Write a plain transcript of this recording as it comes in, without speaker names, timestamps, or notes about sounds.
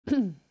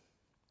Good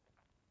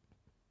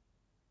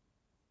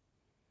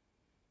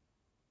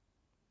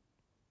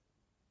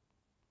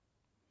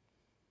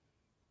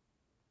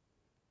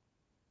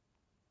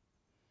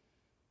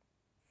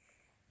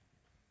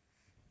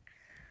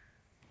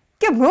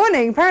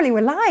morning, apparently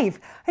we're live.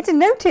 I didn't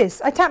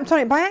notice, I tapped on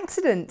it by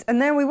accident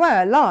and there we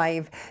were,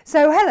 live.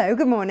 So hello,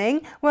 good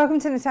morning,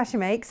 welcome to Natasha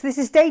Makes. This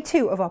is day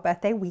 2 of our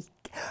birthday week.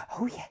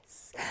 Oh yes.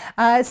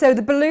 So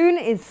the balloon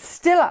is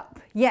still up.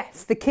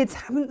 Yes, the kids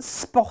haven't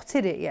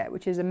spotted it yet,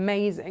 which is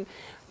amazing,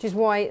 which is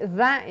why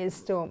that is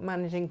still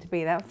managing to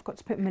be there. I forgot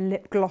to put my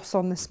lip gloss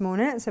on this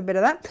morning, it's a bit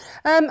of that.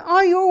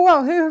 Are you all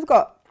well? Who have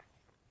got?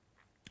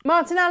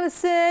 Martin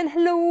Allison,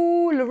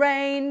 hello.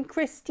 Lorraine,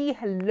 Christy,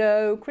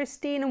 hello.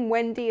 Christine and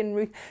Wendy and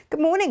Ruth. Good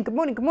morning, good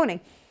morning, good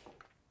morning.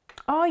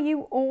 Are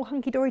you all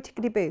hunky-dory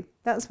tickety-boo?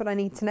 That's what I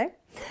need to know.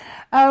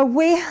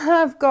 We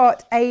have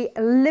got a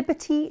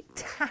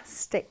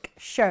Liberty-tastic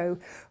show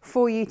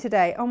for you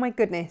today. Oh my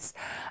goodness.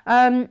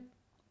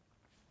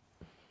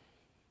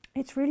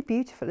 It's really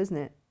beautiful, isn't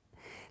it?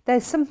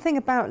 There's something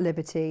about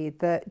Liberty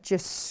that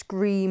just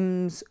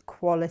screams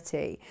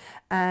quality,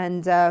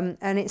 and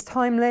it's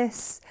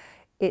timeless.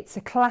 It's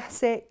a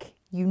classic,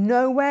 you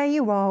know where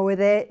you are with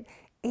it.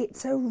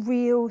 It's a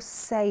real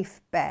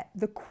safe bet.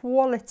 The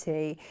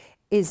quality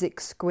is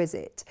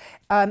exquisite.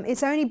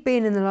 It's only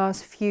been in the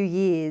last few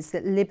years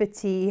that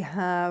Liberty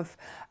have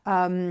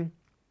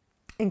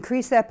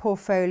increased their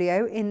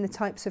portfolio in the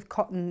types of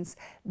cottons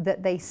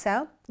that they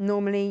sell.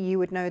 Normally you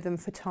would know them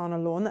for Tana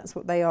lawn, that's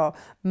what they are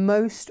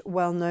most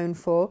well known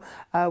for,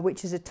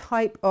 which is a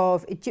type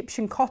of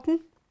Egyptian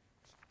cotton.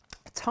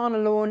 Tana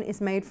lawn is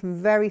made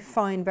from very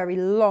fine, very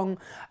long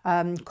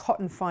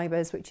cotton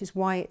fibres, which is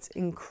why it's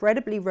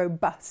incredibly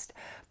robust,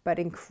 but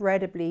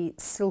incredibly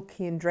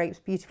silky and drapes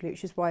beautifully,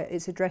 which is why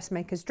it's a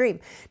dressmaker's dream.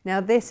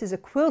 Now this is a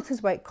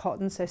quilter's weight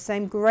cotton, so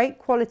same great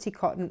quality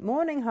cotton,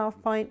 morning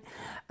half pint.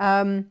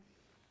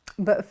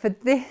 But for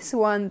this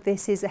one,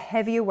 this is a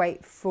heavier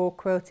weight for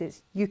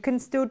quilters. You can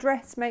still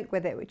dress make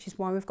with it, which is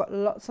why we've got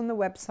lots on the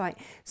website.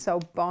 So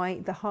I'll buy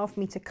the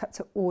half-metre cut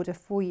to order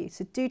for you.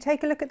 So do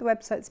take a look at the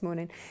website this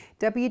morning.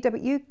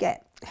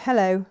 www.get.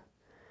 Hello.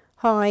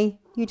 Hi.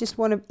 You just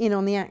want to in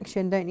on the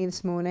action, don't you,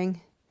 this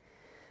morning?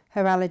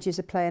 Her allergies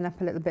are playing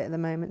up a little bit at the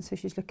moment, so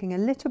she's looking a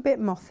little bit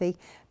mothy.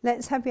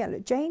 Let's have you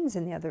look. Jane's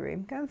in the other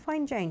room. Go and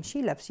find Jane.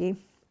 She loves you.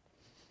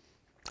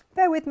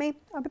 Bear with me.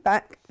 I'll be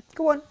back.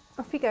 Go on.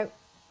 Off you go.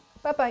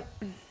 Bye-bye.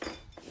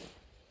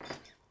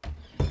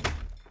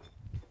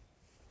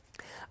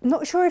 I'm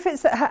not sure if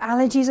it's that her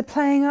allergies are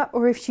playing up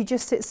or if she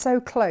just sits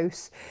so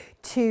close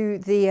to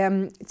the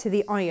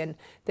iron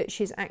that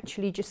she's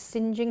actually just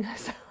singeing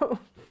herself.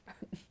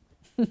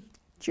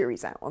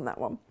 Jury's out on that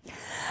one.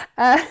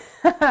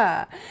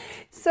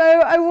 So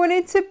I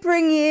wanted to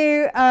bring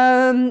you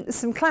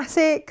some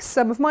classics,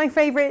 some of my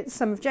favourites,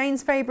 some of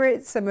Jane's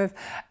favourites, some of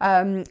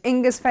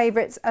Inga's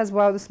favourites as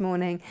well this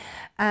morning,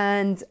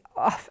 and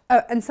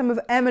some of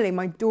Emily,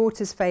 my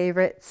daughter's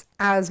favourites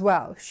as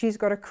well. She's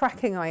got a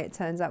cracking eye, it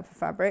turns out, for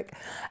fabric,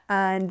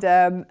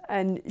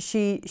 and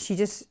she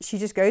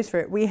just goes for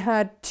it. We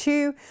had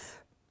 2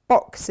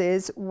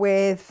 boxes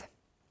with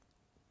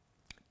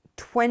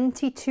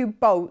 22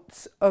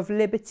 bolts of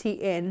Liberty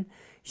in.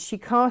 She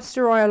cast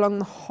her eye along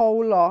the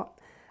whole lot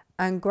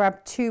and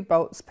grabbed 2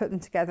 bolts, put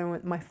them together, and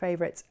went my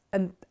favourites,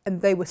 and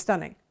they were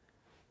stunning.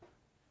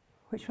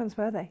 Which ones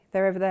were they?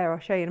 They're over there, I'll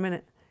show you in a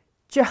minute.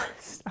 I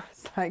was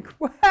like,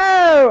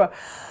 whoa!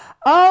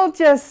 I'll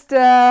just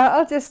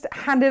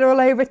hand it all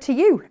over to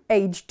you,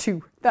 age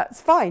 2. That's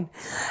fine.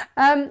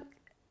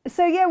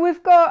 So yeah,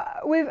 we've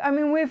got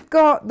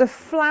the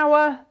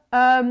flower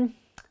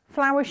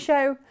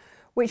show,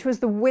 which was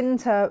the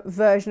winter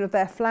version of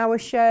their flower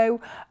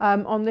show.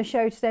 On the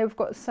show today, we've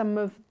got some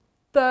of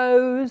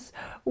those.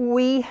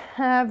 We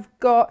have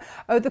got,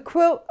 the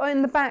quilt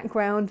in the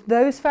background.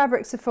 Those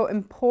fabrics are for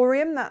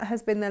Emporium. That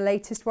has been their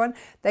latest one.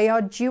 They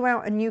are due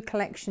out a new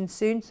collection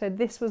soon. So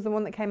this was the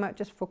one that came out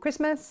just before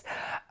Christmas.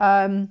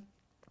 Was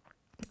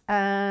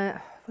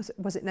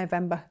it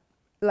November?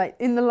 Like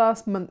in the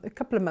last month, a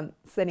couple of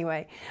months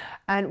anyway,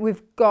 and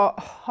we've got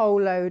a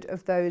whole load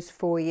of those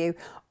for you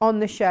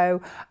on the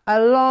show,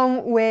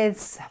 along with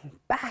some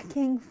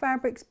backing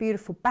fabrics,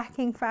 beautiful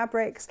backing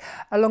fabrics,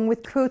 along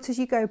with Quilt As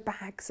You Go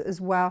bags as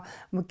well.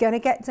 And we're going to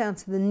get down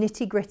to the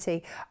nitty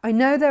gritty. I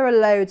know there are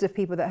loads of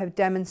people that have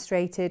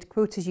demonstrated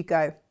Quilt As You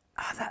Go.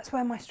 Oh, that's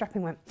where my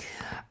strapping went,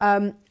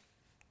 and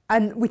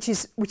which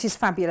is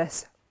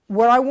fabulous.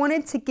 What I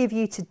wanted to give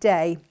you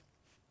today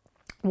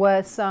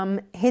were some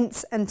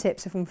hints and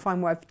tips, if I can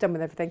find what I've done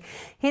with everything,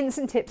 hints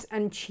and tips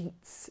and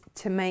cheats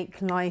to make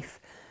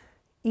life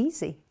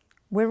easy.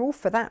 We're all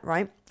for that,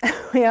 right?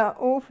 We are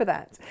all for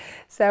that.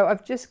 So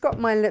I've just got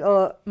my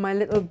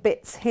little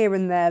bits here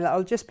and there that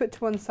I'll just put to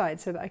one side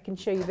so that I can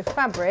show you the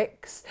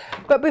fabrics.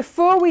 But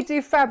before we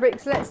do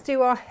fabrics, let's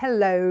do our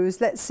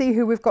hellos. Let's see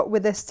who we've got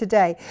with us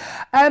today.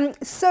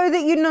 So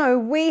that you know,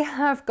 we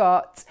have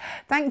got,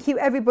 thank you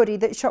everybody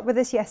that shopped with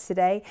us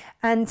yesterday.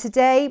 And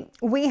today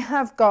we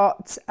have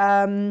got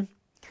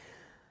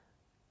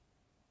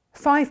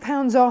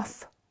 £5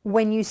 off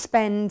when you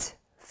spend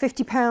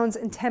 £50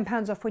 and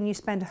 £10 off when you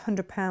spend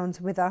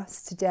 £100 with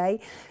us today.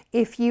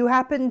 If you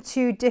happen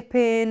to dip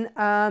in,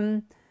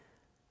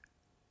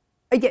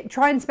 yeah,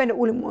 try and spend it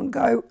all in one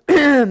go,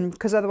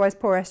 because otherwise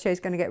poor SJ is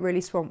going to get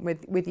really swamped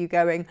with you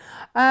going.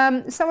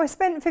 So I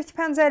spent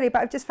 £50 earlier,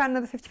 but I've just found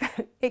another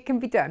 £50. It can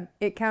be done.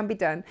 It can be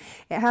done.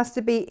 It has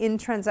to be in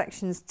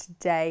transactions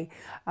today.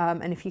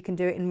 And if you can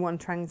do it in one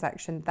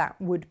transaction, that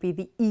would be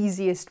the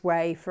easiest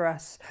way for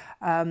us.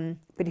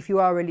 But if you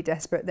are really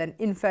desperate, then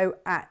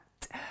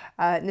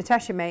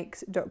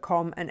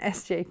info@natashamakes.com, and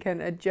SJ can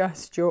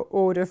adjust your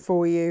order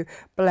for you.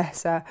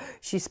 Bless her.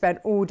 She spent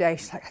all day,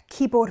 she's like, her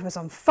keyboard was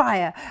on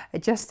fire,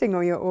 adjusting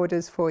all your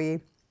orders for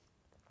you.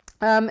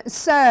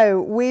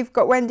 So we've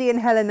got Wendy and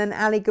Helen and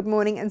Ali, good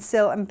morning, and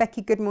Sil and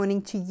Becky, good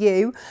morning to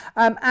you.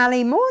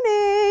 Ali,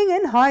 morning,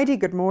 and Heidi,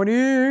 good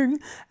morning,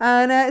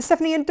 and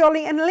Stephanie and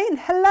Dolly and Lynn,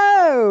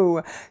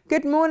 hello.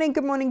 Good morning,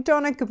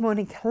 Donna, good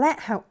morning, Colette,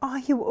 how are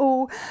you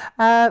all?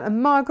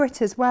 And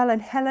Margaret as well,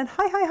 and Helen,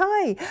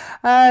 hi.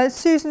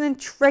 Susan and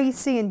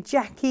Tracy and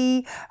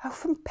Jackie,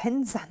 from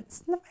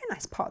Penzance, a very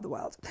nice part of the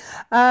world.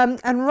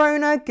 And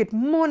Rona, good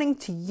morning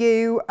to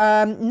you.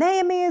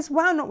 Naomi as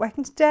well, not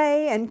working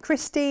today, and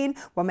Christine,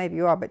 well, maybe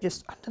you are, but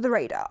just under the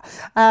radar.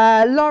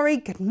 Laurie,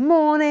 good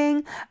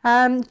morning.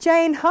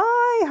 Jane,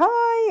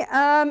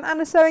 hi.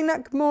 Anna Sewing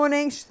Nut, good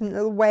morning. She's a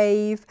little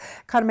wave,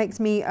 kind of makes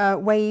me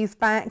wave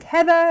back.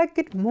 Heather,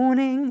 good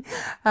morning.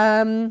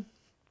 Jan,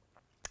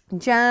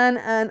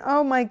 and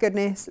oh my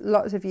goodness,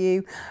 lots of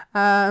you.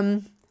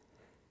 There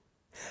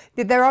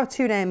are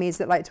two Naomis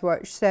that like to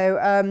watch. So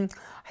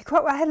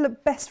I had a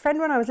best friend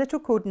when I was little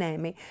called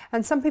Naomi,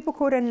 and some people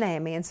called her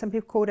Naomi, and some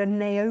people called her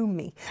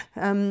Naomi.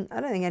 I don't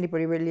think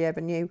anybody really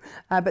ever knew.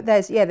 But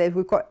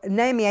we've got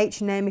Naomi H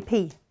and Naomi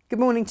P. Good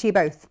morning to you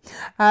both.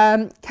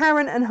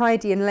 Karen and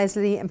Heidi and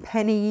Leslie and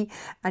Penny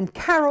and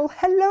Carol,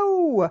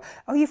 hello.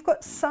 Oh, you've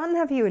got sun,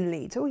 have you, in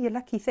Leeds? Oh, you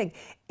lucky thing.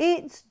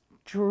 It's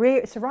dreary.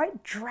 It's a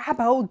right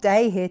drab old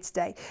day here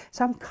today,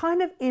 so I'm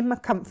kind of in my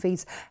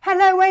comfies.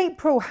 Hello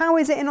April, how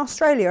is it in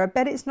Australia? I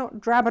bet it's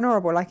not drab and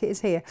horrible like it is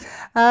here.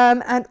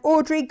 And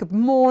Audrey, good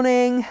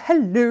morning,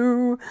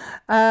 hello.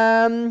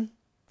 Oh,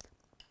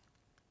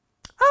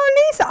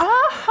 Lisa,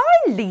 hi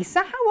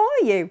Lisa, how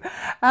are you?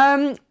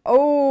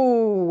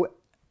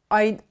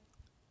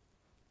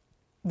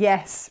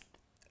 Yes,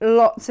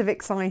 lots of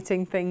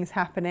exciting things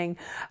happening.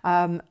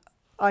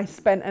 I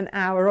spent an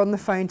hour on the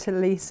phone to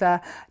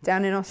Lisa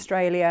down in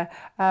Australia.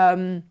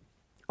 Oh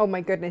my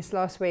goodness,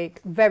 last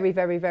week. Very,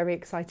 very, very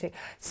exciting.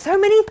 So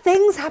many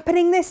things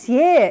happening this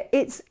year.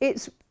 It's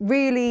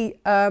really,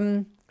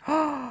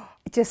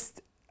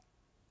 just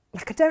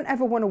like, I don't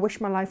ever want to wish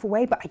my life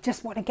away, but I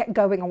just want to get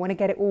going. I want to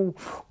get it all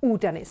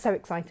done. It's so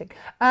exciting.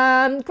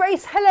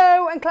 Grace,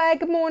 hello, and Claire,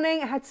 good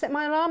morning. I had to set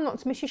my alarm not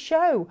to miss your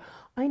show.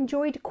 I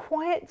enjoyed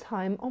quiet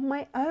time on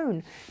my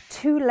own.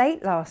 Too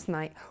late last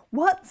night.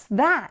 What's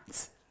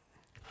that?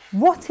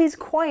 What is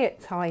quiet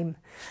time?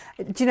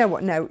 Do you know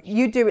what? No,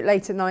 you do it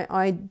late at night.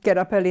 I get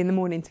up early in the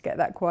morning to get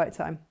that quiet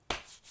time.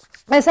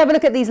 Let's have a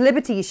look at these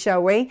liberties,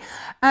 shall we?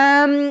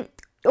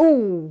 Oh,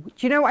 do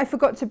you know what I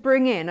forgot to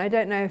bring in? I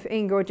don't know if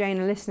Inga or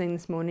Jane are listening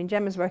this morning.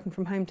 Gemma's working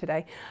from home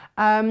today.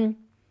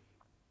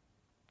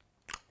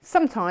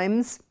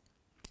 Sometimes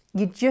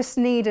you just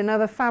need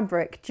another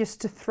fabric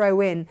just to throw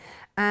in.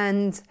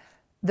 And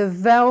the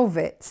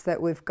velvets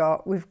that we've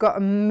got a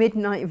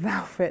midnight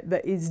velvet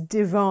that is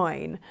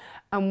divine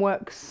and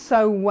works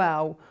so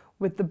well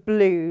with the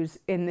blues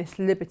in this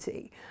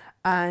Liberty.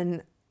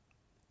 And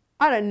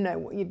I don't know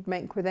what you'd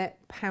make with it,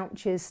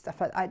 pouches, stuff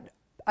like that.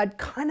 I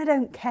kind of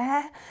don't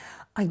care.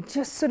 I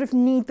just sort of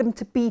need them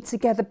to be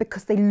together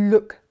because they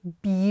look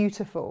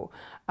beautiful.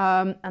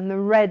 And the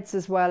reds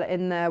as well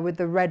in there with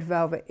the red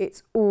velvet,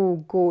 it's all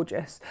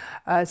gorgeous.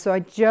 So I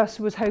just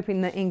was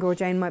hoping that Inga or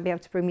Jane might be able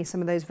to bring me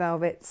some of those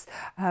velvets.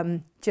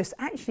 Just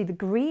actually the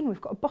green,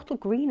 we've got a bottle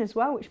green as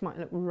well, which might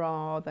look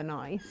rather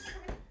nice.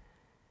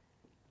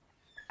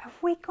 Have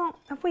we got,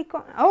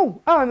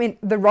 oh, I mean,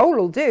 the roll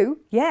will do,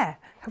 yeah.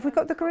 Have we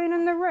got the green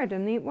and the red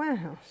in the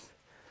warehouse?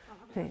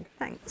 Okay,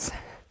 thanks.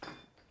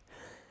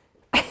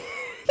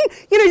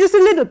 You know, just a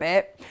little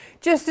bit,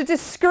 just a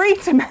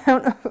discreet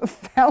amount of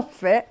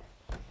velvet.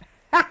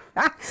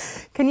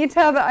 Can you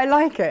tell that I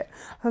like it?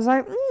 I was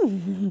like,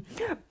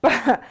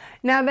 But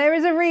now there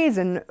is a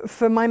reason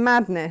for my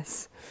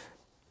madness,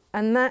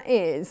 and that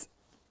is,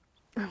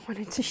 I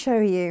wanted to show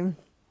you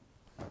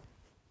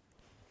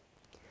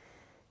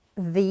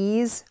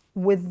these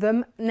with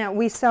them. Now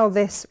we sell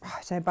this,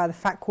 I don't know, by the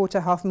fat quarter,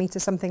 half meter,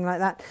 something like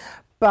that.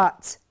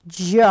 But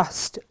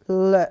just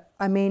look,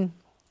 I mean,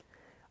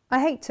 I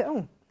hate to,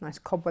 oh, nice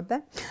cobweb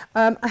there.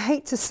 I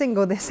hate to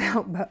single this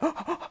out, but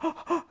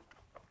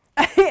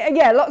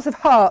yeah, lots of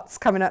hearts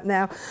coming up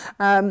now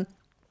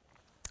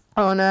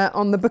on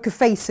the Book of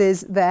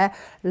Faces there.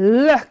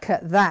 Look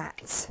at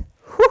that.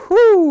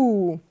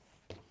 Woohoo!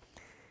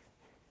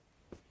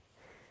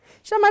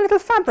 Do you know my little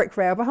fabric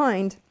rail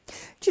behind?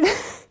 Do you know,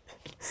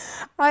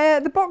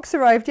 The box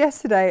arrived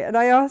yesterday and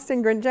I asked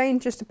Ingrid and Jane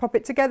just to pop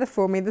it together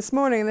for me this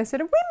morning, and they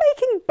said, are we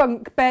making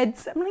bunk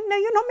beds? I'm like, no,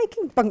 you're not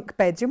making bunk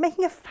beds, you're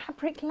making a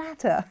fabric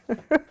ladder.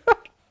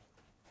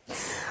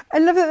 I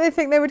love that they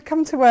think they would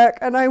come to work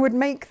and I would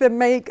make them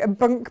make a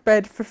bunk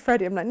bed for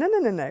Freddie. I'm like, no, no,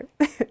 no, no.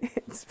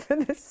 It's for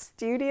the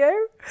studio.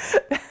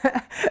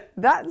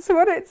 That's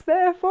what it's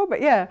there for. But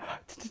yeah,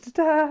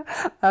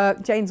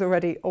 Jane's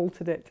already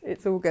altered it.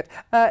 It's all good.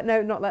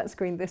 No, not that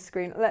screen, this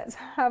screen. Let's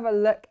have a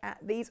look at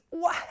these.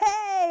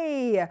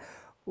 Hey!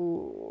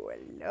 Ooh,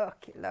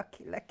 lucky,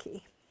 lucky,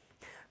 lucky.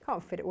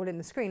 Can't fit it all in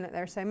the screen, like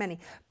there are so many,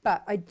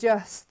 but I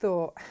just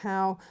thought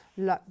how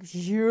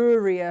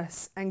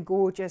luxurious and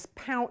gorgeous,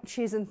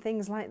 pouches and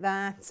things like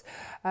that,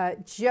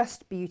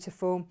 just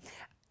beautiful.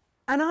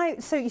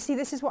 And so you see,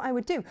 this is what I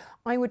would do.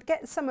 I would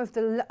get some of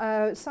the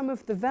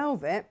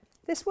velvet.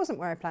 This wasn't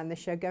where I planned this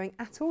show going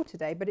at all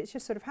today, but it's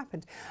just sort of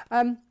happened.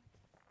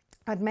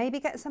 I'd maybe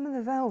get some of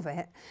the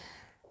velvet,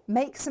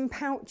 make some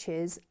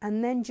pouches,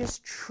 and then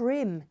just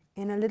trim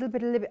in a little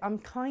bit of I'm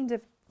kind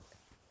of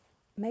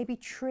maybe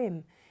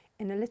trim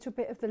in a little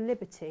bit of the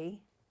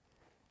Liberty,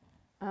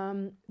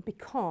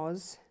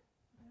 because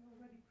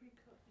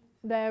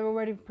they're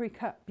already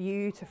pre-cut.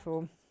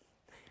 Beautiful.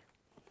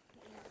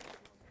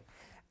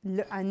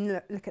 Look,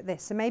 and look at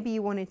this. So maybe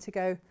you wanted to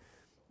go,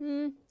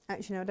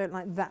 actually no, I don't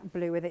like that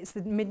blue with it. It's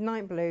the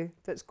midnight blue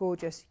that's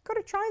gorgeous. You've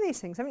got to try these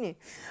things, haven't you?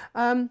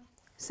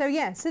 So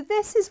yeah, so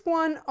this is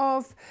one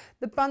of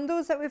the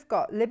bundles that we've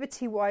got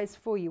Liberty-wise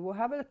for you. We'll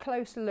have a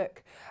closer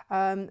look.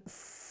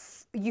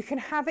 You can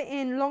have it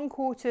in long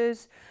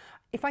quarters.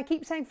 If I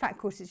keep saying fat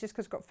quarters, it's just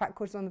because I've got fat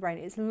quarters on the brain.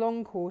 It's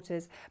long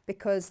quarters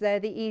because they're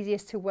the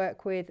easiest to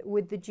work with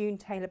the June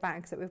Taylor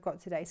bags that we've got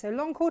today. So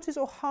long quarters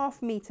or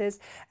half meters,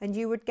 and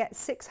you would get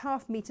 6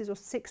 half meters or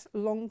 6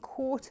 long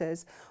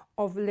quarters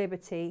of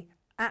Liberty.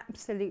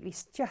 Absolutely,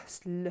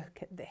 just look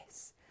at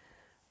this.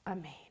 I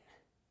mean,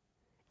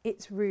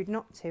 it's rude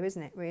not to,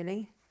 isn't it,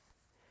 really?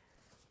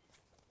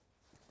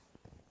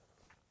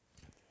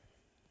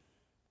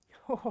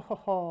 Ho, ho, ho,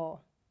 ho.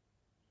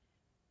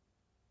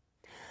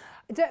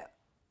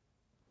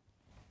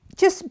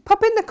 Just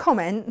pop in the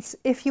comments,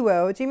 if you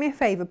will, do me a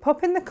favour,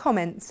 pop in the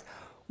comments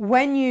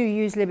when you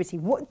use Liberty,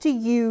 what do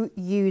you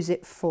use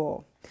it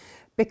for?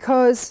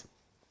 Because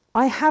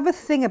I have a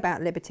thing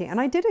about Liberty, and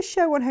I did a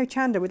show on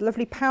Hochanda with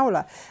lovely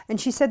Paola,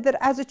 and she said that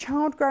as a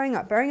child growing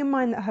up, bearing in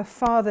mind that her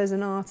father's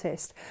an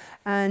artist,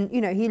 and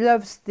you know, he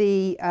loves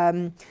the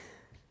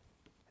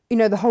you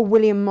know, the whole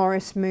William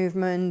Morris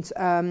movement,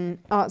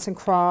 arts and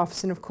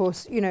crafts, and of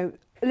course, you know,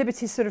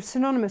 Liberty is sort of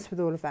synonymous with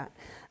all of that.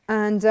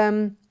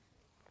 And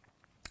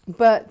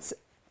but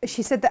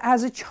she said that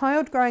as a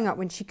child growing up,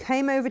 when she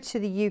came over to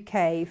the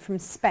UK from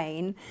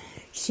Spain,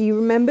 she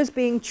remembers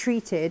being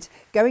treated,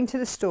 going to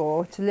the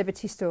store, to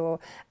Liberty store,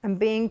 and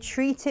being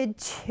treated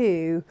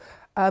to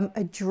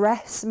a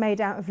dress made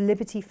out of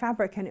Liberty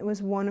fabric, and it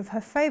was one of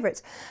her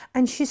favourites.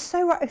 And she's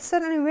so right, I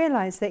suddenly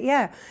realised that,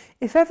 yeah,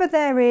 if ever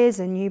there is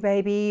a new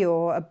baby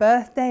or a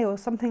birthday or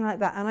something like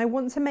that, and I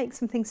want to make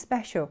something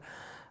special,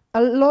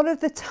 a lot of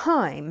the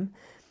time,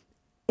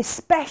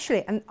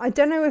 especially, and I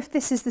don't know if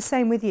this is the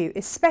same with you,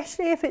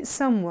 especially if it's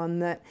someone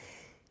that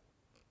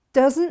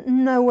doesn't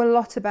know a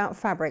lot about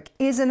fabric,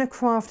 isn't a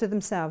crafter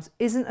themselves,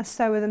 isn't a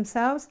sewer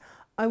themselves,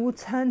 I will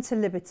turn to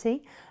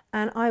Liberty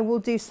and I will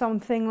do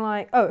something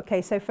like, oh,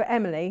 okay, so for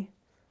Emily,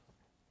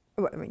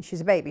 well, I mean,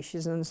 she's a baby, she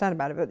doesn't understand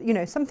about it, but you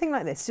know, something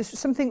like this, just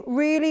something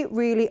really,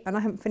 really, and I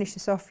haven't finished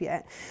this off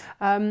yet.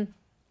 Let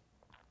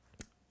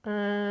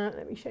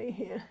me show you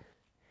here.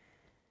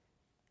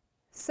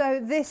 So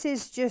this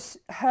is just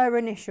her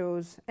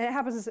initials.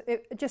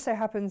 It just so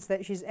happens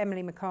that she's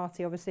Emily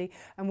McCarthy, obviously,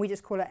 and we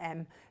just call her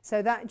M.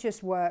 So that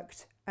just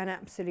worked, an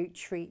absolute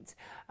treat.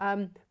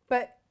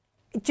 But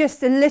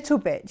just a little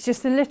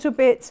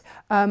bit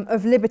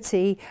of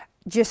Liberty,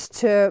 just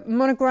to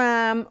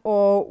monogram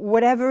or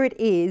whatever it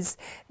is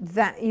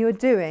that you're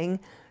doing,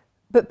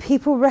 but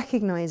people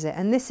recognise it,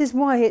 and this is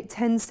why it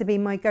tends to be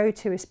my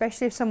go-to,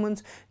 especially if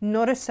someone's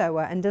not a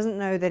sewer and doesn't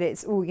know that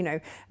it's all, you know,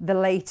 the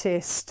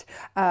latest,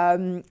 I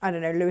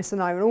don't know, Lewis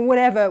and Iron or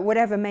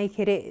whatever make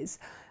it is.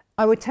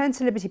 I would turn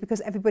to Liberty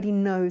because everybody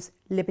knows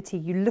Liberty.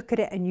 You look at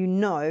it and you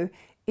know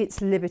it's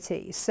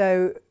Liberty.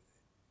 So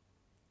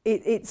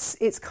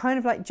it's kind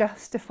of like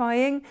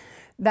justifying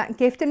that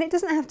gift, and it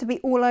doesn't have to be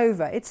all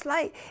over. It's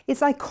like, it's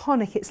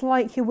iconic. It's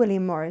like your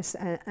William Morris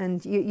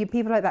and you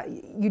people like that.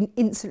 You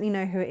instantly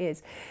know who it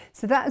is.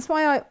 So that's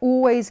why I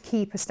always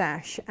keep a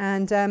stash.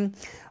 And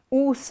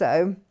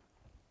also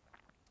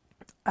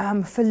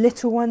for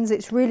little ones,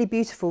 it's really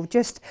beautiful.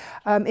 Just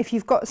if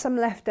you've got some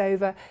left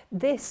over,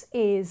 this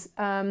is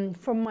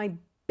from my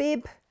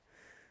bib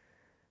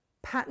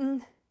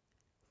pattern.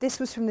 This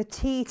was from the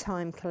Tea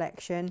Time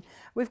collection.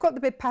 We've got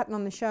the bib pattern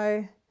on the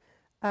show.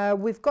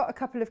 We've got a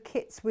couple of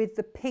kits with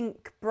the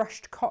pink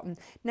brushed cotton.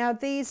 Now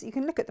these, you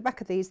can look at the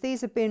back of these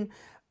have been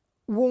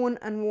worn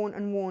and worn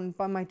and worn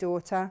by my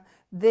daughter.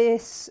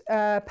 This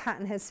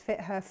pattern has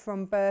fit her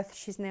from birth.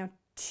 She's now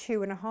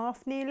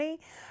 2.5 nearly.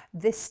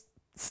 This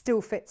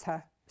still fits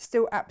her.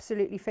 still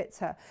absolutely fits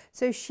her.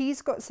 So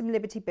she's got some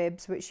Liberty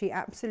bibs, which she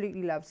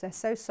absolutely loves. They're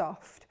so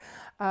soft.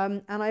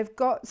 And I've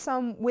got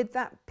some with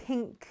that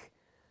pink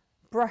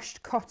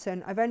brushed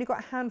cotton. I've only got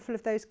a handful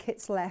of those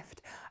kits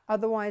left.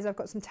 Otherwise, I've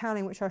got some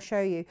toweling, which I'll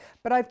show you.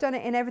 But I've done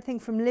it in everything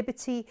from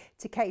Liberty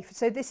to Kaif.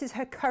 So this is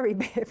her curry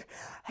bib.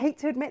 I hate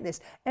to admit this.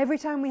 Every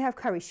time we have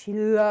curry, she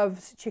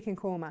loves chicken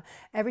korma.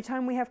 Every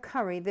time we have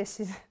curry, this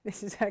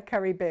is her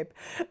curry bib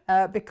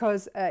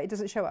because it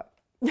doesn't show up.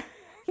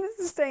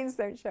 The stains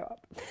don't show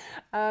up.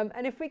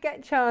 And if we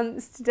get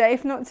chance today,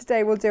 if not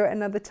today, we'll do it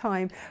another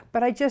time.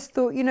 But I just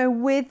thought, you know,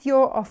 with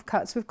your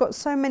offcuts, we've got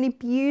so many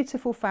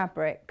beautiful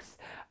fabrics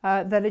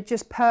that are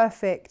just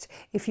perfect.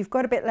 If you've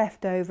got a bit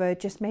left over,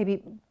 just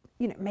maybe,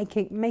 you know,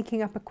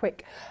 making up a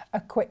quick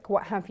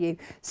what have you.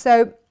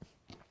 So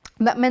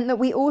that meant that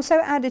we also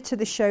added to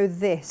the show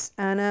this,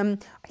 and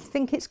I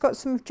think it's got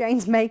some of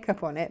Jane's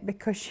makeup on it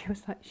because she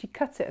was like, she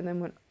cut it and then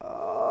went,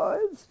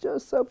 oh, it's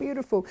just so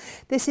beautiful.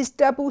 This is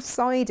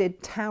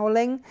double-sided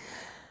toweling,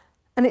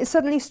 and it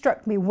suddenly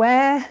struck me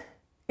where,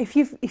 if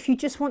you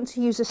just want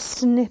to use a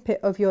snippet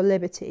of your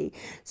Liberty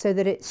so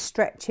that it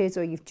stretches,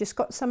 or you've just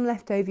got some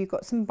left over, you've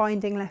got some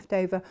binding left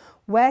over,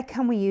 where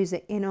can we use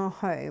it in our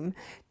home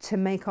to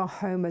make our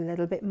home a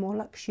little bit more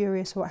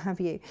luxurious, or what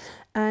have you?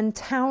 And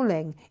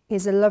toweling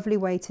is a lovely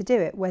way to do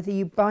it, whether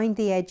you bind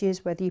the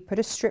edges, whether you put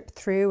a strip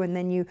through and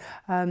then you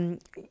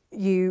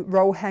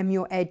roll hem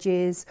your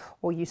edges,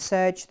 or you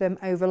serge them,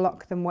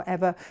 overlock them,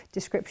 whatever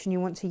description you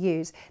want to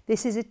use.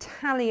 This is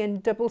Italian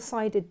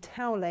double-sided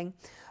toweling.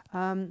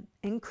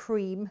 In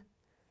cream.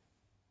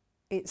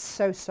 It's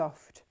so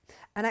soft.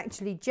 And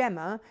actually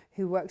Gemma,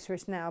 who works for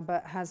us now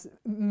but has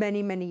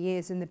many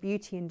years in the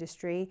beauty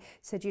industry,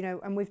 said, you know,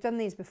 and we've done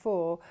these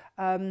before,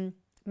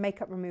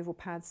 makeup removal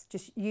pads,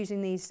 just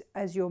using these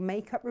as your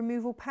makeup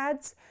removal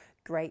pads,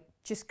 great.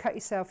 Just cut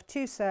yourself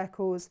 2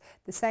 circles,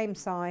 the same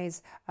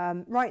size,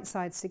 right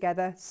sides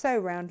together, sew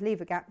round,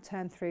 leave a gap,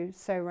 turn through,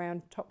 sew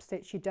round, top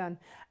stitch, you're done.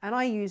 And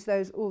I use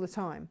those all the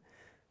time.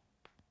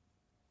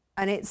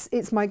 And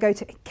it's my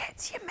go-to. It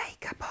gets your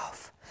makeup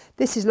off.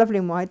 This is lovely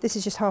and wide. This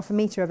is just 1/2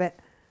 metre of it.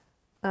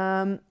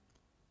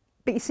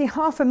 But you see,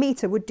 1/2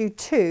 metre would do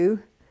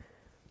 2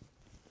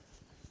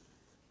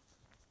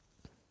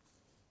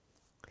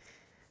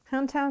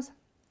 hand towels.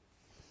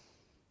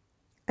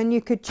 And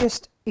you could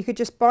just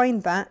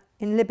bind that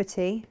in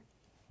Liberty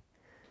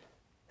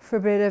for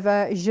a bit of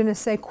a je ne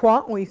sais quoi,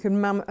 or you can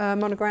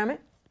monogram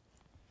it.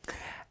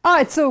 Oh,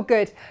 it's all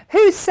good.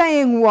 Who's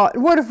saying what?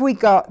 What have we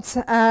got?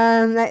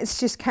 Let's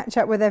just catch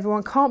up with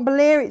everyone. Can't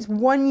believe it's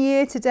 1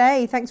 year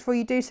today. Thanks for all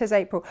you do, says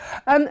April.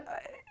 Do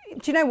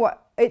you know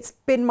what? It's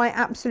been my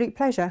absolute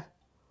pleasure.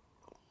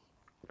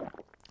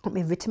 Got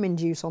me vitamin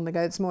juice on the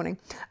go this morning.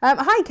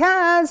 Hi,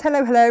 Kaz.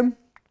 Hello, hello.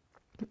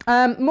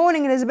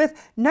 Morning,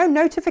 Elizabeth. No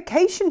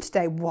notification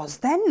today. Was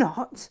there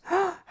not?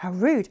 How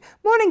rude.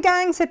 Morning,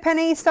 gang, said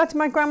Penny. Started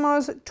my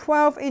grandma's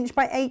 12-inch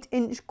by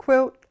 8-inch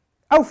quilt.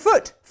 Oh,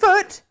 foot.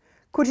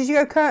 Quarter to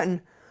go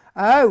curtain.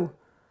 Oh.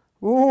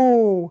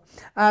 Ooh.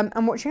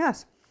 I'm watching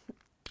us.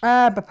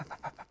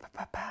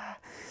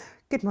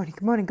 Good morning,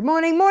 good morning, good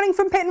morning. Morning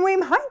from Pitt and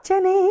Weem. Hi,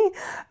 Jenny.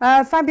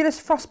 Fabulous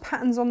frost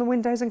patterns on the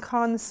windows and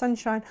car in the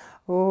sunshine.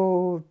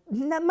 Oh,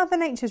 Mother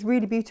Nature's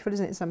really beautiful,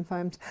 isn't it,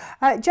 sometimes?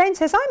 Jane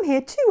says, I'm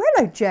here too.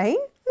 Hello, Jane.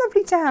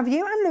 Lovely to have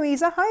you. And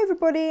Louisa. Hi,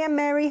 everybody. And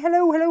Mary.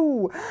 Hello,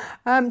 hello.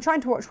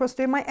 Trying to watch whilst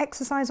doing my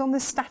exercise on the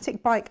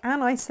static bike.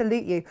 And I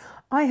salute you.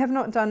 I have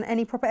not done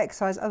any proper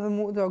exercise other than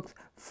walk dogs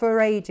for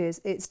ages.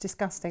 It's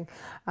disgusting.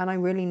 And I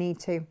really need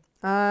to.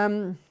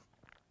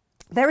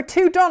 There are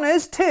 2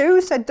 Donnas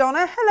too, said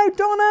Donna. Hello,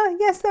 Donna.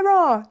 Yes, there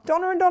are.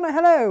 Donna and Donna,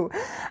 hello.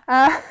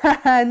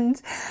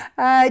 And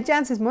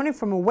Jan says, morning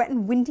from a wet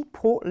and windy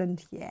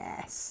Portland.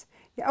 Yes.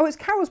 Yeah. Oh, it's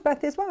Carol's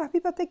birthday as well. Happy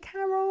birthday,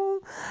 Carol.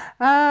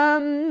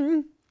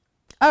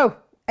 Oh,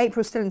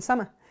 April's still in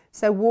summer.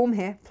 So warm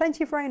here.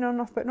 Plenty of rain on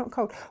and off, but not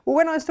cold. Well,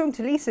 when I was talking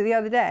to Lisa the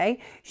other day,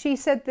 she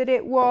said that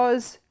it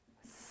was,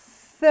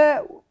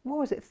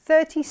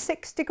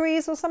 36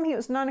 degrees or something. It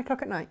was 9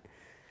 o'clock at night.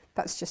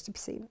 That's just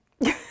obscene.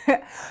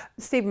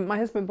 Stephen, my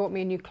husband bought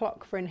me a new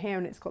clock for in here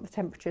and it's got the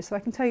temperature, so I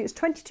can tell you it's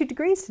 22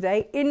 degrees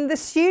today in the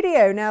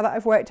studio now that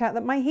I've worked out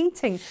that my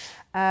heating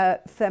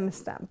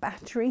thermostat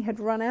battery had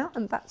run out,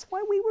 and that's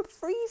why we were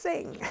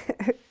freezing.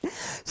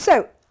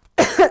 So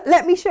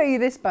let me show you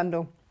this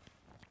bundle.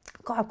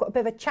 God, I've got a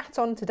bit of a chat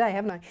on today,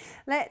 haven't I?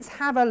 Let's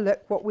have a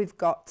look what we've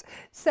got.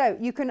 So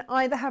you can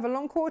either have a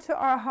long quarter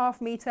or a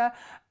 1/2 metre.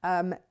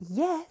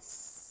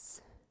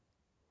 Yes.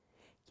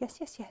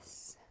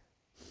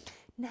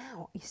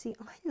 Now, you see,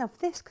 I love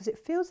this because it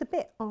feels a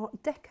bit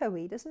Art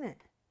Deco-y, doesn't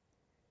it?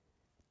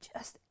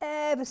 Just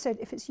ever so,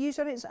 if it's used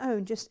on its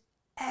own, just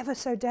ever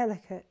so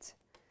delicate.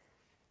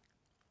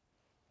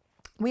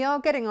 We are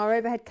getting our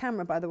overhead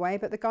camera, by the way,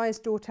 but the guy's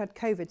daughter had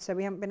COVID, so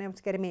we haven't been able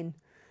to get him in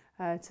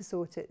to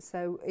sort it.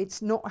 So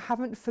it's not, I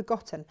haven't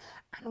forgotten.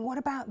 And what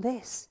about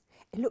this?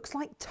 It looks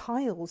like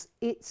tiles.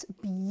 It's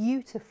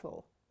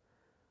beautiful.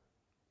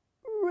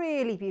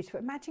 Really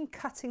beautiful. Imagine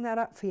cutting that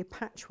up for your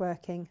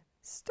patchworking.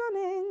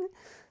 Stunning.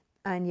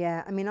 And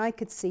yeah, I mean, I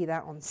could see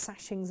that on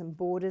sashings and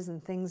borders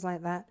and things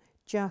like that.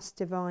 Just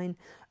divine.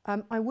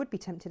 I would be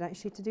tempted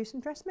actually to do some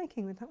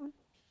dressmaking with that one.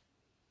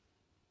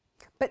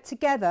 But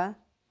together,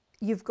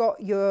 you've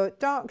got your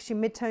darks, your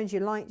midtones,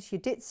 your lights,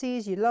 your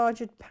ditsies, your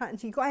larger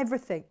patterns. You've got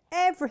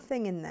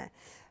everything in there.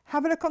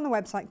 Have a look on the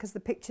website because the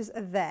pictures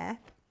are there.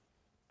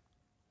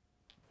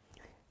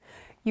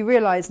 You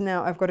realise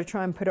now I've got to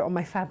try and put it on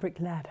my fabric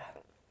ladder.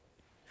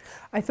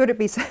 I thought it'd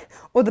be,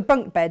 or the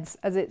bunk beds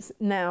as it's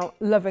now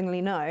lovingly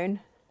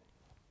known.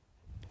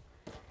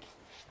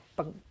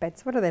 Bunk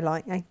beds, what are they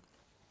like, eh?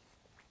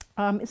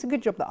 It's a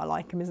good job that I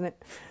like them, isn't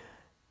it?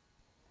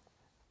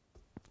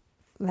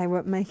 They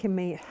were making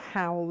me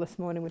howl this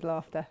morning with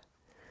laughter.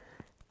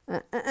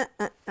 Because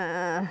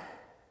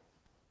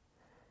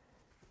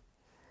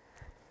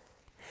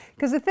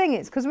the thing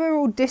is, because we're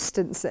all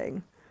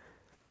distancing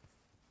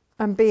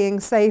and being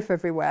safe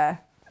everywhere,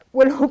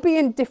 we'll all be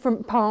in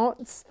different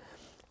parts.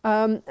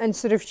 And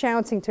sort of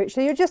shouting to each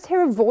other. You'll just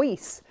hear a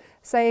voice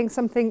saying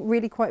something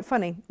really quite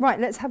funny. Right,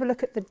 let's have a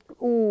look at the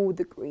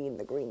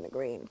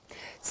green.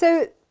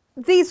 So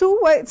these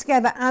all work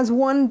together as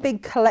one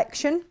big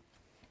collection.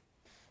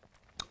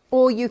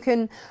 Or you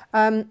can,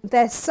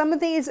 there's some of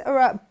these are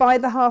up by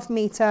the ½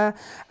 meter.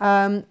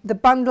 The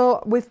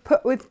bundle, we've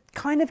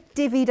kind of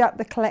divvied up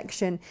the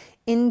collection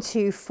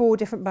into 4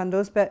 different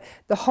bundles, but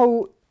the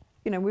whole,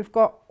 you know, we've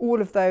got all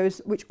of those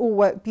which all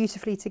work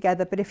beautifully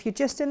together. But if you're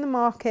just in the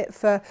market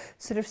for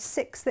sort of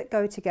 6 that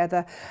go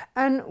together,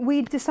 and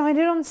we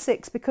decided on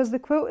 6 because the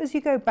quilt as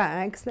you go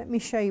bags, let me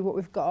show you what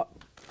we've got.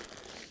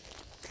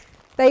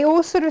 They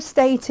all sort of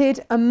stated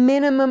a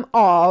minimum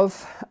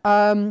of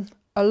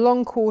a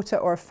long quarter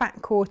or a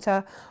fat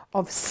quarter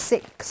of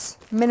 6,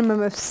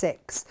 minimum of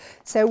 6.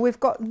 So we've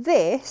got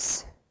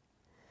this,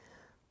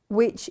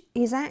 which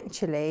is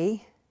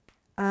actually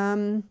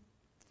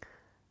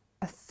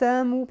a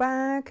thermal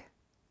bag,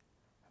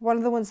 one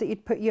of the ones that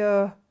you'd put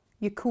your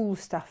cool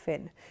stuff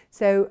in.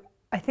 So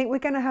I think we're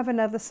going to have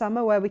another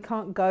summer where we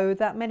can't go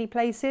that many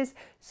places,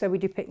 so we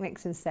do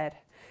picnics instead.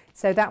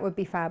 So that would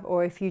be fab.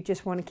 Or if you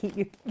just want to keep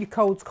your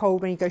colds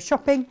cold when you go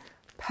shopping,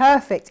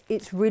 perfect.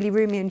 It's really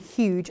roomy and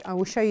huge. I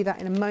will show you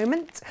that in a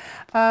moment.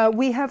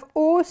 We have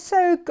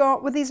also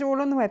got, well, these are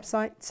all on the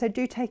website, so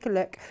do take a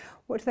look.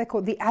 What do they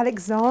call it? The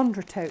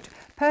Alexandra tote.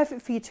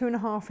 Perfect for your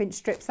 2.5-inch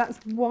strips. That's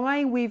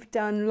why we've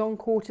done long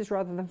quarters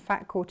rather than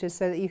fat quarters,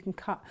 so that you can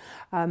cut,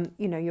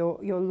 you know,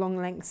 your long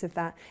lengths of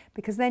that,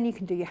 because then you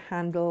can do your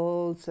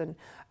handles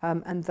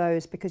and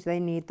those, because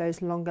they need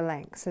those longer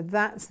lengths. So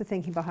that's the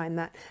thinking behind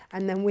that.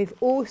 And then we've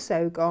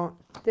also got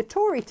the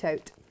Tory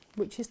tote,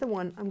 which is the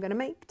one I'm going to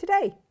make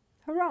today.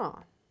 Hurrah!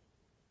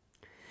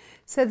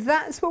 So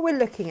that's what we're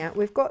looking at.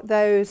 We've got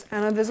those,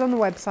 and others on the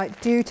website.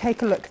 Do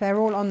take a look. They're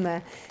all on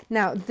there.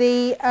 Now,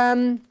 the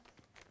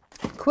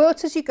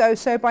quilt as you go,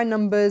 sew by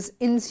numbers,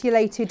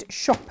 insulated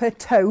shopper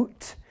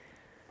tote.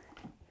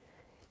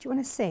 Do you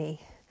want to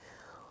see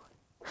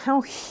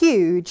how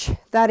huge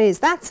that is?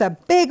 That's a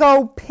big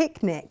old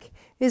picnic,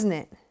 isn't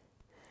it?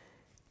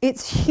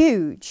 It's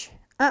huge,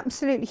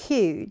 absolutely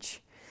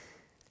huge.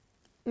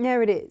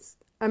 There it is.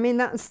 I mean,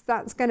 that's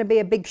going to be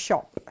a big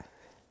shop.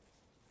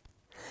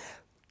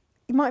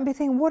 You might be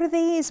thinking, what are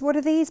these? What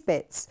are these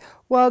bits?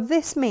 Well,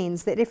 this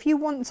means that if you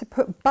want to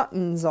put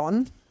buttons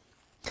on,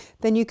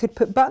 then you could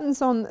put buttons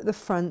on the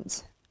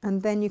front,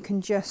 and then you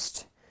can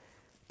just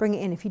bring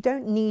it in. If you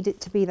don't need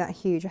it to be that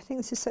huge, I think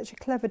this is such a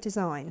clever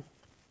design.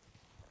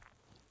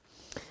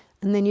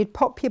 And then you'd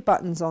pop your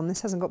buttons on.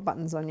 This hasn't got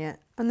buttons on yet.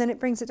 And then it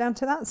brings it down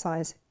to that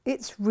size.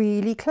 It's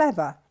really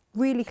clever,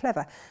 really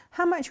clever.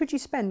 How much would you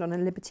spend on a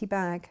Liberty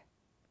bag?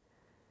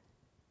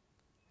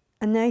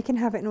 And now you can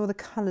have it in all the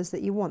colours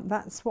that you want.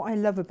 That's what I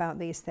love about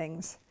these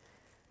things.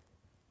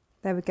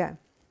 There we go.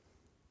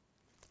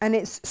 And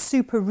it's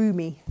super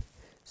roomy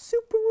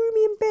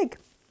and big.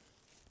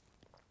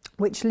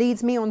 Which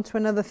leads me on to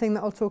another thing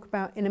that I'll talk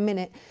about in a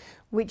minute,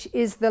 which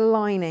is the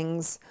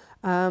linings.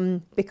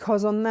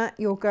 Because on that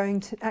you're going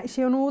to,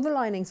 actually on all the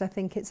linings I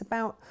think it's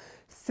about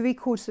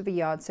 3/4 of a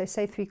yard, so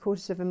say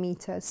 3/4 of a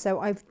metre. So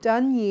I've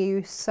done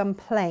you some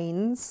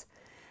plains.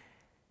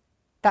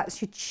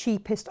 That's your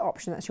cheapest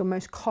option, that's your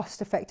most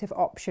cost-effective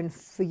option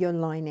for your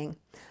lining.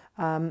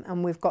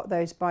 And we've got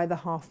those by the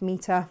 ½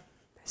 metre.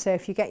 So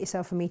if you get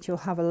yourself a metre, you'll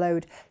have a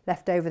load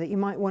left over that you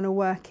might want to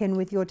work in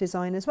with your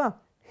design as well.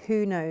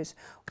 Who knows?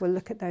 We'll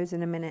look at those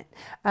in a minute.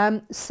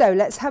 So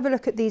let's have a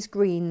look at these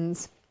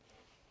greens.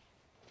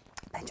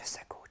 They're just so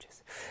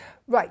gorgeous.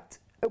 Right,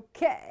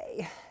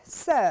 okay.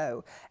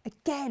 So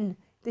again,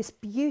 this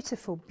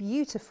beautiful,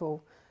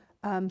 beautiful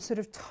sort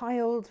of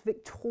tiled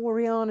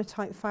Victoriana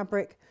type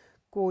fabric.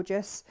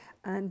 Gorgeous.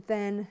 And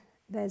then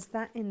there's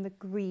that in the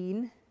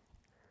green.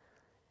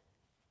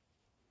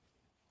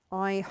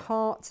 I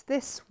heart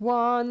this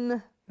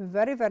one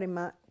very, very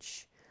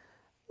much.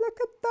 Look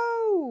at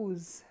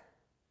those.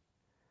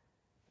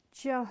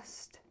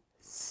 Just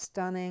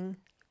stunning.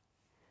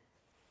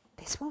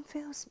 This one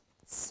feels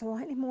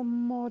slightly more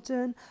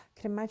modern. I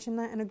can imagine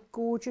that in a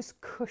gorgeous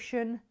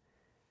cushion.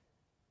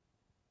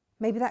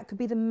 Maybe that could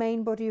be the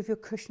main body of your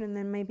cushion, and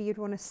then maybe you'd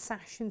want a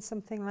sash in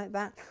something like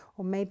that.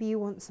 Or maybe you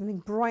want something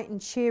bright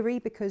and cheery,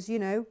 because, you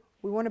know,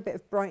 we want a bit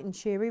of bright and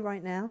cheery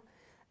right now.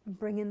 And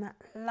bring in that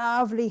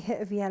lovely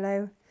hit of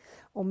yellow.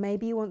 Or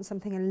maybe you want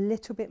something a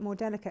little bit more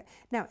delicate.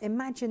 Now,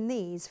 imagine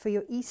these for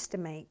your Easter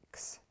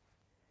makes.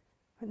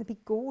 Wouldn't they be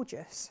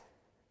gorgeous?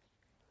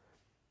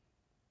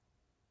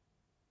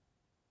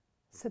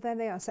 So there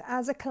they are. So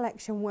as a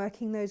collection,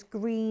 working those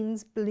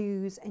greens,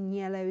 blues and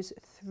yellows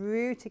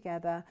through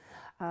together,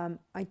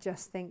 I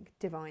just think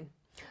divine.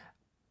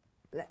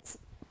 Let's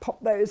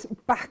pop those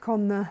back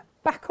on the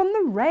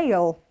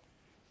rail.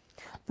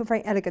 Not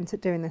very elegant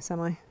at doing this,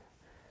 am I?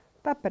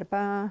 Ba -ba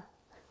 -da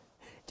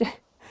 -ba.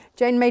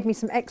 Jane made me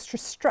some extra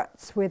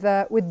struts with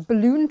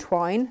balloon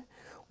twine.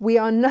 We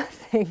are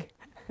nothing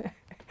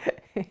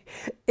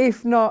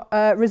if not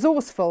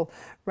resourceful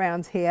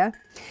round here.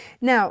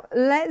 Now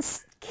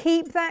let's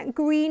keep that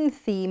green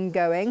theme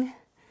going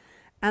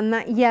and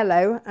that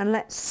yellow, and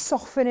let's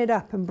soften it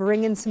up and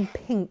bring in some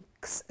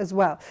pinks as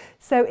well.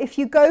 So if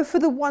you go for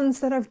the ones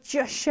that I've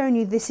just shown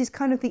you, this is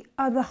kind of the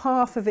other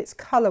half of its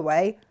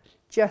colourway,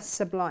 just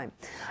sublime.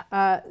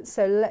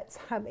 So let's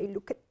have a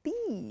look at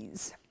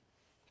these.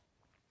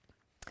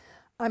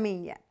 I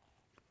mean, yeah,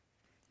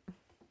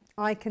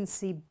 I can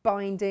see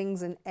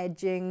bindings and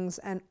edgings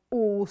and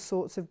all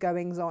sorts of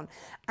goings on.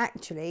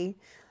 Actually,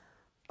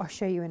 I'll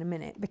show you in a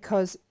minute,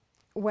 because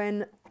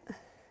when,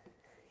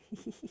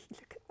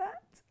 look at that.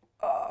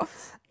 Oh,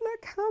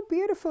 look how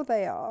beautiful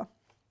they are.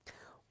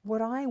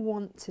 What I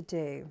want to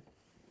do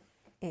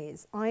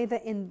is either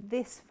in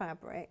this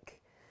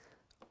fabric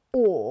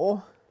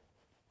or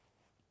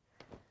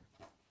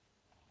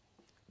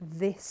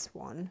this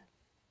one,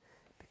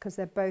 because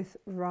they're both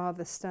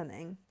rather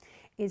stunning,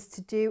 is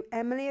to do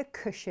Emily a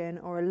cushion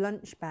or a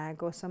lunch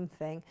bag or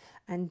something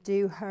and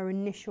do her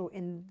initial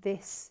in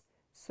this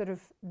sort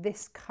of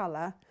this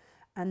colour,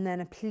 and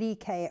then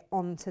applique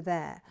onto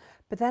there.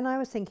 But then I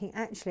was thinking,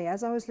 actually,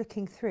 as I was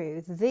looking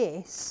through,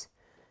 this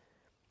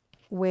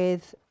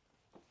with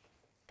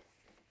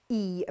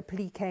E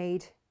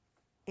appliqued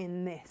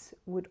in this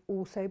would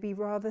also be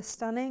rather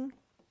stunning.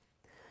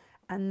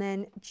 And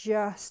then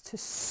just to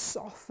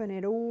soften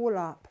it all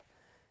up,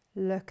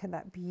 look at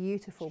that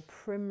beautiful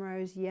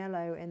primrose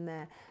yellow in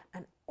there.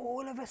 And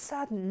all of a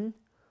sudden,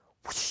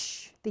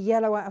 whoosh, the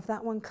yellow out of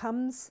that one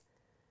comes,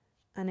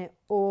 and it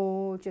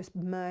all just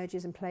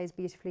merges and plays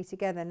beautifully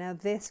together. Now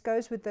this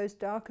goes with those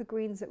darker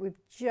greens that we've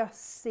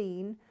just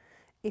seen,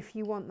 if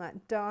you want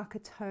that darker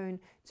tone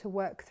to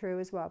work through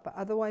as well. But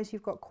otherwise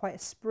you've got quite a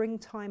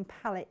springtime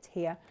palette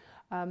here.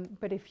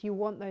 But if you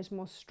want those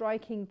more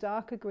striking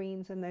darker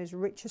greens and those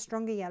richer,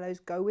 stronger yellows,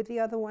 go with the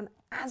other one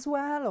as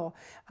well,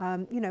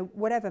 or you know,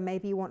 whatever.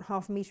 Maybe you want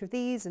 1/2 metre of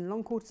these and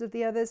 3/4 of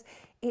the others.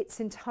 It's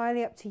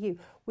entirely up to you.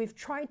 We've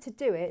tried to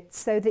do it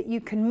so that you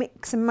can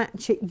mix and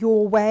match it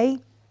your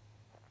way.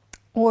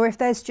 Or if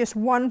there's just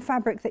one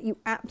fabric that you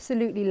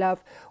absolutely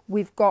love,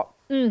 we've got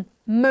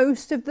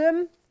most of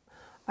them,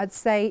 I'd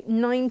say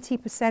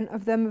 90%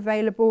 of them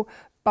available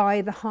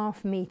by the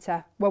 1/2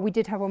 metre. Well, we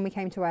did have one we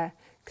came to wear.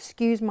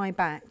 Excuse my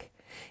back.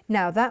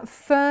 Now that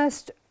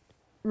first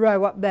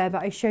row up there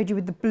that I showed you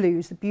with the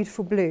blues, the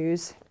beautiful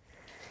blues,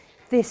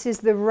 this is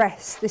the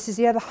rest. This is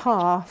the other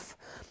half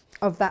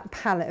of that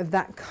palette, of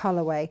that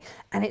colourway.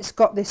 And it's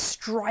got this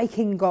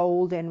striking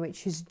gold in,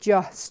 which is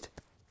just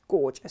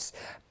gorgeous.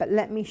 But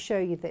let me show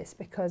you this,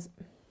 because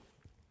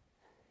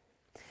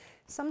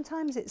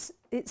sometimes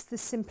it's the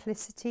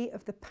simplicity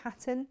of the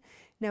pattern.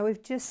 Now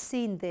we've just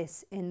seen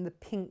this in the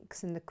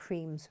pinks and the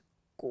creams.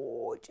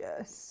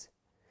 Gorgeous,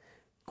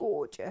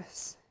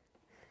 gorgeous.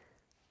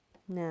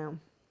 Now,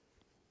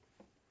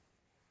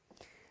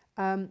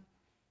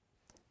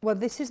 well,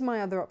 this is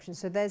my other option.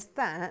 So there's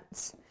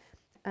that.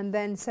 And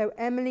then, so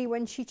Emily,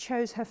 when she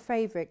chose her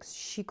favourites,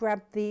 she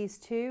grabbed these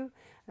two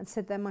and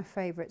said, they're my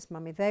favourites,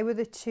 Mummy. They were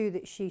the two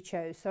that she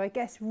chose. So I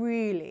guess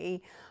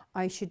really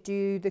I should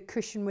do the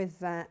cushion with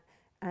that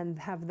and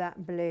have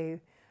that blue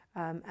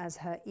as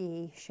her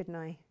E, shouldn't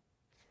I?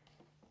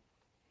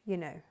 You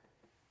know.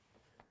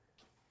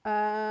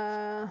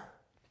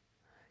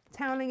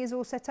 Toweling is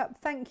all set up.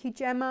 Thank you,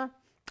 Gemma.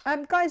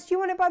 Guys, do you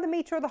want it by the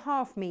metre or the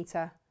 1/2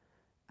 metre?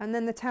 And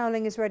then the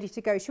toweling is ready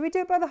to go. Should we do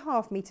it by the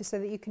 1/2 metre so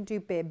that you can do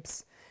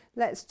bibs?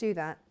 Let's do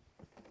that.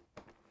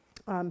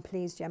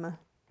 Please, Gemma.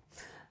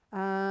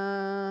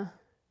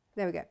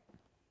 There we go.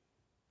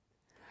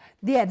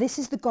 Yeah, this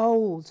is the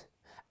gold.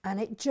 And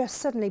it just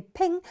suddenly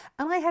ping.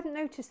 And I hadn't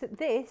noticed that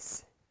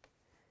this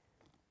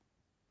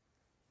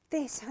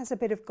has a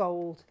bit of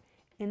gold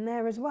in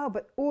there as well.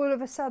 But all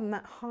of a sudden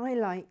that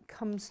highlight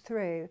comes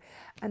through.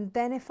 And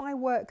then if I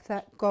work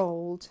that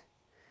gold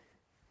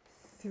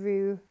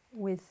through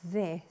with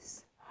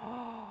this,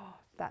 oh,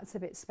 that's a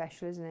bit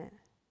special, isn't it?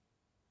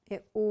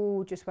 It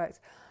all just works.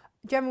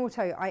 Gemma will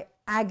tell you, I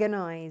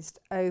agonised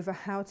over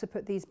how to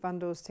put these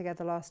bundles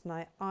together last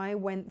night. I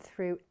went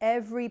through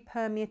every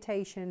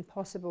permutation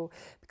possible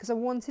because I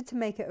wanted to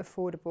make it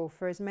affordable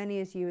for as many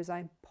as you as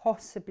I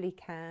possibly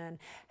can.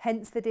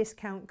 Hence the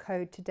discount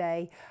code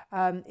today.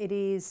 It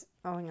is,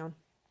 oh hang on,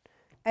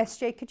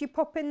 SJ, could you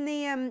pop in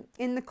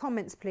the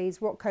comments,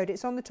 please, what code?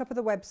 It's on the top of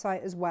the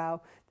website as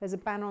well. There's a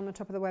banner on the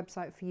top of the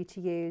website for you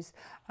to use.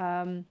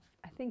 I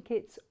think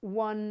it's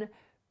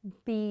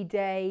 1B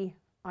day,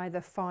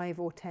 either 5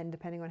 or 10,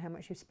 depending on how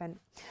much you've spent.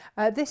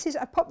 I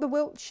popped the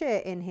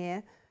Wiltshire in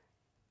here.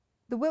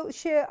 The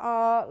Wiltshire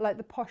are like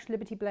the posh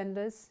Liberty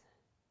blenders.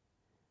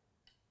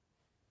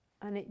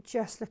 And it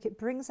just, look, it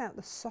brings out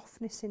the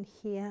softness in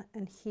here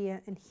and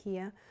here and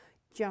here.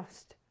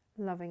 Just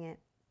loving it.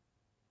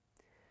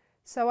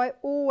 So I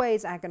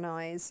always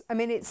agonise. I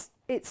mean, it's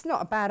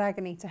not a bad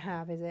agony to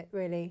have, is it,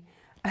 really?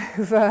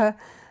 Over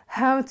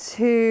how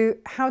to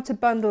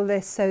bundle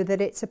this so that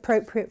it's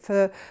appropriate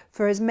for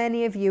as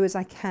many of you as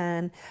I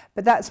can.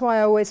 But that's why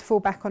I always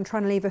fall back on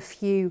trying to leave a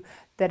few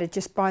that are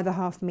just by the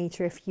half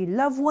metre. If you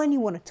love one,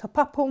 you want to top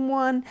up on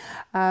one.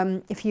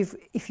 If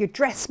you're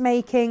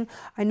dressmaking,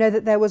 I know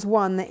that there was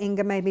one that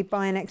Inga made me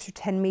buy an extra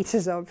 10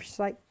 metres of. She's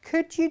like,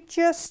 could you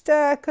just,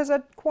 because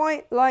I'd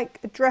quite like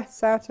a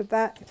dress out of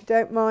that, if you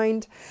don't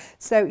mind.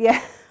 So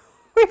yeah,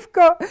 we've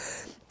got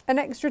an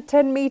extra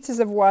 10 metres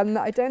of one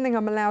that I don't think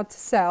I'm allowed to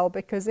sell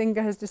because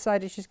Inga has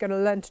decided she's going to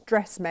learn to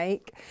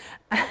dressmake.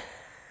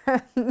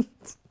 And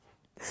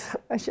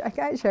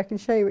actually, I can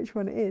show you which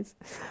one it is.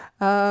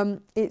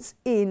 It's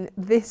in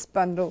this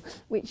bundle,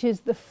 which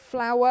is the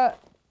flower.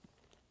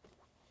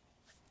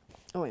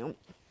 Oh, hang on.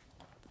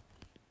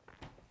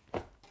 I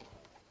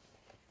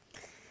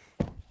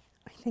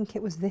think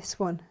it was this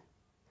one.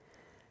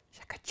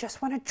 She's like, I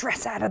just want to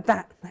dress out of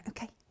that. I'm like,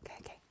 okay.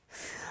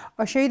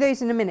 I'll show you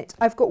those in a minute.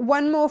 I've got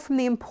one more from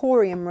the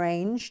Emporium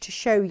range to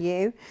show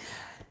you.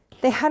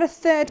 They had a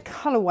third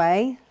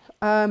colourway,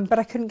 but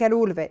I couldn't get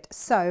all of it.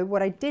 So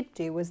what I did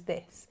do was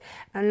this,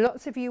 and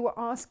lots of you were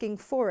asking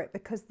for it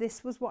because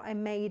this was what I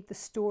made the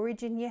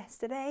storage in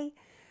yesterday.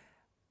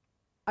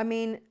 I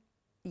mean,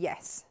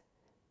 yes.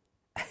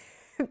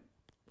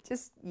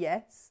 Just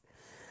yes.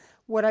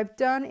 What I've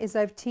done is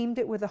I've teamed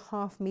it with a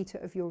half metre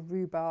of your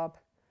rhubarb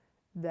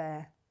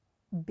there.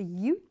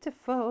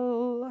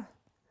 Beautiful.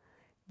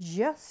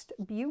 Just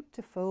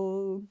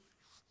beautiful.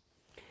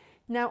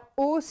 Now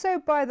also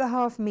by the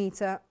half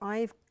metre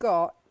I've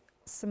got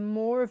some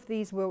more of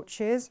these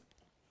Wiltshires,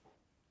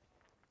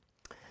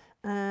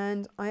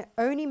 and I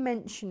only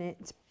mention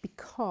it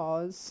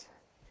because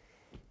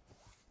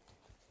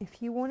if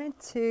you wanted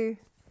to,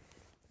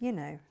 you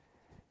know,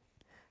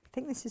 I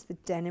think this is the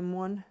denim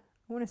one.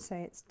 I want to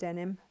say it's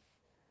denim.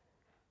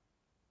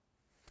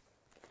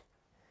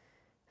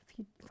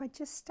 If I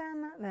just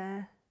stand that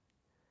there,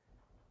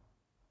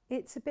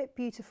 it's a bit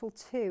beautiful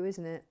too,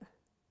 isn't it?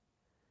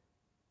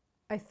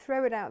 I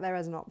throw it out there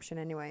as an option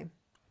anyway.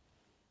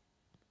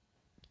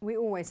 We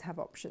always have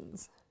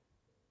options.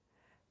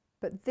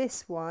 But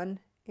this one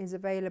is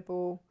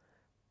available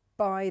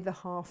by the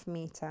half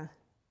metre.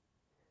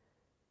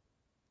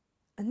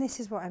 And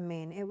this is what I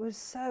mean. It was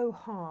so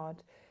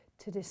hard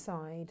to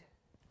decide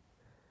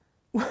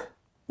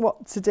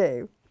what to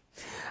do.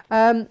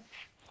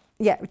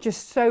 Yeah,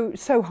 just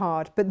so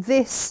hard. But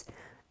this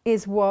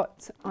is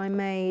what I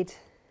made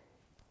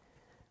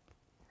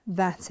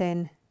that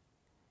in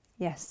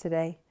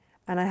yesterday,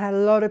 and I had a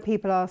lot of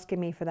people asking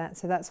me for that,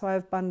 so that's why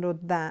I've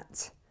bundled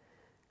that,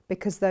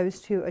 because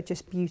those two are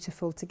just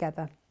beautiful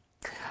together.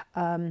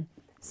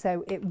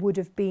 So it would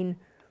have been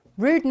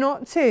rude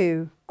not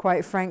to,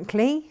 quite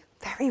frankly,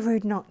 very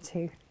rude not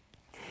to.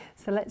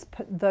 So let's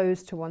put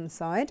those to one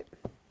side.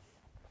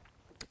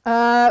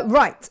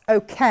 Right,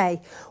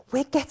 okay,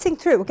 we're getting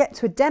through. We'll get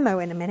to a demo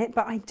in a minute,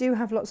 but I do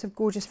have lots of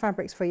gorgeous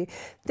fabrics for you.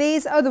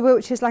 These are the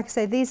Wiltshires, like I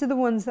say, these are the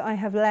ones that I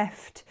have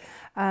left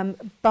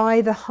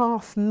by the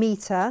half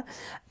metre,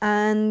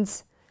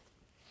 and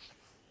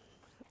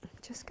I'm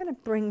just going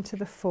to bring to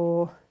the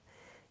fore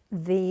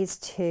these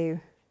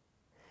two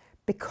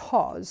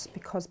because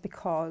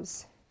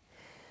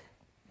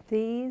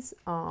these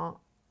are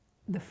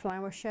the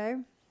flower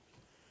show.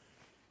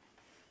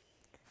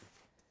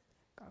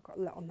 I've got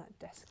a lot on that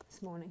desk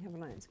this morning,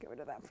 haven't I? Let's get rid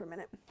of that for a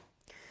minute.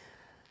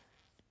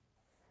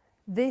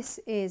 This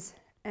is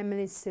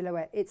Emily's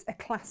silhouette. It's a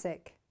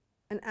classic,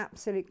 an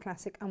absolute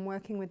classic. I'm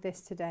working with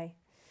this today.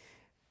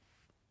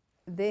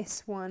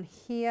 This one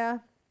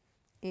here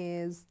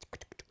is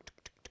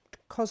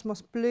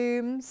Cosmos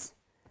Blooms.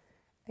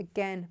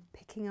 Again,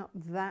 picking up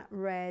that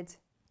red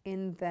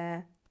in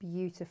there,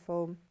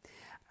 beautiful.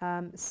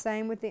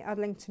 Same with the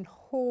Adlington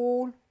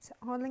Hall. Is it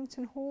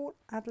Adlington Hall?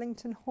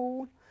 Adlington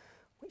Hall.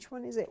 Which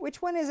one is it?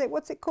 Which one is it?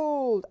 What's it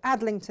called?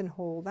 Adlington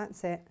Hall,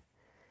 that's it.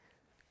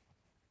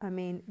 I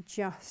mean,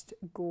 just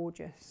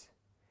gorgeous.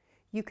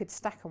 You could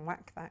stack and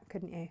whack that,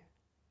 couldn't you?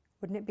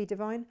 Wouldn't it be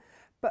divine?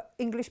 But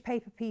English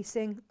paper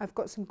piecing, I've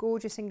got some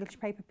gorgeous English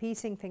paper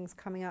piecing things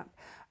coming up.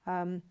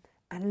 And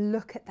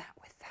look at that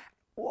with that.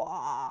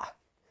 Wow,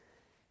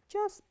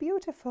 just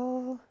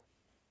beautiful.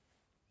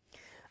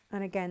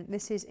 And again,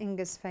 this is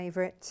Inga's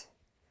favourite,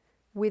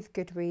 with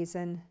good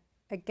reason.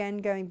 Again,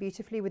 going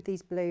beautifully with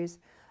these blues.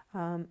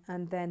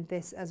 And then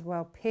this as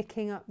well,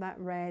 picking up that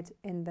red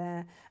in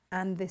there,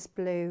 and this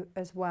blue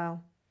as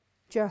well.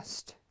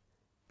 Just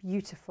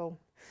beautiful.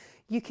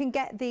 You can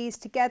get these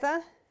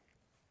together.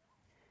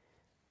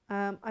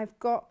 I've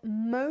got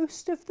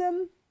most of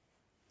them.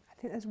 I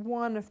think there's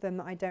one of them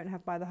that I don't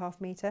have by the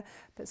 ½ meter,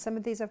 but some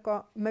of these I've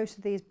got most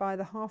of these by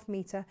the ½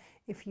 meter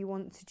if you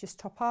want to just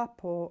top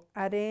up or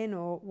add in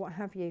or what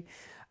have you.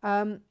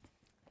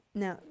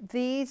 Now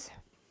these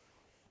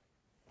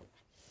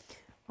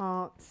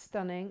are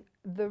stunning.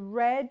 The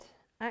red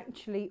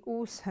actually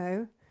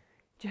also,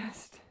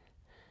 just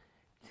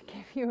to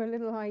give you a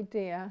little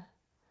idea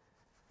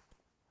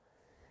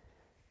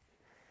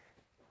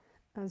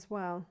as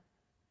well.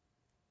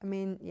 I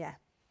mean, yeah,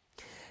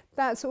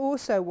 that's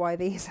also why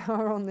these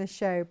are on the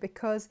show,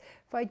 because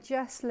if I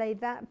just lay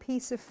that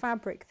piece of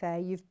fabric there,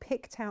 you've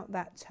picked out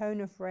that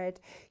tone of red,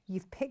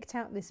 you've picked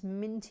out this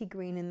minty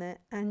green in there,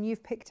 and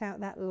you've picked out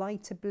that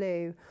lighter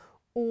blue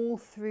all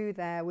through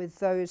there with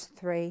those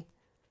three.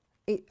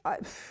 It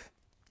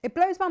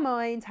blows my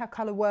mind how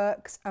colour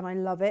works, and I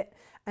love it,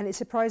 and it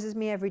surprises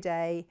me every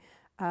day.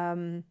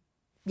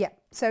 Yeah,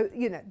 so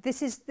you know,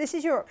 this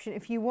is your option.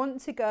 If you want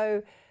to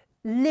go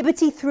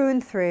Liberty through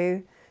and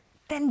through,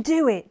 then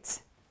do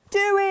it.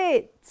 Do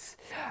it.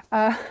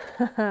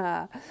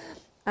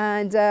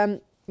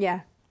 Yeah,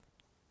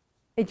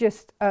 it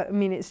just I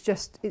mean, it's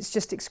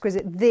just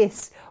exquisite.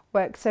 This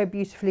works so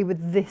beautifully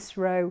with this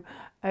row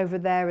over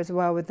there as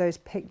well, with those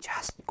pink,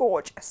 just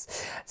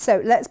gorgeous.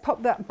 So let's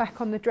pop that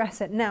back on the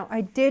dresser. Now,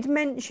 I did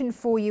mention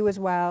for you as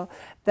well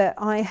that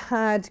I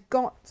had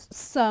got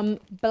some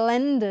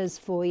blenders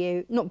for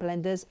you, not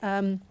blenders,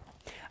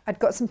 I'd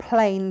got some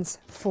planes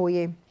for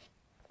you.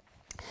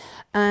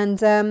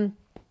 And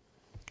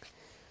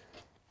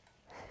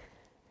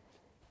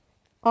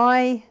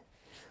I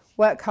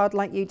work hard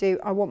like you do.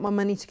 I want my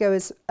money to go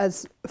as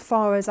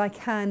far as I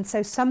can.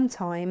 So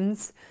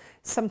sometimes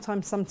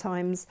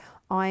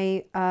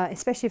I,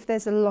 especially if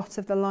there's a lot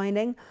of the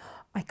lining,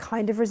 I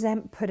kind of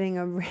resent putting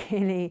a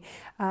really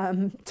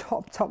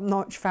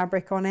top-notch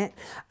fabric on it,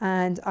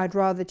 and I'd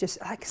rather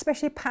just, like,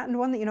 especially a patterned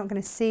one that you're not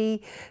going to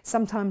see.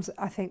 Sometimes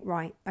I think,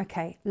 right,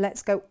 okay,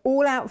 let's go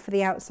all out for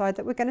the outside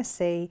that we're going to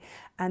see,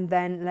 and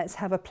then let's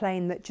have a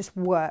plain that just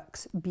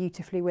works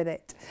beautifully with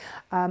it.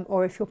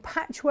 Or if you're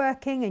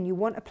patchworking and you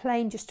want a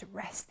plain just to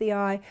rest the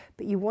eye,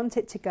 but you want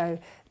it to go,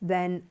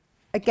 then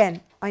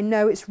again, I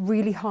know it's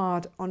really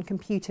hard on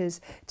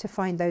computers to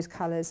find those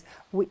colours,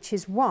 which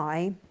is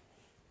why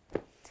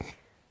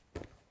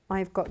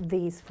I've got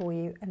these for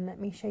you, and let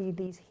me show you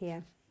these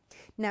here.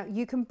 Now,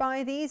 you can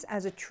buy these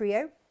as a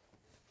trio.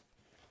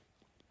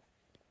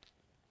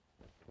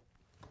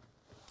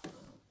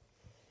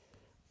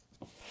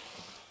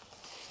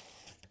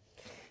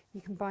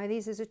 You can buy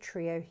these as a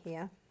trio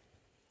here.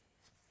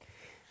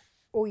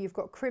 Or you've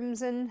got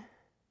crimson,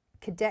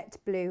 cadet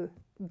blue,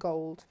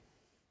 gold.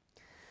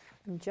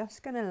 I'm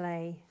just going to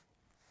lay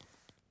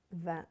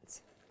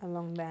that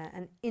along there,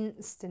 and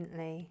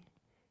instantly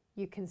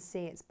you can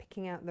see it's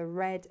picking out the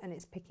red and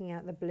it's picking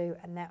out the blue,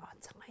 and there are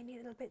tiny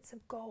little bits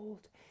of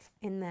gold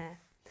in there.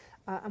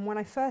 And when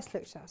I first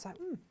looked at it, I was like,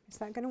 is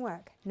that going to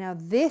work? Now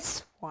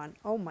this one,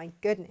 oh my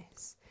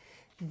goodness,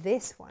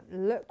 this one,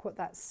 look what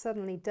that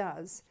suddenly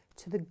does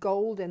to the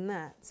gold in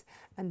that.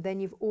 And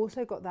then you've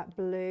also got that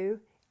blue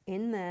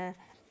in there,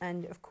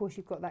 and of course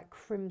you've got that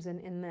crimson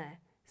in there.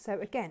 So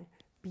again,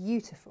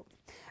 beautiful.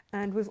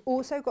 And we've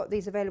also got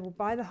these available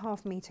by the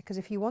 ½ meter, because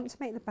if you want to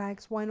make the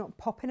bags, why not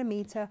pop in a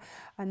meter,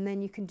 and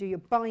then you can do your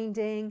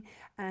binding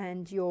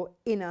and your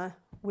inner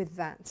with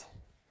that,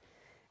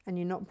 and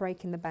you're not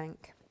breaking the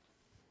bank.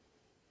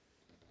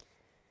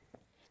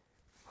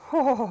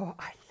 Oh,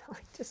 I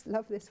just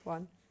love this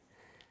one.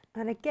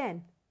 And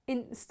again,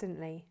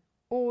 instantly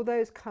all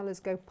those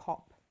colours go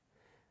pop.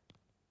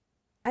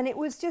 And it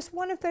was just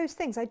one of those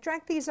things. I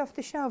dragged these off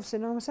the shelves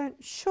and I was like,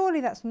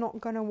 surely that's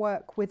not going to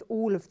work with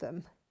all of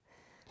them.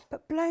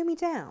 But blow me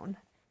down.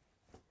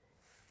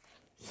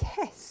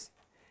 Yes.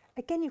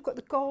 Again, you've got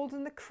the gold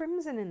and the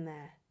crimson in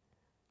there.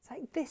 It's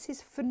like, this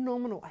is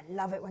phenomenal. I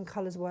love it when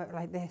colours work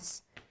like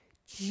this.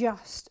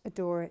 Just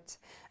adore it.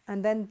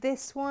 And then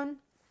this one,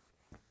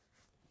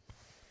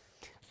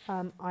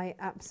 I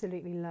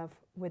absolutely love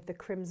with the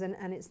crimson.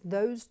 And it's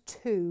those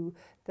two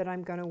that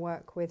I'm going to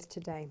work with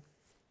today.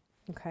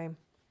 Okay.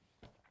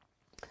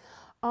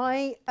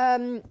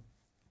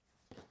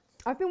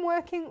 I've been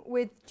working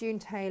with June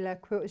Taylor,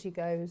 Quilt As You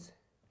Goes,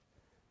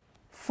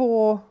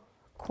 for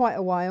quite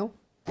a while,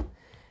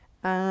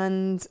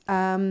 and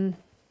you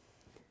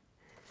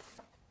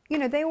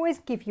know, they always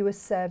give you a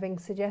serving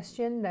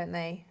suggestion, don't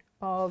they,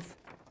 of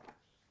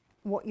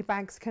what your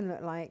bags can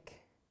look like.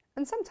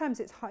 And sometimes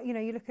it's hard, you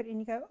know, you look at it and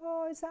you go,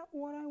 oh, is that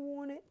what I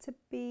want it to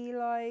be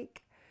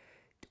like?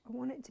 Do I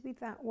want it to be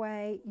that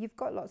way? You've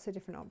got lots of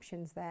different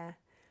options there.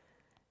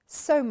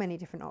 So many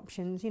different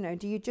options. You know,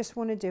 do you just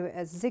want to do it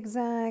as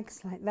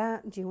zigzags like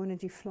that? Do you want to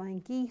do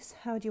flying geese?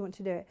 How do you want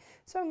to do it?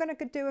 So I'm going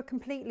to do a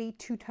completely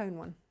two-tone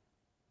one.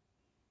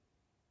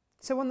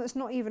 So one that's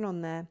not even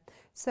on there.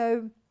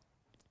 So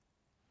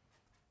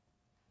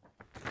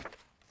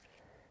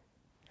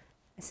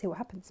let's see what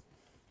happens.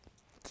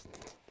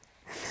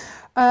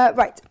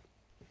 Right.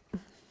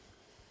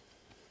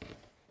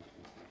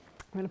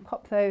 I'm going to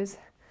pop those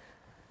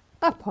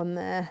up on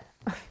there.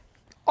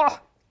 Oh,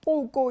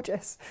 all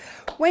gorgeous.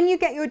 When you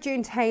get your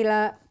June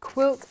Taylor,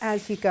 quilt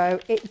as you go.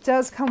 It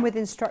does come with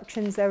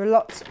instructions. There are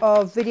lots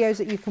of videos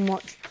that you can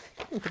watch.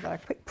 Look at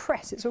that, a quick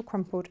press, it's all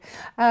crumpled.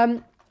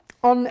 On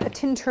a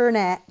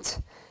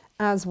Tintorettet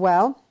as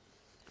well.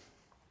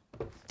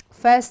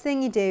 First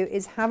thing you do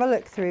is have a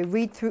look through,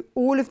 read through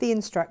all of the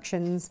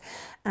instructions,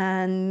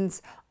 and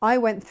I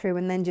went through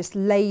and then just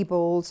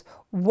labelled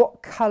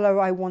what colour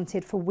I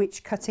wanted for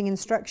which cutting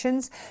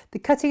instructions. The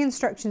cutting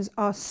instructions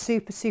are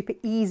super, super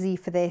easy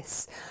for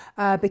this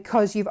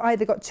because you've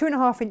either got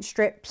 2.5 inch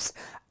strips,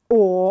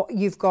 or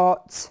you've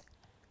got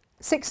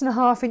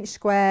 6.5 inch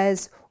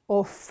squares,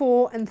 or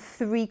 4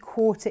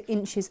 3/4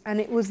 inches, and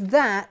it was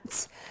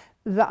that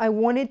I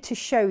wanted to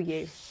show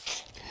you.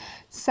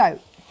 So,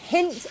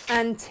 hint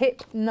and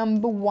tip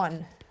number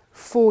 1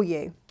 for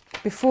you,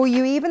 before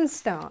you even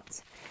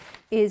start,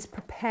 is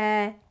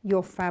prepare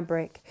your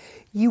fabric.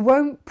 You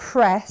won't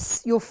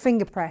press, your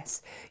finger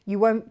press, you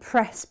won't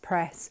press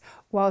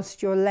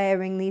whilst you're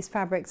layering these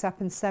fabrics up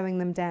and sewing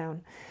them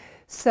down.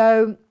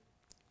 So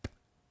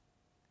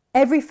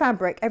every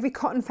fabric, every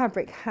cotton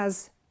fabric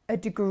has a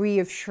degree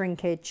of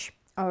shrinkage,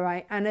 all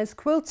right? And as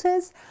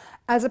quilters,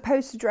 as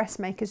opposed to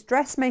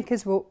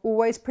dressmakers will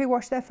always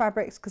pre-wash their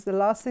fabrics because the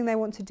last thing they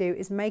want to do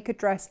is make a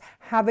dress,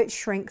 have it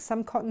shrink.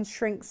 Some cottons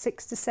shrink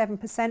 6 to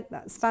 7%,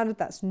 that's standard,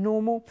 that's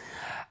normal.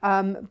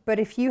 But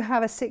if you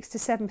have a 6 to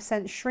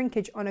 7%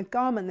 shrinkage on a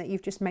garment that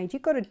you've just made,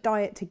 you've got to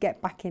dye it to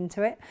get back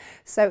into it.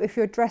 So if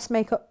you're a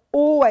dressmaker,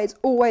 always,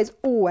 always,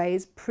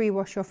 always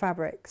pre-wash your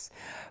fabrics.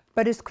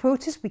 But as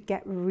quilters, we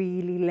get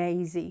really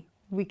lazy.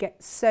 We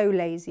get so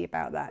lazy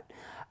about that.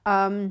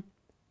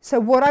 So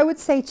what I would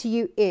say to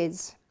you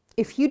is,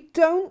 if you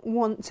don't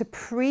want to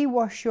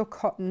pre-wash your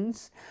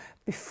cottons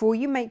before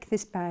you make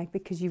this bag,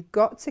 because you've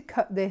got to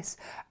cut this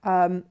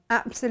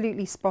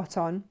absolutely spot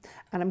on,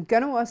 and I'm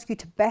going to ask you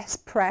to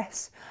best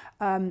press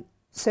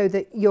so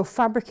that your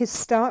fabric is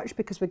starched,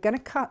 because we're going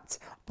to cut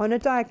on a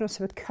diagonal,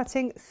 so we're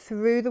cutting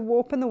through the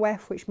warp and the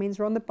weft, which means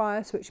we're on the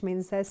bias, which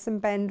means there's some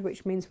bend,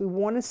 which means we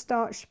want to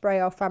starch spray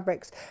our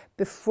fabrics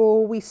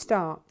before we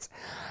start.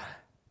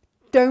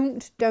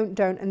 Don't,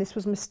 and this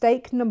was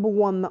mistake number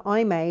 1 that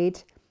I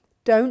made.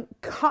 Don't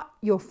cut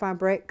your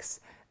fabrics,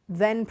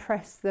 then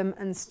press them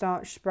and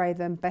starch spray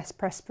them, best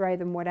press spray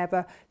them,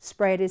 whatever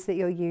spray it is that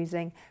you're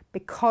using,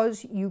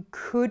 because you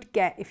could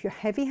get, if you're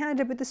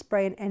heavy-handed with the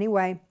spray in any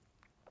way,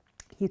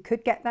 you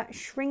could get that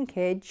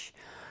shrinkage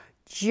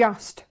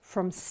just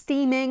from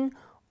steaming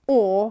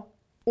or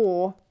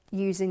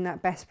using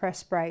that best press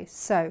spray.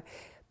 So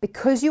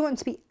because you want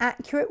to be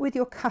accurate with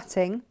your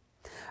cutting,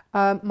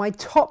 my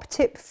top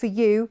tip for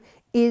you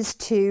is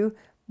to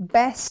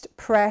best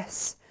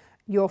press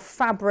your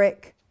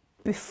fabric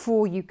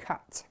before you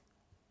cut.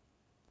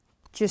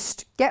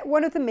 Just get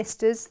one of the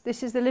misters.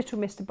 This is the little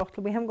mister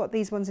bottle. We haven't got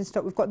these ones in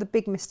stock. We've got the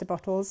big mister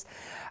bottles,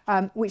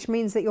 which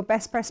means that your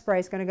best press spray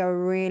is going to go a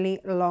really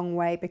long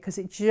way, because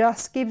it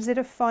just gives it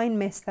a fine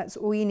mist. That's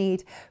all you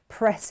need.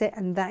 Press it,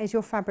 and that is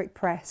your fabric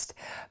pressed.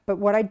 But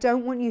what I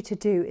don't want you to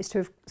do is to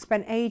have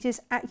spent ages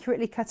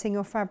accurately cutting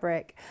your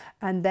fabric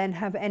and then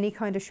have any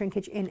kind of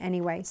shrinkage in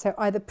any way. So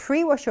either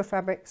pre-wash your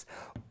fabrics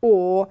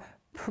or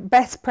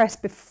best press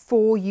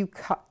before you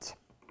cut.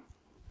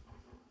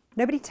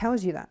 Nobody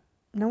tells you that.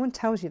 No one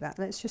tells you that.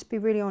 Let's just be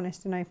really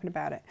honest and open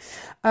about it.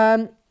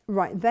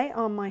 Right, they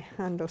are my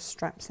handle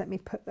straps. Let me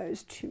put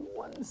those to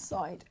one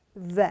side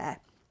there.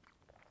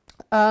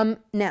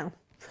 Now,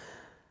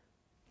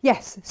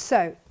 yes,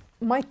 so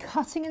my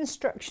cutting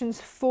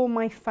instructions for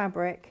my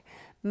fabric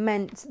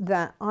meant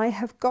that I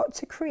have got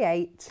to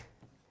create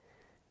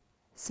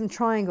some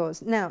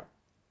triangles. Now,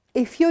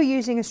 if you're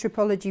using a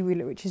stripology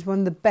ruler, which is one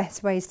of the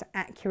best ways to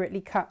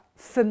accurately cut,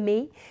 for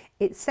me,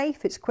 it's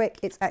safe, it's quick,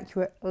 it's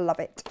accurate, love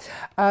it.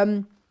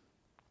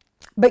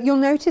 But you'll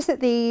notice that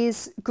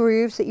these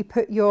grooves that you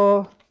put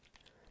your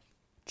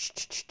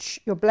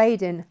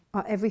blade in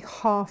are every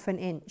 ½ an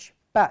inch.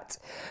 But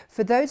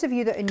for those of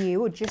you that are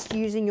new or just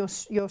using your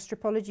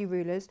stripology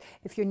rulers,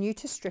 if you're new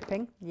to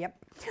stripping,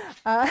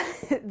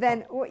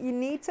 then what you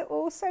need to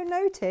also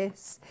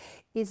notice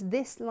is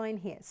this line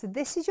here. So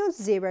this is your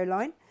 0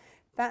 line.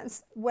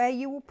 That's where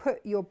you will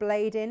put your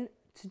blade in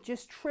to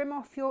just trim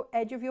off your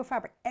edge of your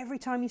fabric every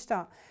time you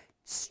start.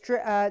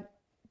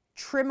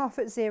 Trim off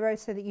at 0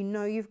 so that you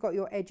know you've got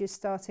your edges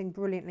starting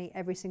brilliantly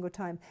every single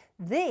time.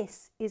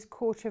 This is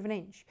 1/4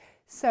 inch.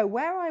 So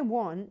where I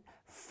want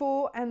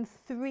 4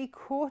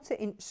 3/4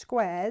 inch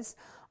squares,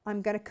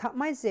 I'm going to cut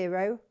my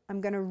 0,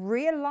 I'm going to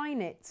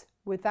realign it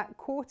with that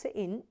 1/4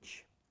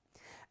 inch,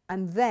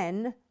 and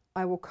then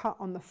I will cut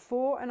on the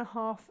 4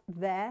 1/2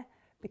 there,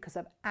 because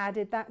I've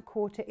added that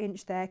 1/4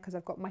 inch there because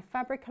I've got my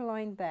fabric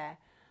aligned there.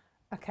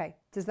 Okay,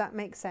 does that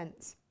make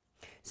sense?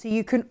 So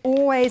you can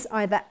always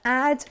either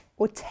add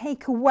or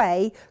take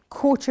away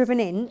 1/4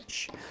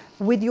 inch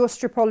with your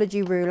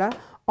stripology ruler.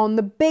 On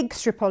the big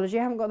stripology,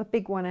 I haven't got the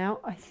big one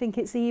out, I think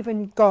it's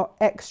even got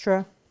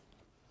extra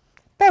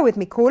bear with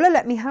me, caller,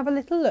 let me have a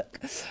little look.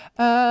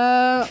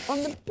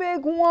 On the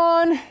big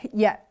one,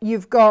 yeah,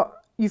 you've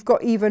got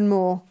even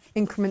more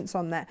increments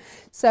on there.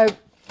 So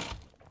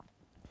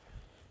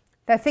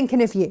they're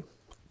thinking of you.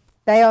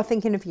 They are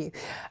thinking of you.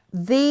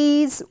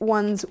 These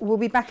ones will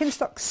be back in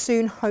stock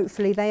soon,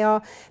 hopefully.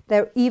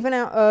 They're even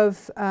out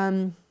of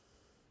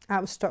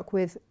stock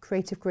with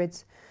Creative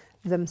Grids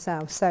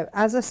themselves. So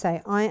as I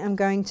say, I am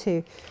going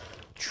to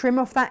trim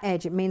off that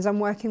edge. It means I'm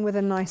working with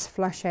a nice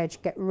flush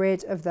edge. Get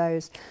rid of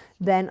those.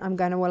 Then I'm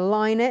going to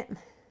align it.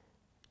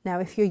 Now,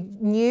 if you're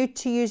new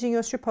to using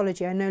your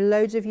Stripology, I know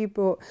loads of you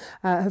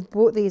have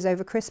bought these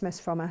over Christmas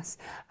from us.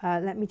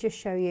 Let me just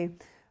show you.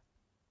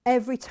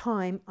 Every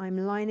time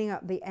I'm lining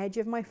up the edge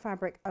of my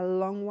fabric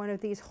along one of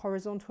these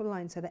horizontal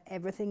lines so that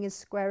everything is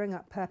squaring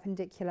up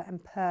perpendicular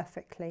and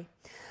perfectly.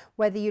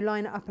 Whether you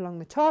line it up along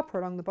the top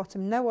or along the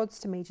bottom, no odds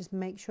to me, just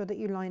make sure that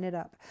you line it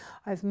up.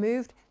 I've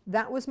moved,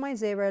 that was my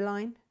 0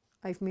 line.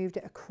 I've moved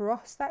it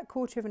across that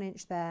 1/4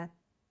 inch there.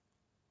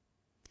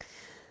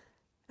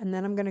 And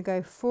then I'm going to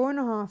go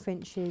 4.5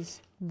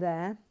 inches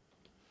there.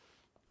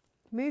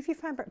 Move your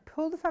fabric,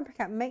 pull the fabric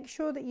out, make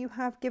sure that you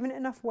have given it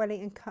enough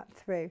welling and cut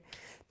through.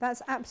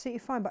 That's absolutely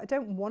fine, but I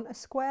don't want a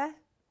square.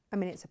 I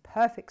mean, it's a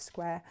perfect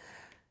square.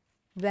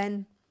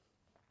 Then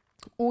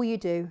all you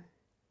do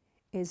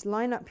is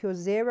line up your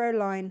 0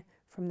 line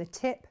from the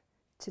tip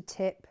to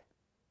tip,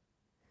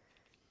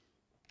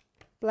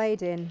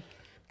 blade in,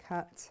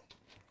 cut.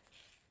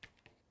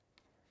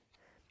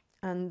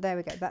 And there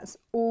we go. That's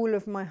all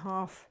of my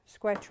half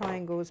square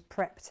triangles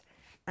prepped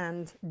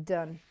and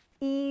done.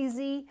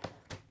 Easy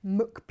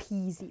muck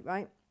peasy,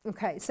 right?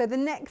 Okay, so the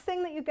next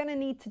thing that you're going to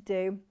need to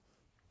do,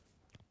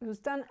 it was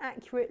done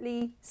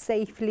accurately,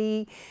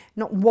 safely,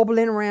 not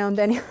wobbling around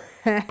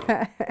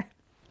anywhere.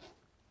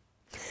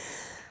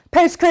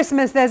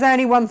 Post-Christmas, there's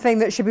only one thing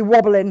that should be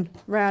wobbling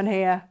around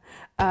here,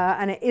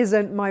 and it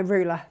isn't my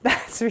ruler,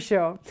 that's for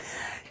sure.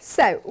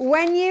 So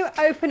when you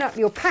open up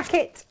your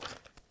packet,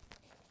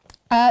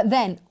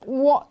 then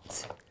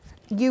what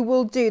you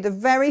will do, the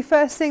very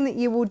first thing that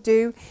you will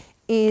do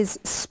is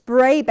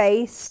spray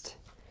based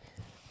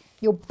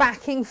your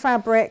backing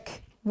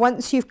fabric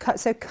once you've cut.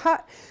 So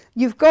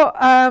you've got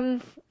a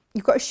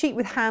sheet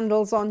with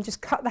handles on,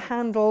 just cut the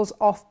handles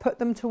off, put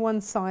them to one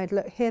side.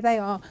 Look, here they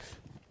are.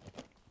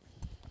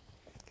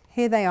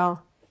 Here they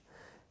are.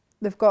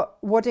 They've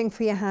got wadding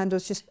for your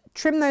handles. Just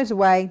trim those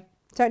away.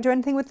 Don't do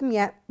anything with them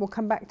yet. We'll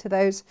come back to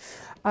those.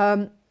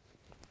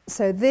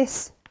 So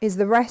this is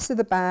the rest of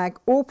the bag,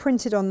 all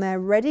printed on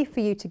there, ready for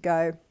you to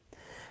go.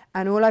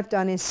 And all I've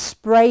done is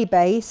spray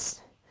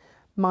base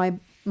my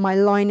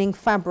lining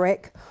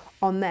fabric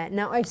on there.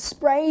 Now I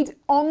sprayed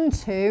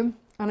onto,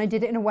 and I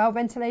did it in a well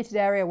ventilated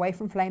area away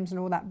from flames and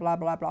all that blah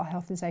blah blah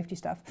health and safety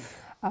stuff,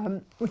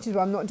 which is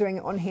why I'm not doing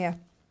it on here.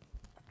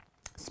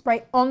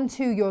 Spray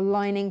onto your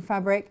lining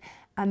fabric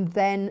and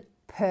then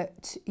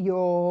put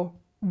your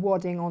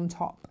wadding on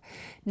top.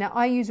 Now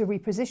I use a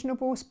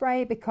repositionable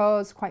spray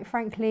because quite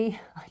frankly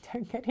I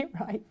don't get it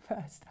right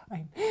first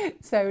time.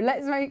 So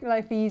let's make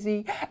life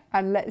easy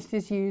and let's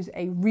just use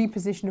a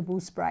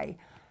repositionable spray.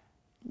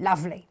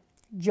 Lovely,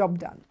 job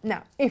done.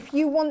 Now if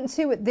you want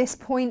to at this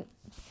point,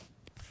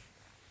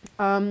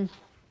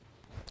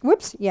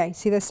 whoops, yeah,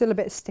 see there's still a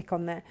bit of stick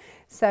on there.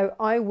 So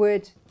I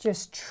would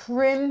just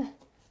trim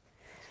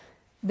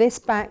this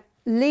back,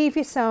 leave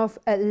yourself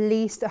at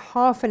least a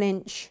 ½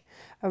 inch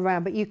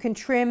around, but you can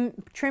trim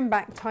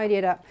back, tidy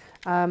it up,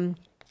 and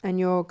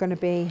you're going to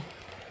be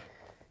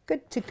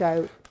good to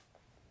go.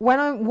 What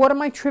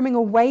am I trimming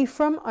away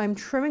from? I'm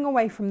trimming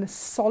away from the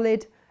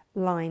solid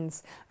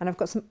lines, and I've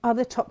got some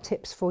other top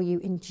tips for you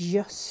in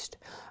just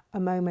a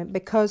moment,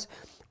 because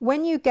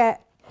when you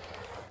get,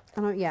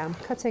 yeah, I'm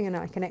cutting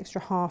like an extra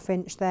 ½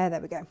 inch there.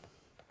 There we go.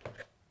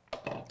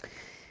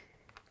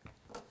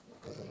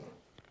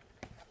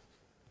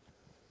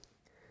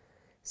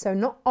 So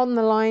not on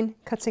the line,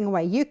 cutting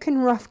away. You can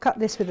rough cut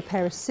this with a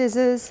pair of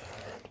scissors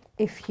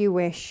if you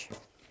wish.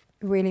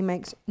 It really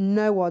makes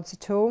no odds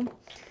at all.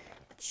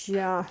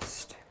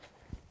 Just,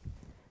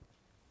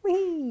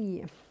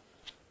 whee.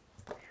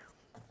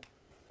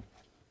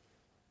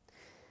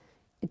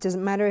 It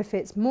doesn't matter if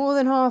it's more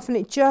than half, and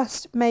it's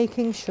just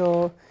making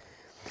sure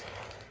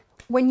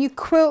when you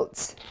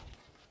quilt,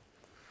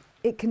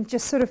 it can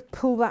just sort of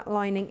pull that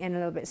lining in a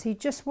little bit. So you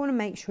just want to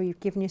make sure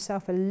you've given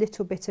yourself a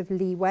little bit of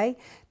leeway.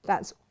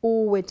 That's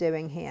all we're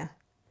doing here.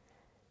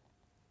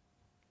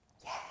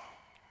 Yeah.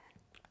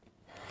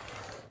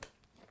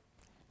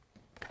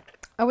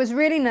 I was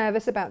really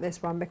nervous about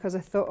this one because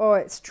I thought, oh,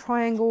 it's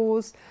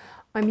triangles.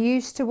 I'm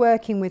used to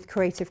working with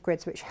creative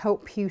grids, which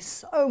help you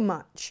so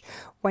much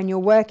when you're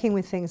working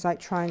with things like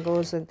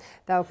triangles, and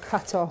they'll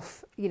cut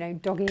off, you know,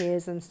 dog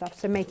ears and stuff,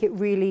 so make it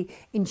really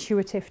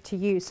intuitive to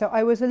use. So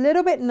I was a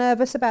little bit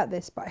nervous about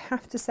this, but I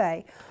have to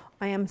say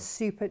I am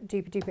super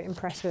duper duper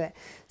impressed with it.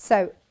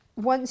 So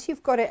once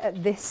you've got it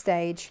at this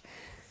stage,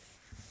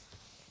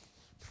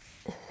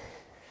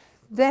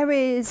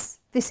 this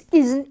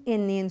isn't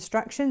in the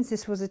instructions.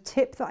 This was a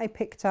tip that I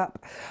picked up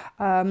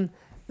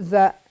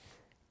that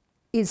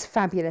is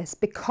fabulous,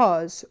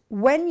 because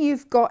when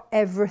you've got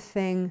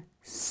everything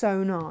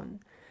sewn on,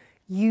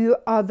 you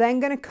are then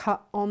going to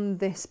cut on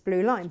this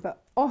blue line,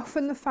 but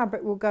often the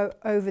fabric will go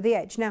over the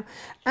edge. Now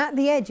at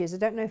the edges, I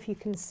don't know if you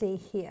can see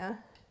here.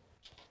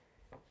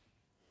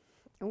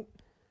 Oh,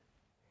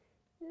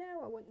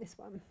 no, I want this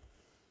one.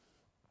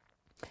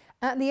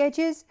 At the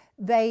edges,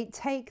 they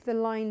take the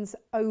lines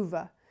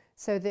over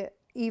so that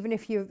even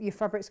if your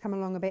fabrics come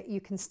along a bit,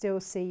 you can still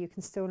see, you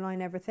can still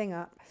line everything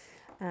up.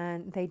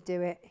 And they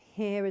do it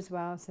here as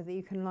well so that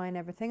you can line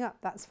everything up.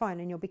 That's fine,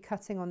 and you'll be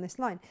cutting on this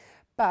line.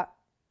 But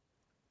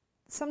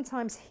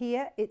sometimes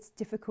here it's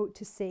difficult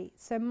to see.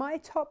 So my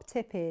top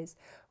tip is,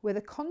 with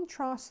a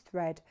contrast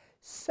thread,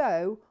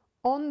 sew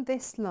on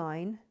this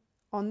line,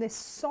 on this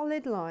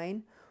solid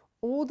line,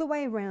 all the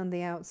way around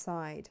the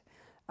outside.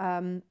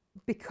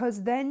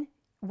 Because then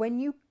when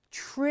you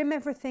trim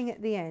everything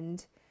at the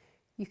end,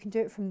 you can do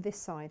it from this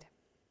side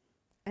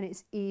and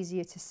it's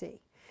easier to see.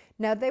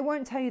 Now they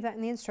won't tell you that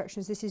in the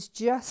instructions. This is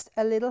just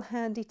a little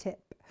handy tip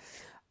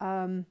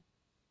that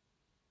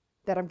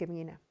I'm giving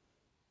you now.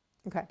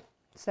 Okay,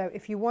 so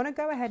if you want to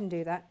go ahead and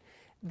do that,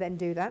 then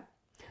do that.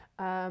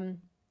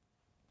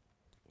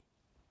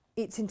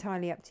 It's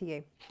entirely up to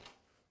you.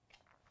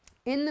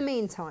 In the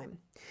meantime,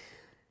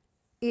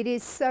 it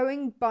is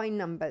sewing by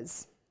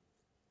numbers.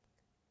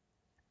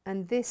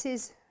 And this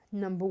is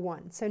number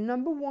 1. So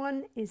number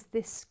 1 is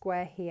this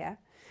square here.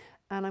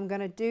 And I'm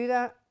going to do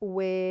that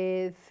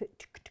with,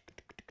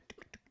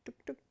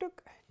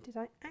 did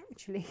I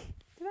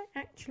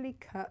actually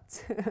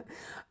cut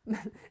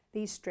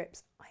these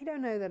strips? I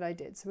don't know that I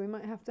did. So we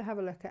might have to have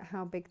a look at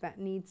how big that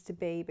needs to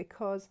be,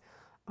 because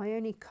I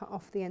only cut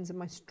off the ends of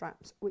my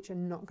straps, which are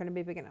not going to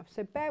be big enough.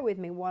 So bear with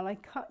me while I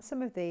cut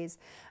some of these,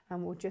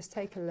 and we'll just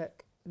take a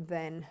look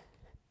then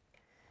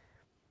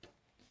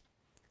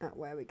at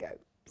where we go.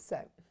 So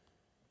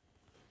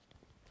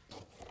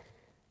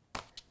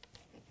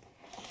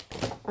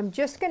I'm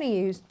just going to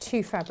use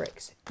 2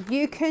 fabrics.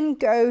 You can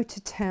go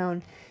to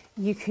town.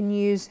 You can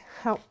use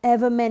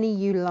however many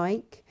you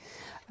like.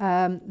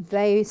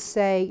 They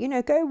say, you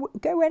know,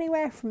 go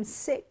anywhere from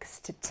 6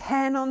 to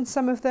 10 on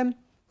some of them.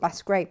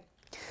 That's great.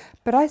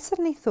 But I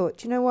suddenly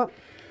thought, you know what?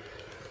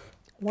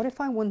 What if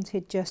I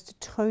wanted just a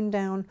toned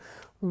down,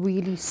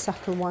 really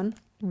subtle one?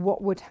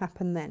 What would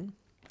happen then?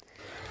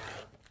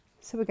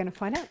 So we're going to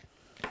find out.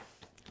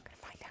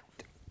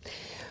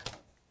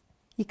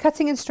 Your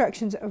cutting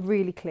instructions are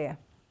really clear.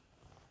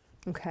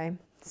 Okay,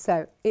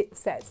 so it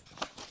says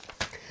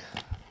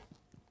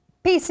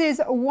pieces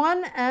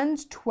 1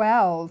 and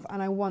 12,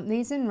 and I want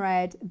these in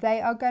red.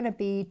 They are going to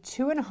be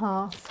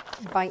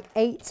 2.5 by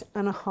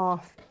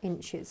 8.5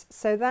 inches.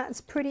 So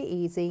that's pretty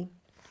easy.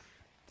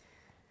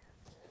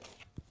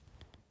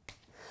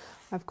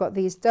 I've got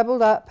these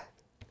doubled up.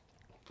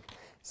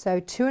 So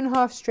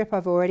 2.5 strip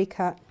I've already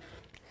cut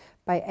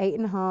by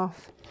 8.5.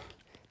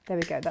 There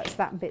we go, that's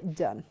that bit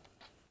done.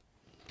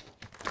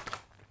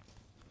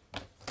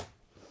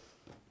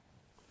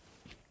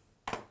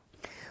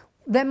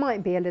 There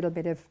might be a little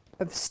bit of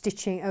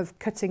stitching, of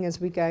cutting as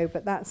we go,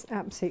 but that's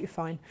absolutely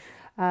fine.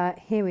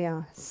 Here we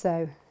are.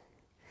 So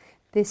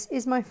this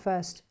is my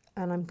first,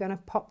 and I'm going to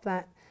pop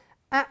that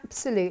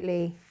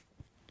absolutely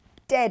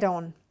dead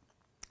on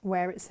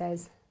where it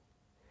says.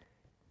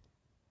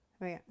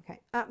 Oh yeah, okay,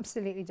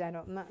 absolutely dead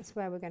on, and that's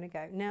where we're going to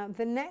go. Now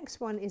the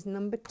next one is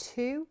number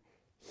 2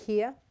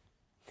 here,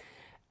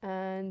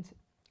 and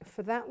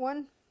for that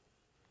one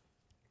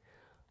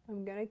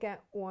I'm going to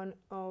get one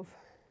of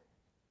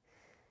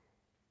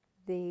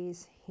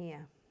these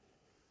here.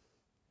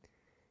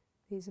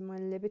 These are my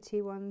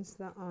Liberty ones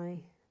that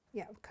I've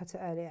cut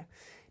it earlier.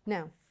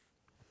 Now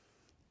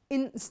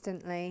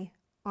instantly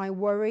I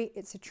worry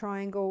it's a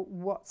triangle.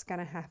 What's going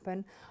to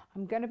happen?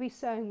 I'm going to be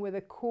sewing with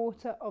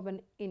 1/4 of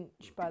an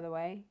inch, by the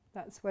way.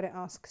 That's what it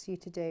asks you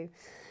to do.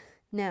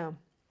 Now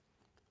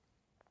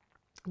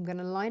I'm going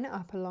to line it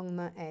up along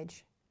that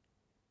edge.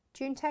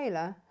 June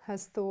Taylor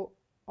has thought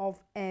of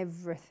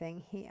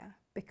everything here,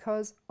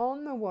 because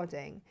on the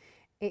wadding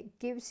it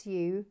gives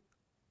you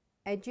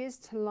edges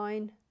to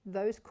line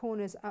those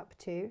corners up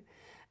to,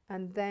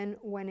 and then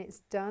when it's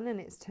done and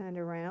it's turned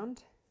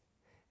around,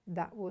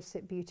 that will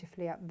sit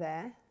beautifully up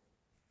there,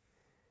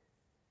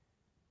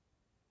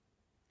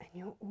 and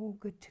you're all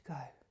good to go.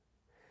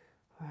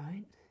 All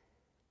right,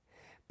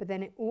 but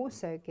then it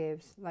also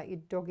gives like your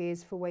dog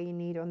ears for where you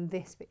need on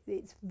this bit.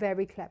 It's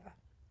very clever,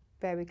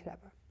 very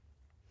clever.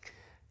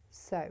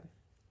 So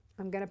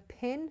I'm going to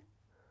pin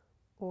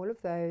all of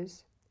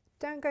those.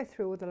 Don't go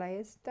through all the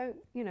layers, don't,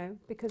 you know,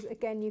 because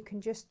again you can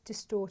just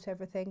distort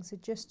everything. So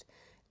just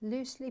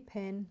loosely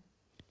pin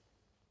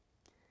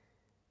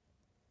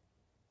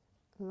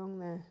along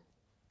there,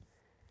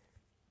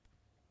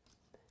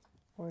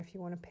 or if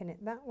you want to pin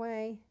it that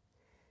way,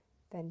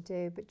 then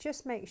do, but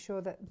just make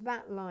sure that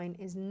that line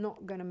is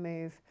not going to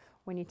move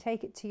when you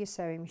take it to your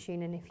sewing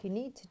machine. And if you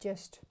need to,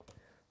 just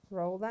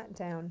roll that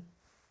down,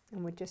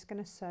 and we're just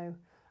going to sew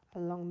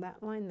along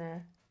that line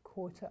there,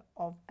 1/4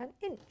 of an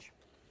inch.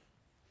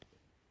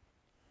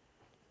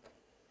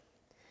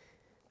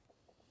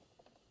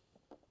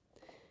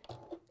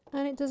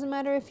 And it doesn't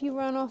matter if you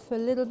run off a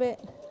little bit.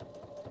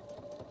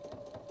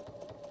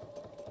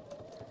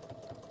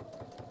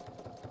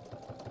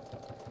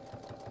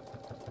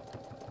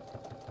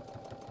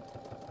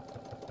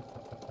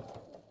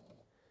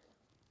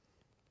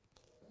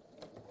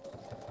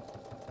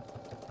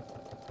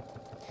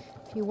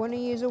 If you want to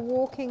use a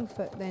walking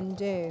foot, then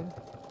do.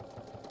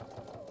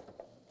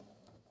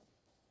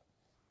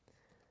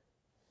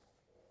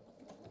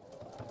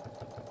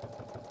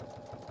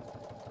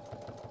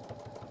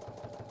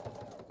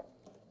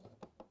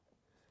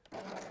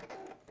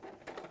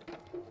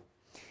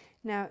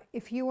 Now,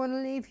 if you want to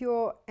leave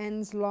your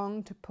ends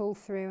long to pull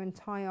through and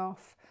tie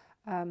off,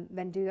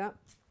 then do that.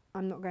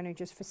 I'm not going to,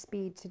 just for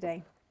speed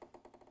today.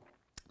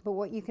 But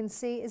what you can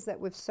see is that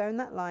we've sewn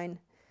that line,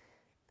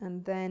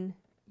 and then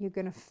you're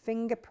going to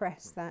finger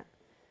press that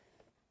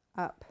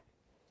up.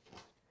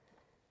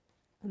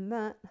 And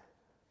that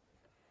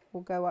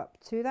will go up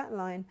to that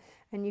line,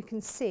 and you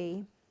can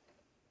see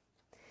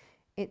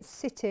it's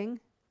sitting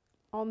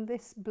on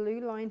this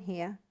blue line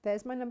here.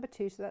 There's my number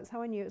 2, so that's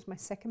how I knew it was my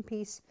second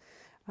piece.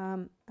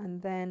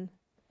 And then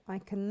I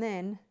can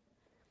then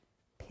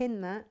pin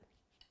that.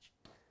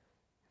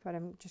 If I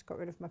haven't just got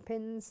rid of my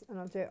pins, and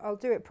I'll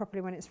do it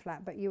properly when it's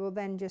flat, but you will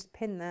then just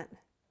pin that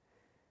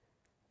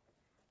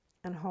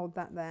and hold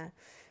that there.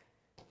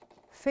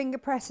 Finger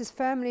press as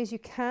firmly as you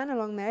can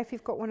along there. If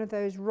you've got one of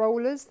those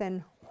rollers,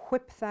 then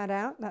whip that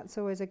out. That's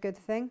always a good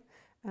thing.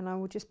 And I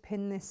will just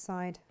pin this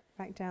side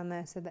back down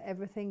there so that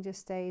everything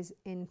just stays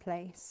in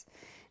place.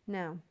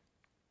 Now,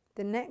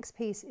 the next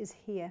piece is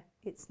here.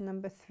 It's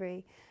number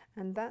 3,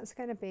 and that's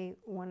going to be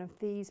one of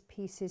these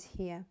pieces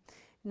here.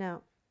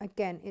 Now,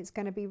 again, it's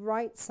going to be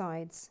right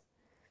sides,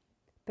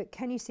 but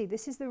can you see,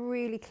 this is the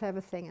really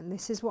clever thing, and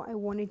this is what I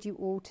wanted you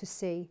all to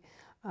see,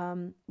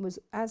 was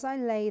as I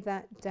lay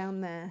that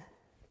down there,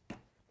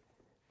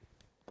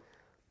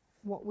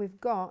 what we've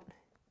got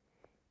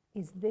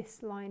is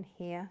this line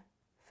here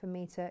for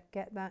me to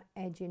get that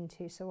edge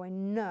into, so I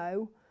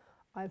know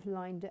I've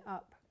lined it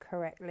up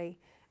correctly.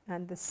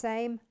 And the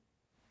same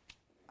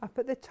up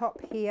at the top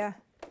here,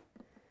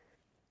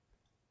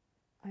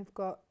 I've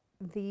got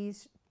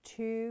these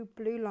 2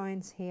 blue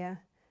lines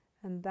here,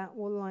 and that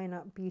will line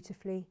up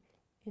beautifully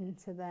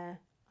into there.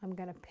 I'm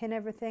going to pin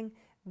everything,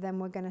 then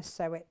we're going to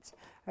sew it.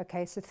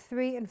 Okay, so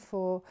 3 and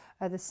 4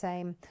 are the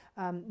same.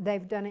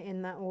 They've done it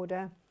in that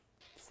order,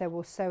 so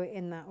we'll sew it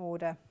in that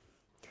order.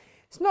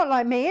 It's not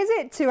like me, is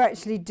it, to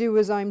actually do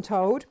as I'm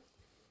told?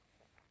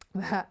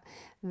 But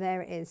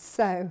there it is.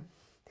 So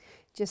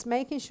just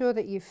making sure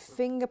that you've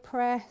finger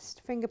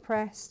pressed. I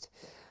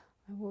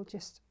will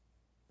just,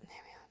 there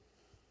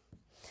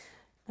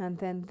we are. And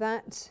then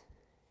that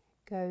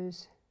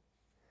goes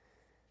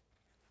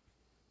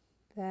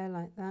there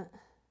like that.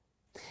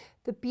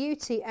 The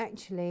beauty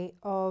actually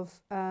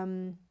of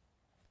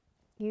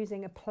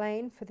using a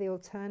plain for the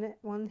alternate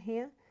one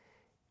here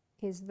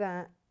is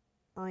that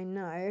I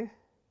know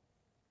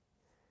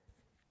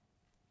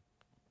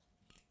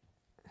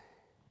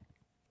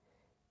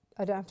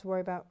I don't have to worry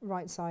about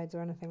right sides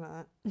or anything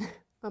like that.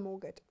 I'm all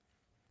good.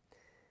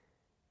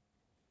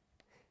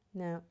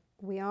 Now,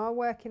 we are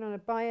working on a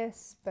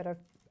bias, but I've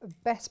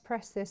best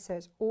pressed this so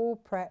it's all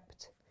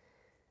prepped,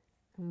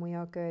 and we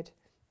are good.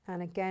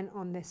 And again,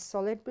 on this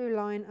solid blue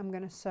line, I'm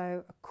going to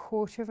sew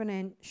 1/4 of an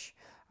inch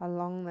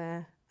along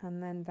there,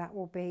 and then that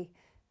will be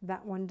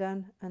that one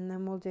done, and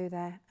then we'll do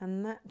there.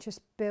 And that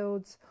just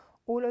builds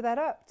all of that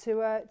up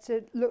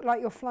to look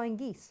like you're flying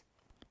geese.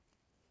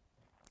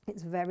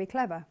 It's very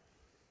clever.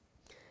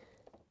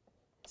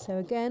 So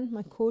again,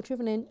 my 1/4 of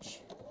an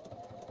inch.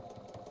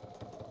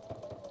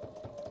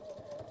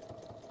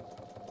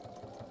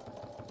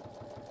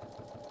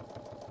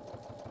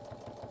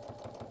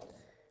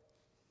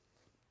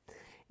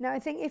 Now I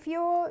think if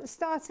you're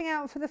starting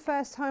out for the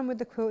first time with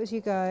the quilt as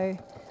you go,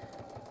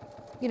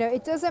 you know,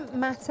 it doesn't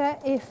matter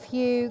if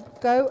you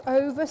go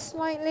over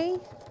slightly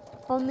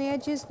on the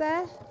edges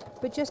there,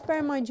 but just bear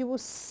in mind you will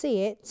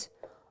see it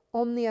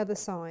on the other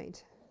side.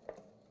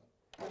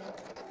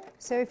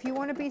 So if you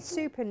want to be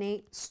super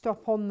neat,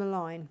 stop on the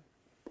line.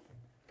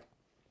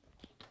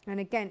 And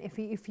again,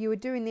 if you were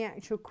doing the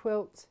actual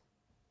quilt,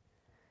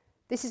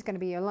 this is going to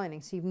be your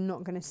lining, so you're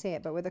not going to see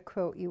it, but with a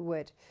quilt you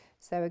would.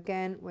 So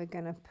again, we're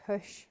going to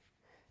push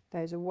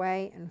those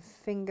away and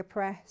finger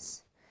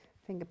press,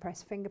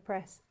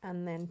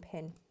 and then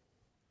pin.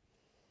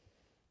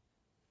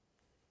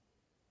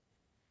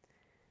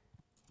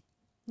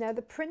 Now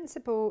the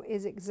principle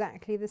is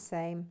exactly the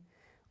same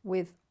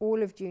with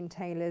all of June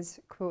Taylor's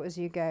Quilt As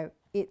You Go.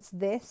 It's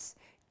this,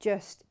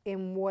 just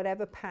in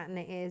whatever pattern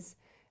it is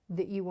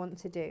that you want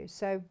to do.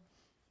 So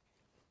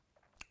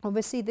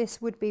obviously this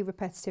would be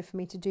repetitive for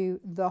me to do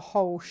the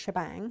whole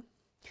shebang.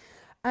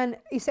 And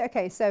you say,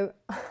 okay, so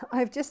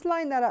I've just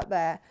lined that up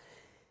there.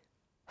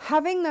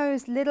 Having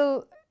those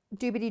little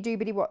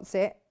doobity what's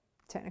it,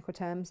 technical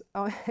terms,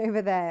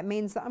 over there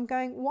means that I'm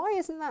going, why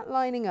isn't that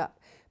lining up?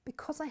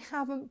 Because I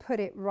haven't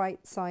put it right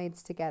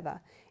sides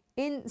together.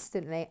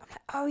 Instantly, I'm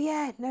like, oh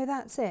yeah, no,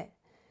 that's it.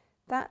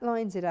 That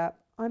lines it up.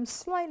 I'm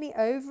slightly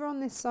over on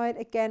this side.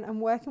 Again,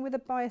 I'm working with a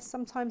bias.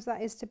 Sometimes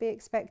that is to be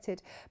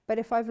expected. But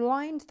if I've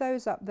lined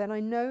those up, then I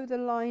know the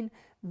line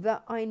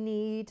that I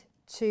need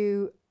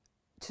to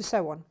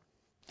sew on.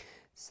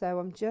 So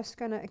I'm just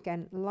going to,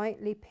 again,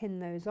 lightly pin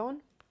those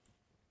on.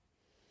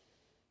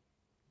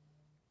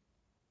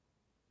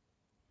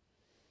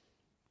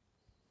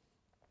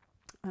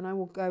 And I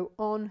will go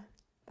on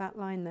that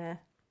line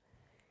there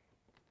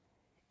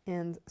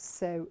and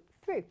sew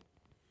through.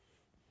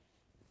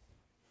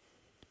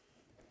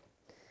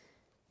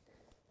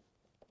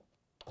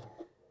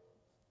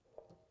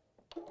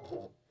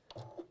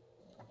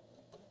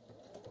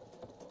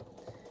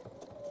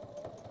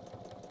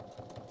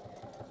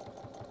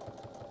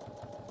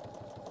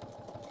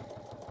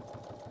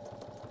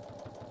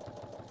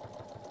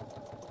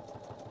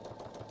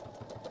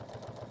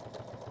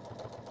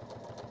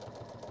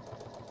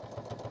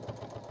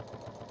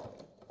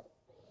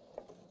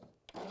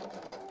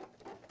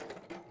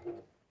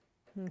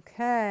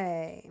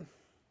 Okay,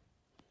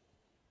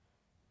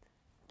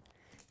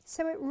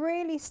 so it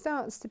really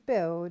starts to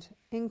build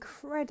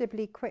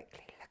incredibly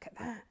quickly. Look at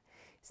that,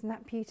 isn't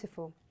that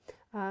beautiful?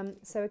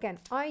 So again,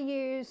 I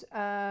use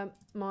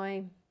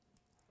my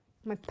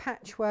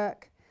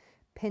patchwork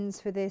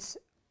pins for this.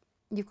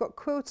 You've got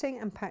quilting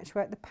and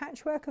patchwork. The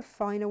patchwork are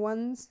finer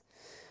ones,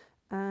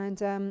 and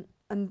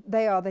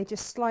they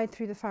just slide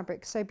through the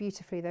fabric so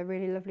beautifully. They're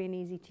really lovely and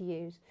easy to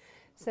use.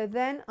 So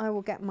then I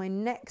will get my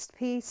next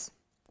piece,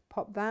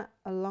 pop that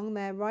along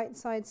there, right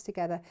sides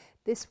together.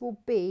 This will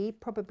be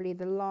probably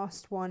the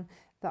last one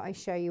that I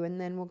show you, and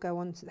then we'll go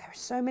on to, there are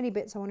so many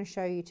bits I want to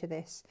show you to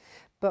this,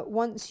 but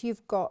once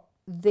you've got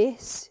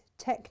this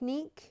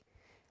technique,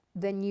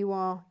 then you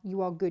are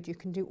good. You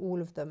can do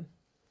all of them.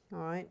 All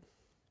right,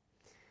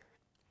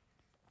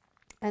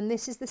 and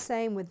this is the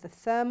same with the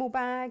thermal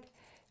bag.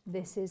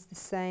 This is the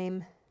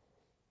same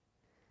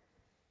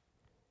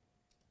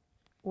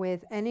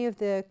with any of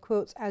the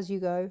quilts as you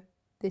go.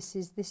 This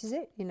is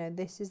it, you know,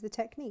 this is the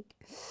technique.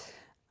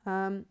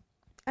 And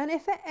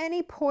if at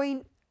any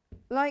point,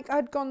 like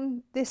I'd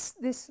gone,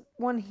 this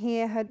one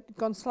here had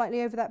gone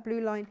slightly over that blue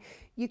line,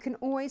 you can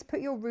always put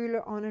your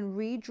ruler on and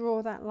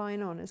redraw that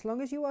line on. As long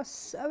as you are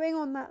sewing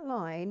on that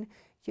line,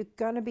 you're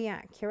going to be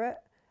accurate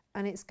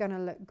and it's going to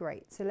look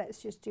great. So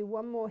let's just do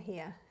one more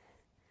here.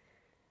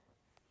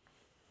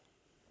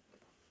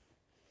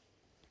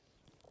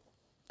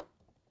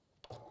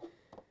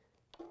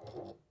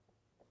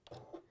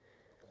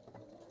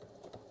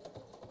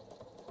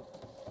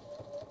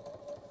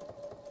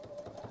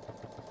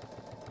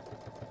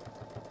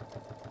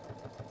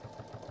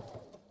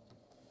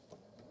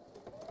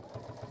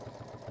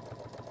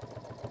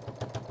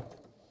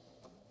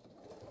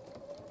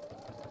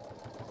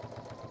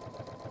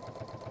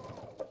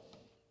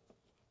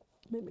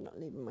 Maybe not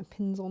leaving my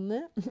pins on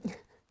there.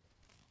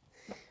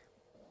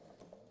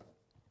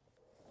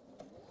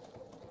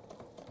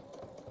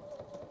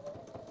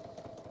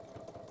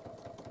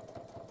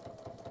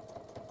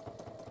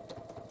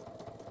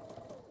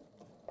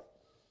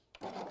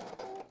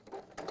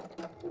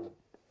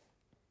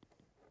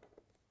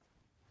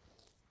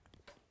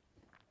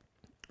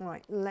 All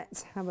right,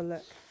 let's have a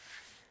look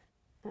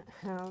at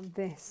how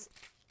this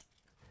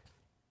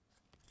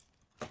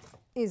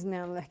is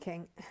now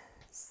looking.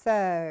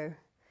 So,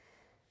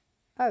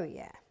 oh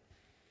yeah,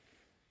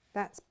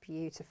 that's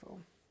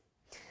beautiful.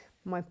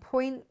 My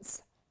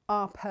points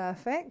are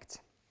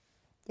perfect.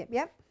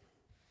 Yep.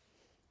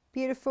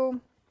 Beautiful.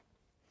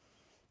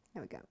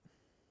 There we go.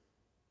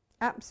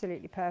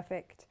 Absolutely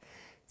perfect.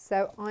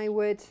 So I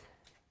would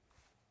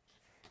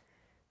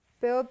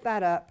build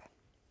that up,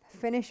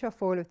 finish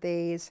off all of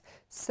these,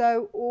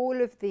 sew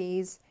all of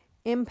these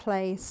in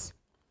place,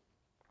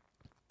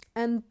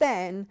 and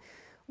then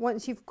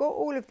once you've got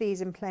all of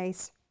these in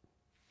place,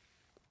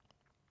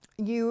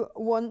 you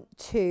want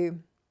to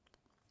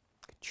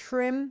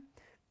trim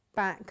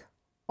back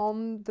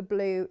on the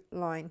blue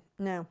line.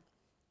 Now,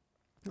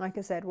 like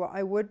I said, what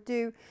I would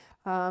do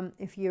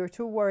if you're at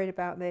all worried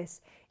about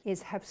this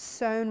is have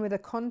sewn with a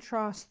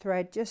contrast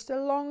thread, just a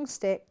long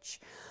stitch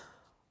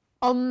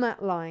on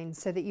that line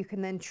so that you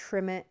can then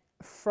trim it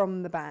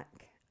from the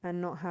back and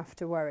not have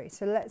to worry.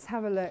 So let's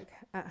have a look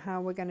at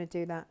how we're going to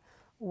do that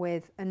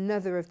with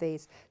another of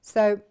these.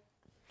 So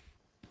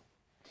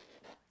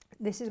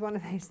this is one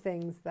of those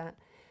things that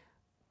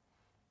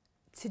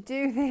to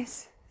do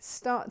this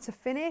start to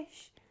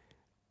finish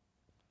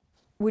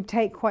would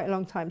take quite a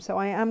long time. So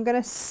I am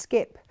going to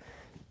skip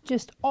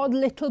just odd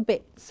little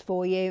bits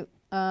for you.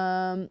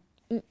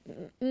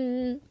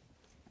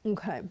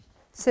 Okay.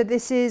 So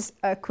this is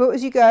a Quilt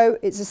As You Go.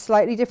 It's a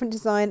slightly different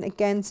design.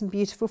 Again, some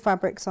beautiful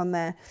fabrics on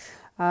there.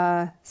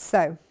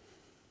 So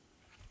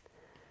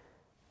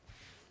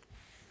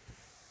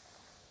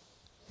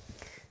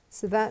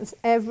that's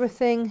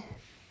everything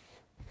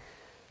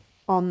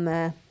on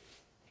there.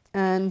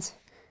 And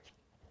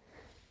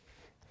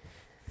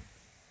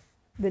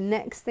the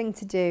next thing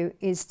to do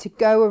is to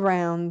go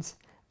around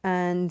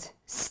and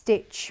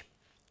stitch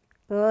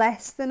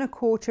less than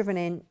 1/4 of an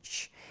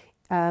inch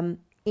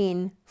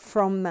in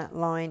from that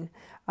line.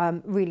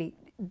 Really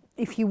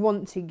if you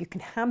want to, you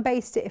can hand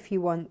baste it if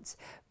you want,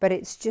 but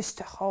it's just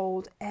to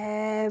hold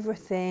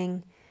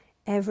everything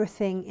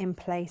in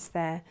place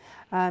there.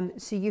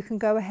 So you can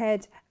go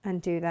ahead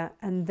and do that,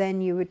 and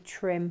then you would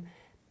trim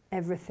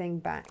everything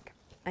back,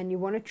 and you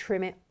want to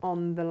trim it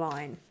on the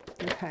line.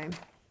 Okay,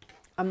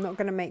 I'm not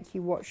going to make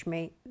you watch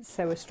me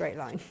sew a straight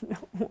line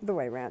all the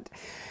way around.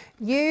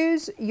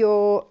 Use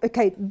your,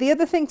 okay, the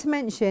other thing to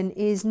mention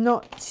is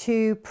not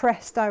to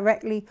press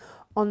directly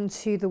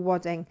onto the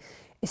wadding,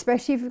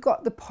 especially if you've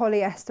got the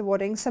polyester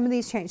wadding. Some of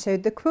these change. So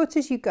the quilt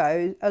as you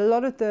go, a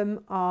lot of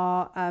them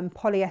are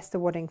polyester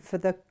wadding for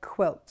the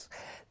quilt.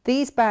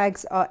 These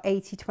bags are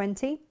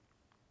 80-20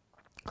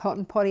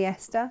 cotton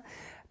polyester,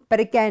 but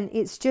again,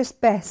 it's just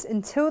best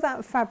until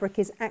that fabric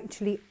is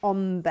actually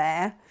on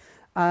there,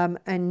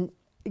 and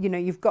you know,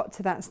 you've got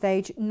to that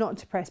stage, not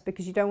to press,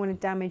 because you don't want to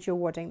damage your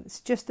wadding. It's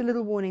just a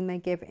little warning they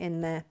give in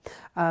there,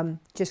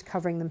 just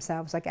covering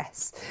themselves, I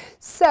guess.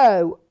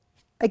 So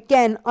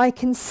again, I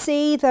can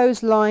see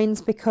those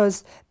lines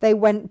because they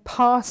went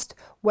past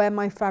where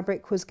my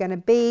fabric was going to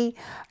be,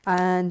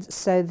 and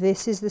so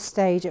this is the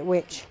stage at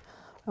which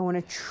I want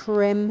to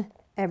trim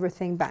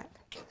everything back.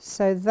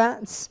 So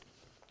that's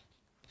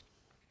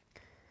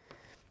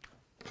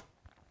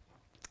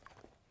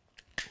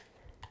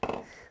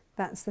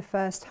the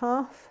first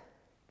half.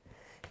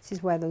 This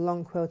is where the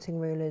long quilting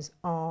rulers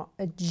are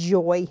a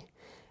joy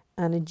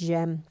and a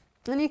gem.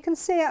 And you can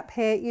see up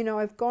here, you know,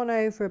 I've gone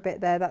over a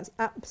bit there. That's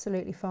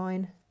absolutely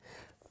fine.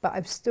 But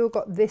I've still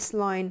got this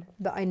line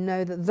that I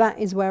know that that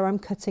is where I'm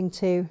cutting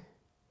to.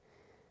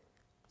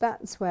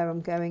 That's where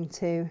I'm going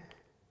to.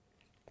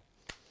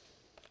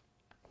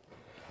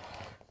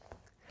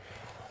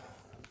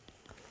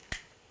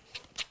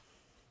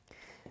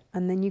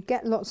 And then you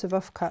get lots of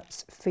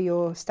offcuts for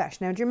your stash.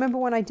 Now, do you remember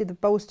when I did the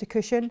bolster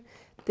cushion?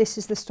 This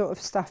is the sort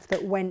of stuff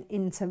that went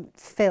in to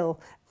fill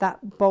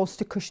that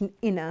bolster cushion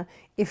inner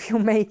if you're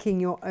making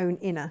your own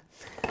inner.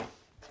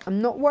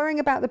 I'm not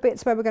worrying about the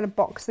bits where we're going to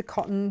box the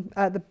cotton,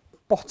 the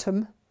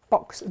bottom,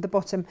 box at the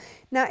bottom.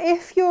 Now,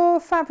 if your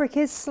fabric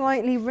is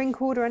slightly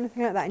wrinkled or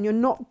anything like that and you're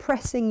not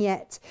pressing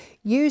yet,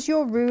 use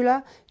your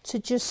ruler to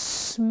just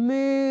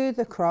smooth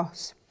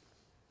across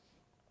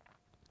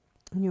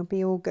and you'll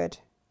be all good.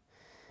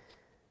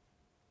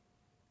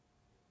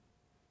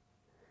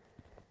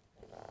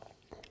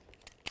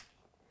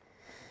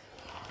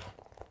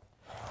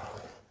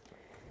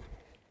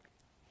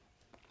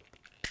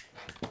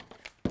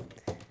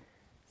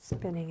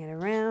 Spinning it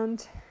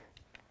around,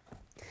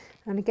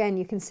 and again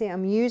you can see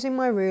I'm using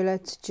my ruler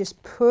to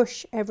just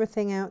push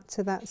everything out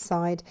to that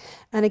side.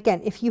 And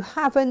again, if you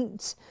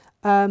haven't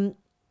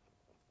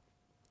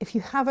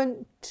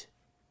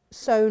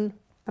sewn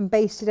and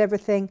basted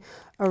everything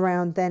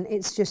around, then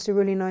it's just a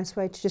really nice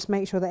way to just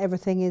make sure that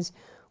everything is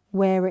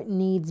where it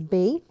needs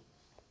be.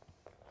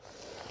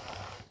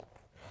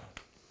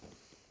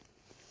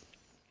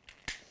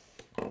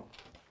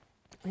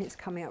 It's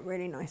coming up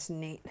really nice and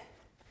neat.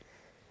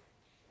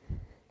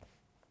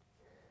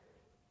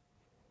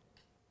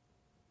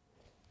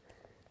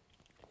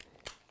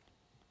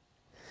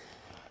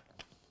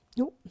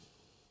 Nope.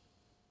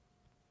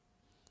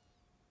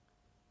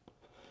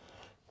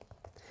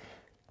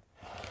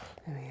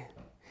 There we go.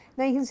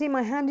 Now you can see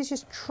my hand is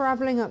just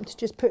travelling up to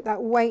just put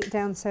that weight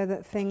down so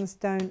that things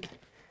don't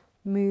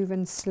move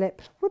and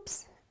slip.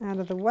 Whoops, out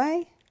of the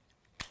way.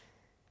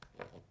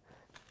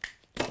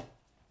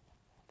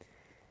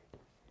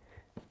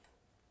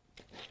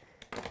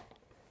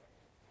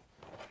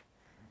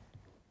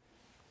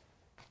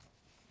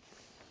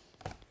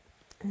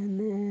 And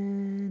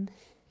then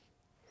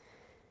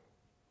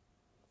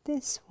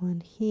this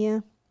one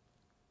here.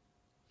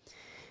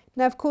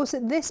 Now, of course,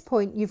 at this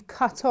point, you've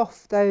cut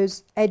off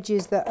those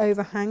edges that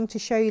overhang to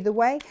show you the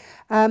way,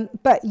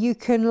 but you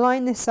can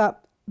line this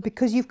up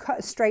because you've cut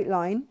a straight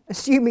line.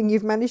 Assuming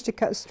you've managed to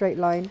cut a straight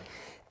line,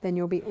 then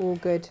you'll be all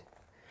good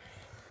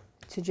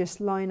to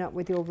just line up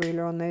with your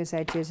ruler on those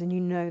edges, and you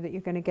know that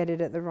you're going to get it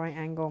at the right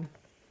angle.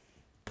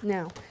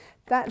 Now,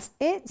 that's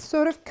it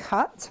sort of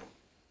cut,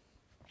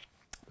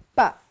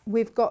 but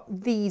we've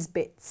got these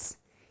bits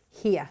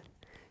here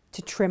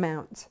to trim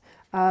out.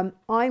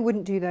 I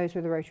wouldn't do those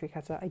with a rotary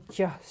cutter. I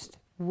just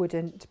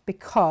wouldn't,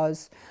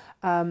 because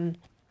you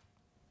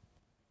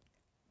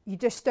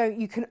just don't.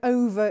 You can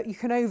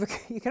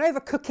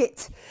overcook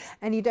it,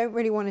 and you don't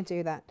really want to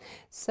do that.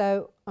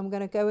 So I'm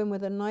going to go in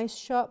with a nice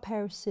sharp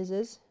pair of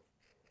scissors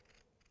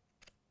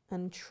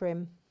and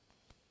trim.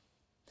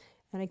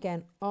 And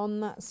again, on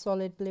that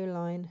solid blue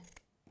line,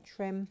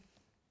 trim.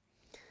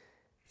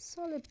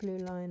 Solid blue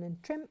line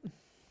and trim.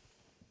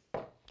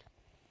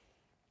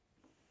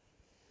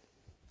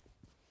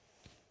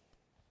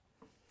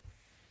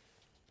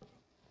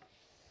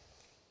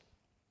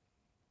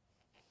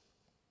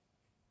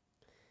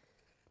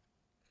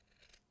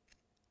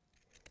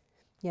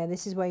 Yeah,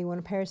 this is where you want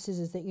a pair of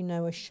scissors that you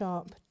know are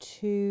sharp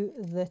to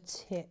the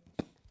tip.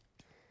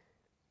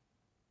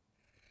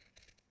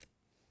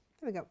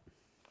 There we go.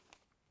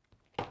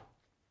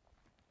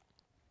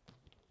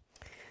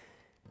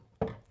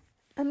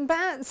 And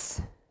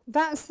that's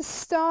that's the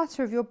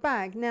starter of your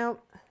bag. Now,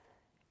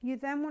 you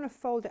then want to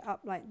fold it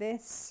up like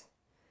this.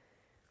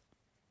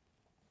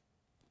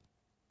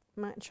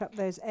 Match up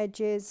those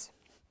edges.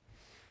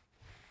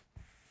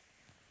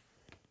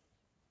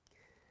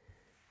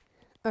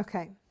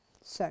 Okay,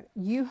 so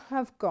you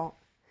have got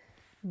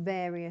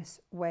various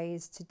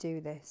ways to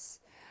do this.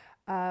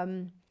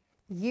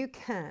 You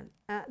can,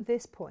 at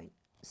this point,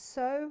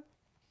 sew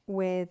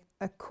with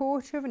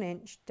 1/4 of an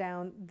inch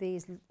down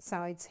these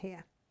sides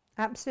here.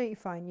 Absolutely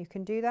fine, you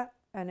can do that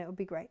and it'll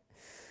be great.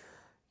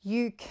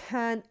 You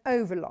can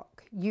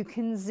overlock, you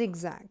can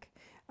zigzag,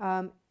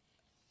 and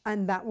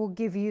that will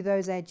give you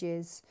those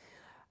edges.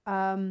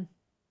 And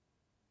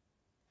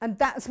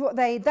that's what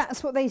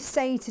they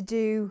say to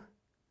do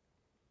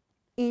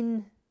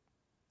in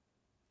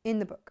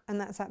the book, and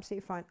that's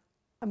absolutely fine.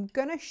 I'm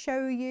going to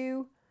show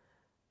you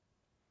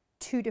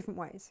 2 different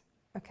ways.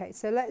 Okay,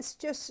 so let's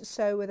just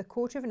sew with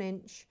 1/4 of an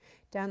inch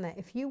down there.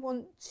 If you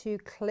want to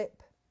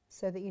clip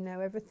so that you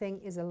know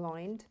everything is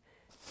aligned,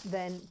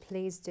 then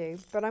please do.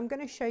 But I'm going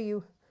to show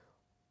you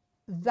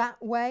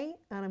that way,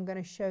 and I'm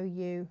going to show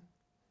you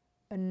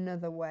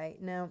another way.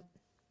 Now,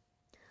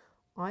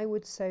 I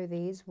would sew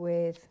these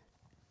with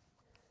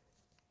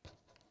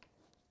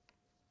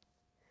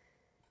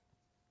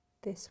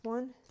this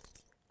one,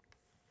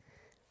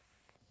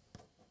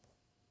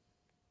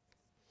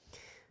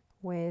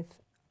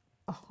 with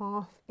a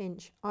 1/2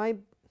 inch. I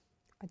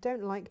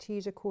don't like to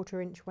use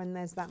 1/4 inch when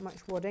there's that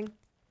much wadding,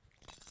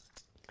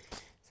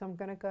 so I'm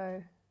going to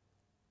go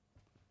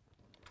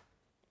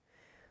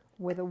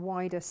with a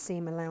wider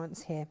seam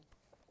allowance here.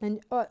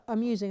 And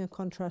I'm using a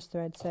contrast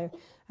thread, so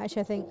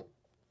actually I think,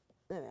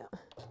 there we are.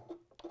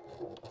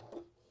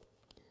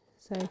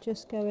 So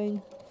just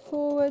going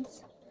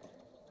forwards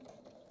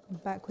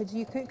and backwards,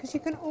 because you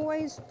can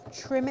always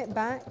trim it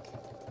back.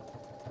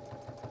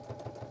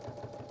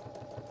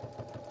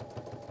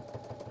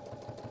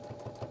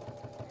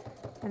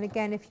 And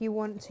again, if you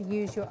want to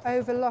use your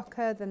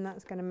overlocker, then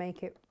that's going to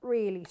make it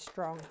really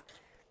strong,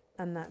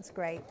 and that's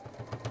great.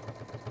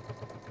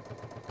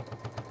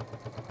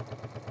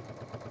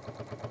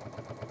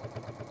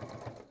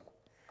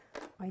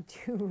 I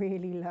do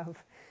really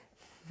love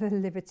the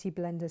Liberty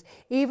blenders.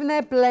 Even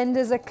their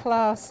blenders are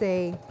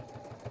classy.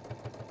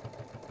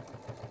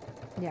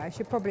 Yeah, I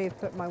should probably have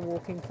put my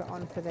walking foot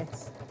on for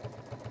this.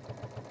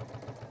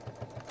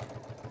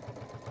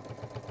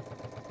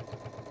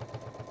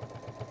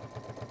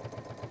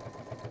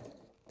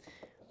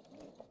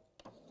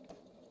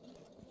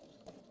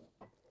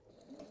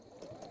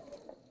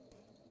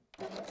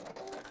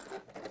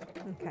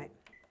 Okay.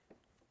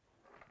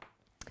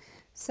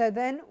 So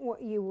then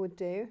what you would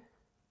do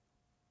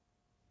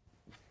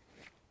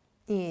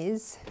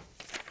is,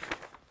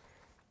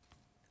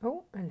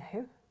 oh,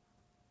 hello.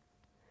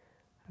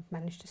 I've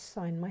managed to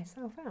sign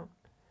myself out.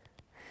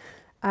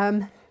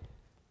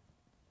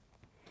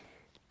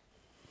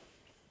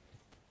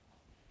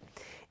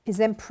 Is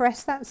then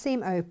press that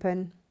seam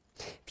open.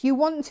 If you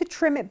want to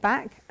trim it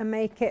back and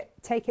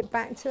take it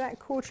back to that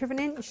 1/4 of an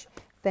inch,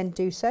 then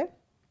do so.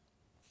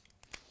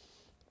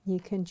 You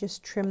can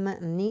just trim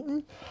that and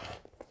neaten.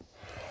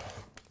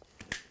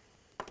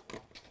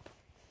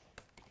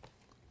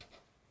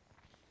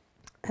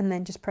 And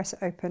then just press it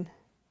open.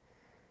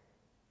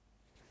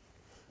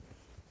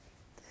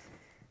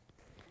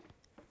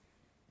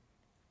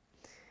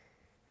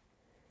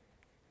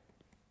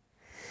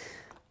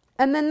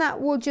 And then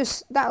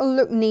that'll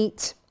look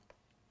neat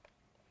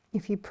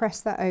if you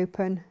press that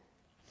open.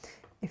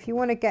 If you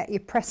want to get your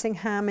pressing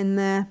ham in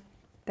there,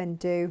 then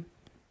do.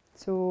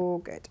 It's all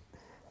good.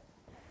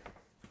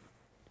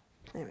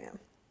 There we are.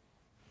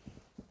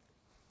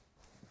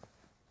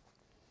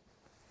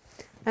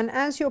 And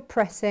as you're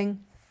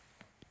pressing,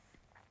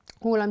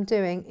 all I'm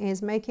doing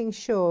is making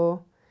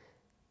sure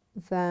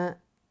that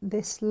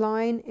this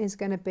line is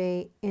going to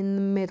be in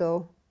the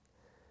middle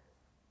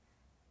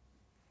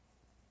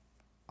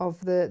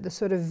of the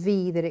sort of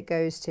V that it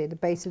goes to, the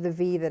base of the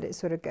V that it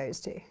sort of goes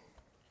to.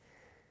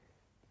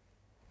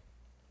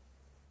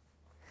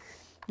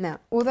 Now,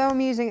 although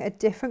I'm using a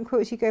different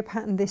Quilt As You Go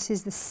pattern, this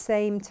is the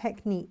same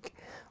technique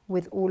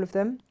with all of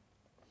them.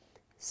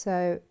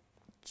 So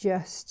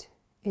just,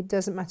 it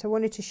doesn't matter. I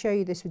wanted to show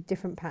you this with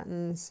different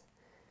patterns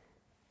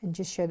and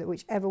just show that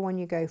whichever one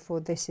you go for,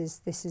 this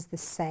is the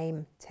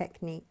same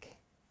technique.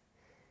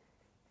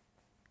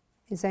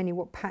 It's only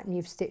what pattern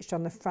you've stitched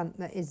on the front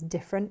that is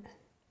different.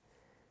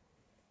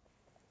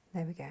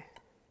 There we go.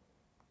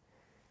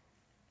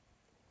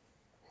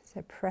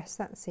 So press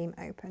that seam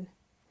open.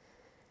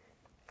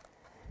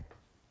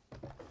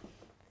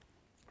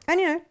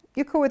 And you know,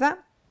 you're cool with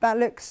that. That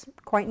looks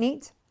quite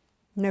neat.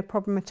 No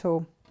problem at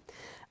all.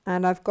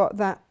 And I've got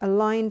that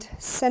aligned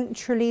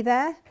centrally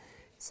there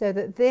so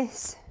that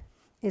this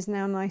is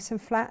now nice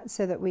and flat,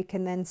 so that we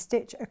can then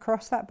stitch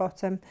across that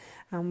bottom,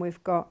 and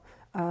we've got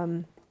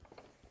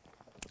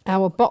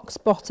our box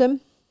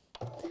bottom.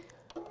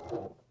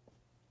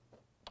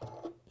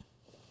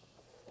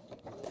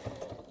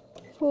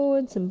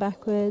 Forwards and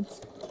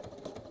backwards.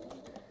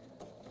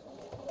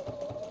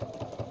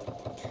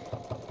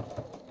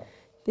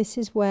 this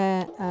is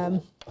where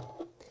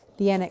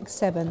the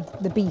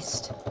NX7, the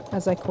beast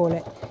as I call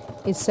it,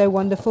 is so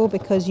wonderful,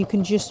 because you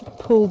can just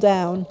pull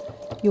down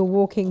your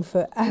walking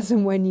foot as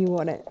and when you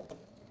want it.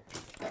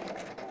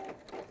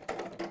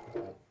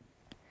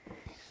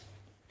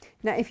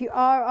 Now, if you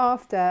are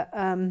after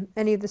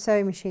any of the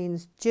sewing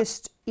machines,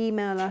 just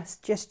email us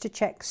just to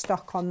check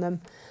stock on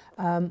them.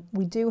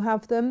 We do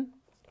have them.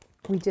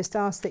 We just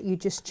ask that you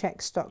just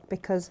check stock,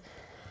 because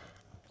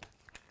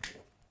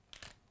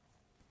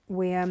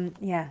we,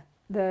 yeah,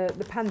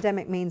 the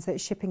pandemic means that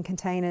shipping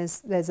containers,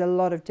 there's a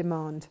lot of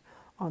demand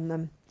on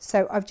them.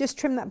 So I've just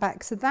trimmed that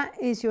back. So that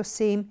is your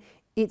seam.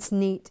 It's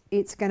neat.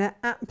 It's going to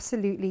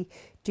absolutely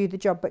do the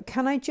job. But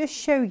can I just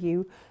show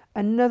you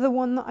another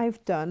one that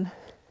I've done?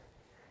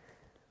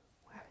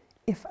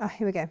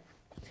 Here we go.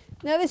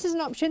 Now this is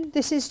an option.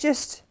 This is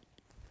just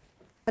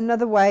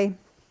another way,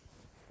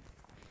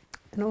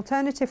 an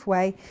alternative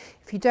way.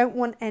 If you don't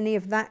want any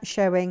of that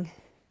showing,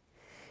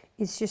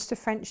 it's just to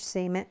French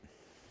seam it.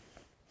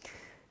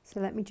 So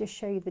let me just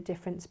show you the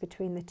difference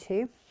between the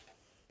two.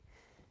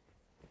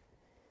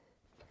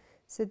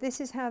 So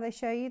this is how they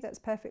show you. That's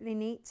perfectly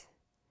neat.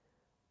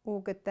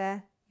 All good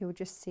there. You'll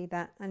just see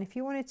that. And if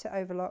you wanted to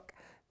overlock,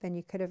 then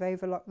you could have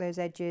overlocked those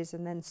edges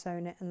and then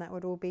sewn it, and that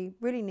would all be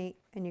really neat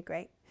and you're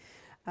great.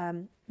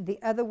 The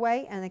other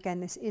way, and again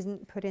this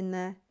isn't put in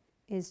there,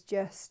 is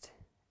just,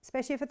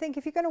 especially if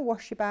you're going to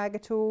wash your bag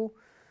at all,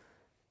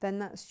 then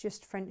that's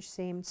just French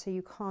seamed, so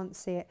you can't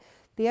see it.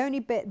 The only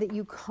bit that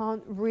you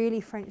can't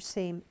really French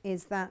seam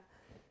is that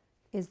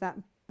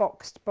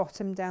boxed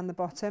bottom down the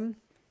bottom.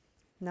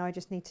 Now I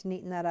just need to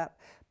neaten that up,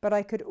 but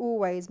I could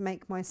always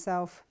make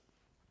myself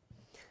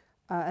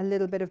a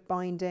little bit of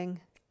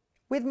binding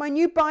with my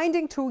new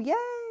binding tool, yay!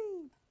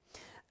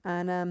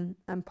 And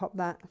pop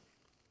that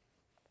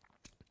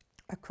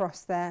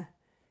across there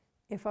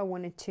if I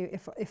wanted to,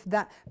 if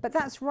that, but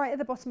that's right at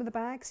the bottom of the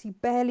bag, so you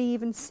barely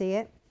even see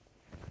it.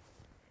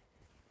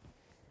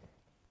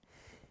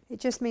 It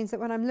just means that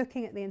when I'm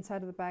looking at the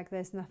inside of the bag,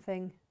 there's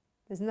nothing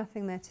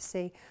there to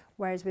see.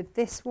 Whereas with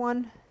this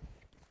one,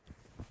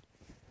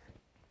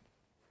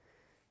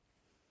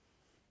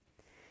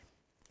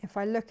 if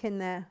I look in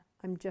there,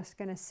 I'm just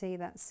going to see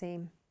that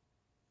seam.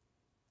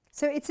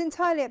 So it's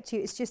entirely up to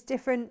you. It's just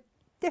different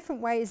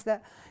ways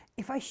that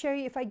if I show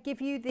you, if I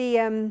give you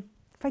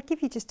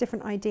just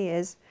different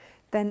ideas,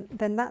 then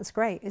that's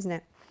great, isn't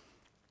it?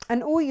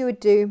 And all you would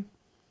do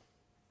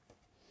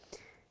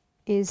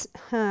is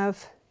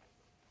have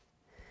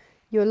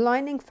your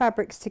lining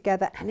fabrics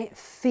together, and it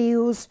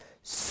feels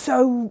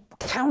so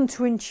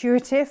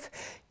counterintuitive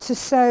to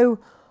sew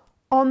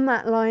on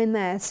that line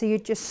there. So you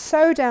just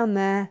sew down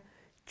there,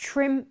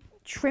 trim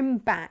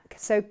back,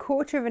 so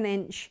 1/4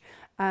 inch,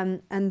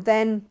 and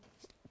then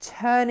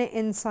turn it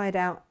inside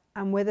out,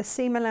 and with a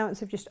seam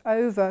allowance of just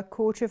over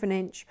 1/4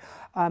 inch,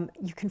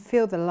 you can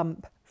feel the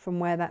lump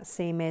from where that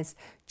seam is.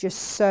 Just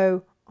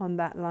sew on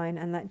that line,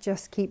 and that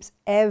just keeps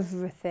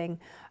everything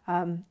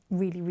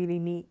really, really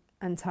neat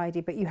and tidy.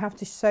 But you have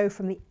to sew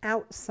from the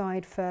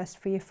outside first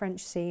for your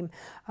French seam,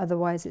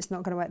 otherwise it's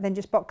not going to work. Then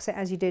just box it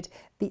as you did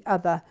the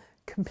other,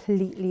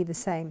 completely the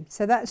same.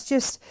 So that's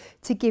just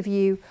to give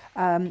you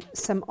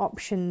some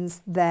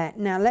options there.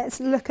 Now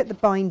let's look at the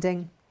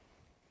binding.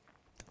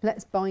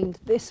 Let's bind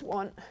this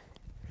one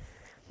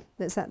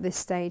that's at this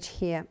stage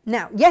here.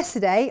 Now,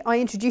 yesterday I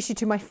introduced you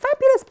to my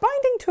fabulous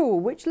binding tool,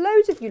 which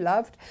loads of you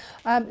loved.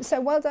 So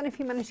well done if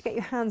you managed to get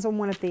your hands on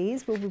one of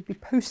these. We'll be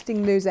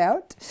posting those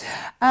out.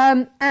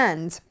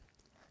 And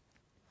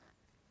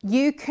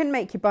you can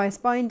make your bias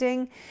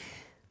binding.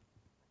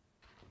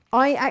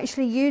 I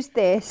actually used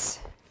this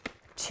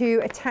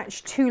to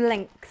attach 2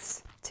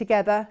 lengths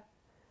together,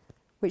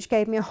 which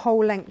gave me a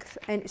whole length,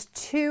 and it's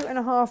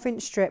 2.5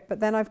 inch strip, but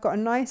then I've got a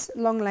nice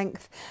long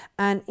length,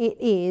 and it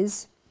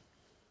is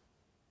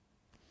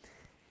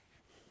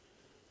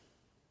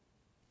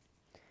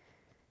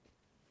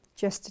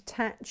just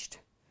attached.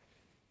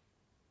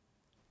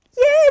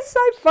 Yes,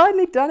 I've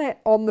finally done it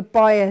on the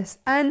bias,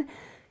 and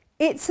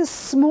it's a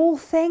small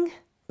thing,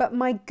 but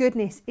my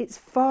goodness, it's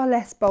far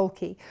less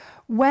bulky.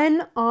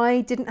 When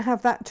I didn't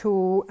have that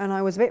tool and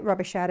I was a bit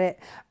rubbish at it,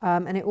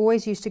 and it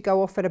always used to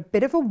go off at a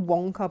bit of a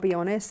wonk, I'll be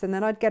honest, and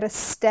then I'd get a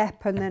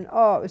step and then,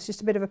 oh, it was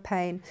just a bit of a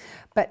pain.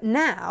 But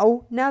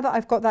now that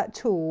I've got that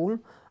tool,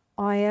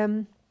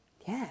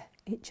 yeah,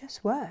 it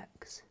just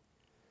works.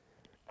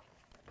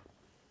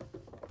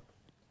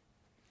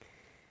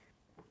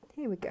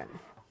 Here we go.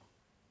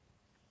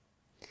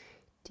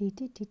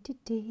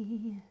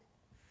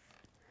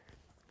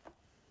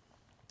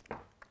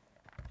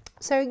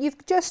 So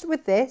you've just,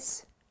 with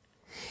this,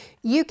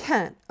 you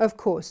can, of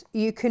course,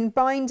 you can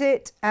bind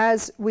it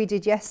as we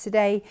did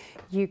yesterday.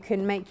 You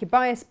can make your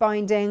bias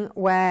binding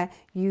where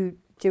you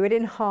do it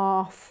in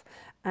half,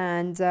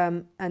 and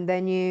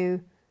then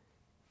you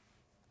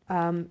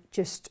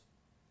just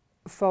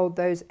fold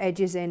those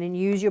edges in and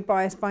use your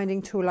bias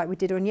binding tool like we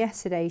did on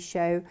yesterday's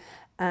show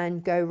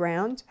and go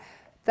round.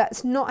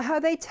 That's not how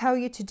they tell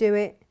you to do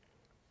it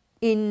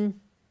in,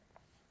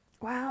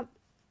 well,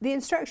 the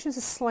instructions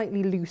are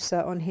slightly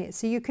looser on here,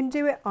 so you can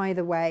do it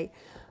either way,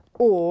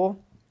 or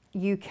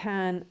you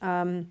can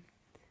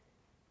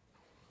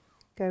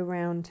go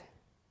round.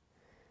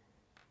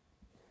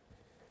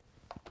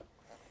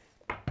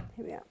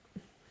 Here we are.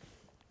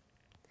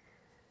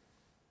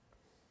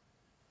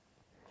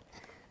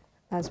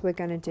 As we're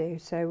going to do.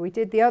 So we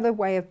did the other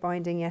way of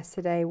binding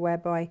yesterday,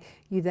 whereby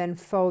you then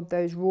fold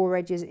those raw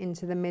edges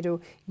into the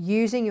middle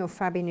using your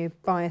Fabinu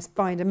Bias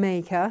Binder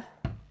Maker.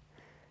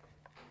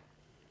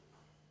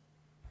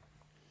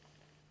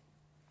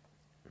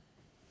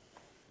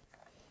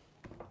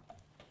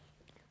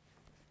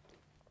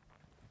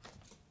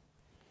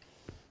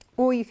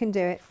 Or you can do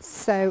it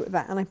so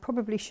that, and I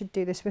probably should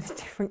do this with a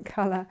different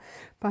colour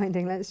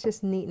binding. Let's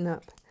just neaten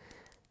up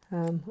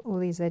all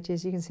these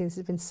edges. You can see this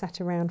has been sat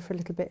around for a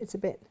little bit. There's a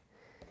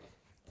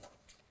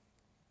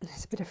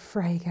bit of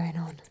fray going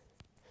on.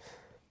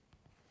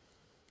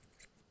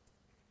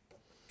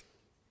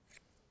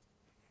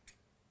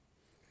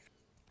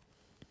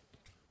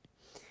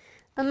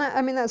 And that,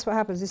 I mean, that's what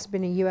happens. This has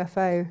been a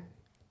UFO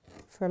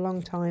for a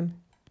long time.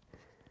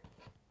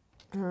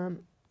 There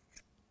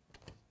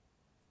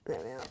we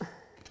are.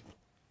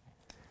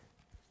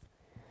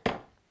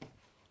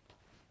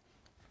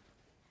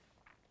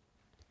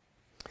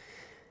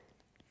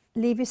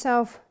 Leave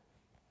yourself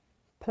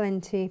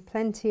plenty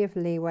of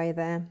leeway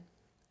there,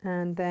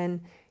 and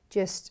then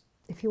just,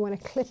 if you want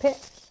to clip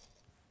it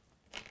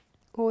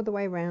all the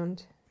way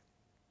around,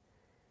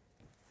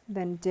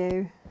 then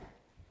do,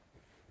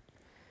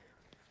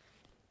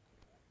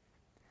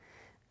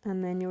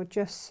 and then you'll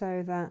just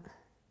sew that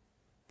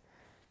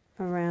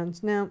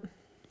around. Now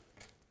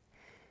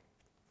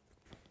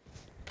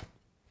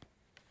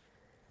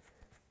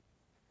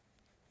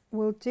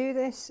we'll do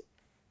this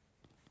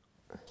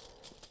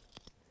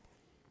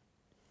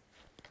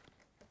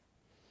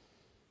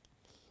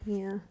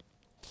here.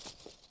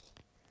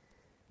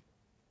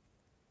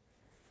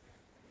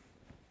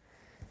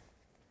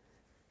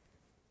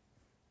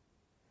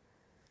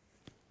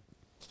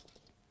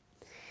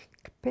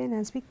 Clip in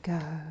as we go.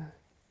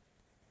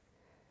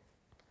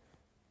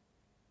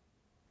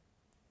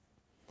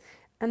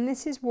 And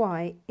this is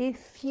why,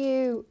 if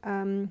you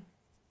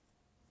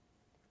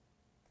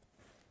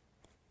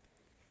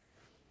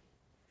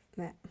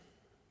there.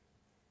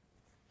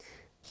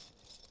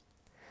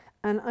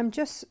 And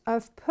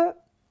I've put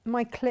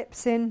my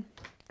clips in,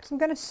 because I'm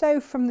going to sew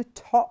from the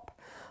top.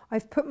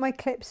 I've put my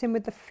clips in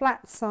with the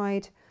flat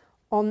side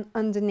on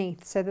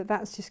underneath, so that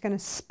that's just going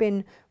to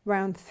spin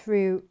round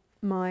through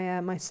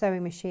my my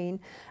sewing machine,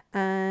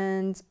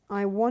 and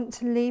I want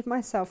to leave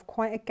myself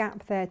quite a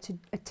gap there to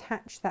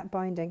attach that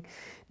binding.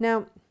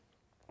 Now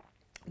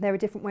there are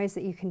different ways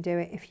that you can do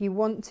it. If you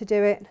want to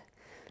do it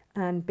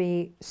and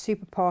be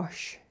super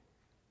posh,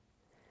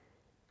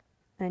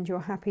 and you're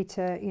happy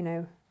to, you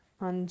know,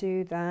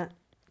 undo that,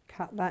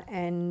 cut that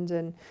end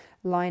and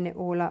line it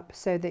all up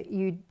so that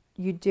you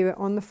do it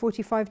on the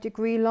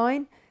 45-degree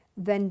line,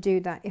 then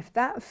do that. If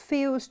that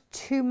feels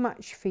too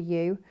much for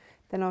you,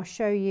 then I'll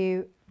show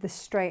you the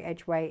straight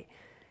edge way.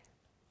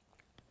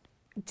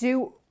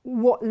 Do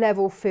what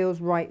level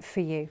feels right for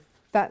you.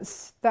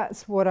 That's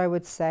what I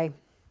would say.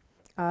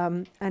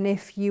 And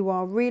if you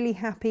are really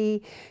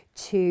happy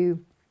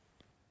to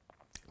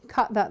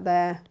cut that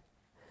there,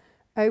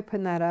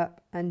 open that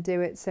up and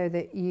do it so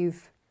that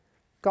you've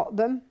got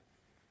them.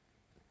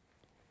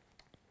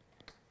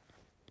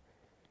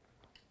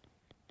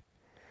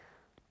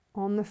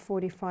 On the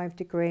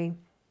 45-degree,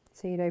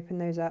 so you'd open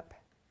those up.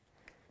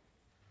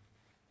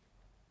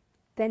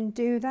 Then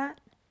do that.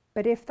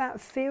 But if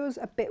that feels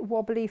a bit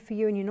wobbly for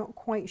you and you're not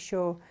quite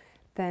sure,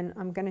 then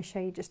I'm going to show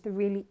you just the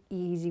really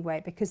easy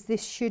way, because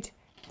this should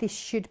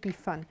be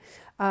fun.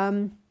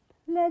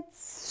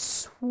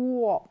 Let's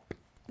swap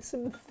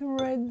some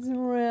threads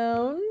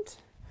around.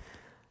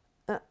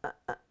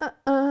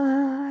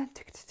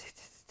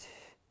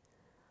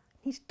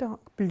 Need dark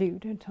blue,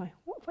 don't I?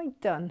 What have I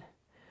done?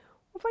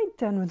 What have I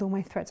done with all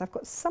my threads? I've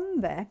got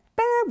some there.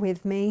 Bear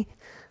with me.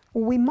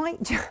 Or we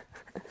might... I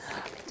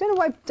don't know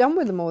what I've done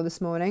with them all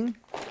this morning.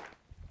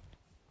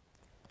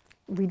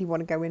 Really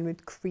want to go in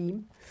with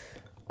cream.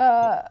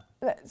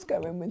 Let's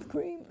go in with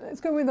cream. Let's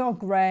go with our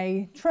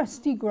grey,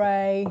 trusty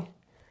grey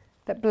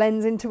that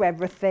blends into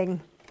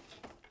everything.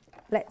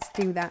 Let's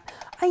do that.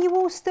 Are you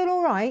all still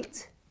all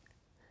right?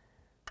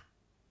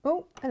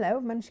 Oh, hello.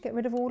 I've managed to get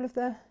rid of all of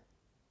the...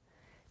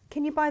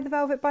 Can you buy the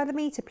velvet by the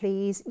metre,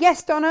 please?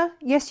 Yes, Donna.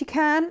 Yes, you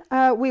can.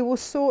 We will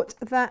sort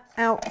that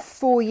out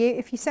for you.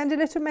 If you send a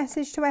little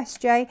message to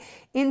SJ,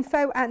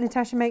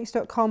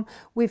 info@natashamakes.com.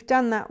 We've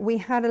done that. We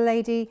had a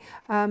lady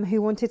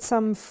who wanted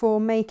some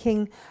for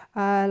making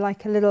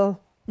like a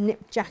little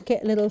knit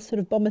jacket, a little sort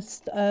of bomber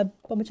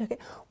jacket.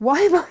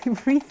 Why am I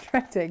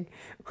rethreading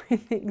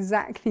with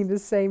exactly the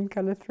same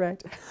colour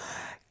thread?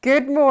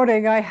 Good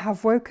morning, I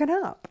have woken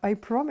up. I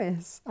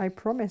promise, I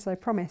promise, I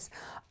promise.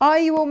 Are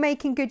you all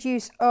making good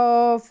use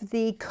of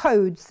the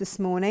codes this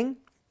morning?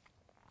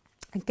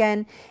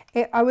 Again,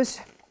 I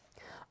was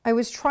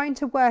trying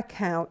to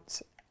work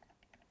out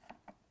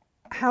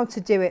how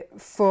to do it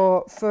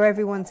for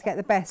everyone to get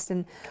the best,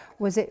 and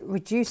was it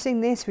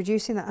reducing this,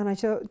 reducing that, and I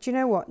thought, do you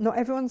know what, not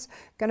everyone's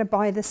going to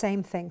buy the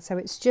same thing, so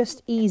it's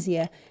just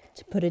easier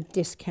to put a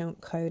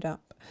discount code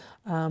up.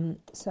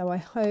 So I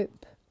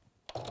hope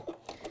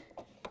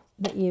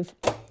that you've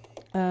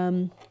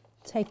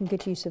taken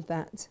good use of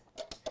that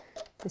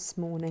this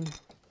morning.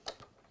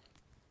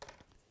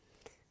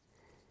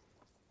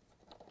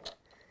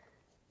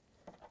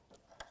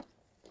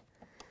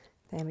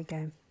 There we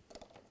go.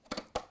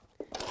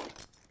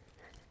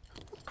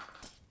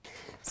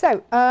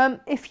 So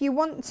if you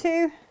want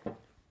to,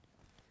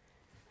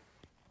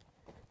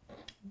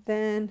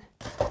 then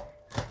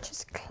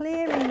just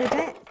clearing the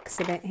decks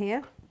a bit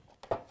here.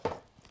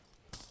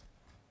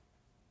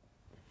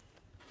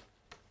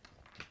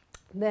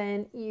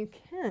 Then you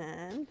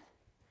can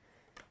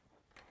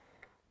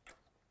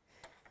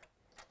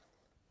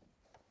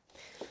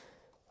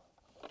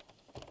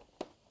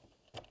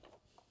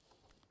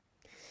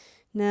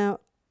now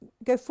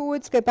go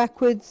forwards, go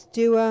backwards,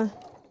 do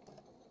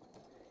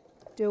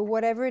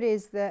whatever it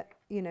is that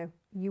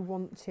you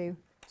want to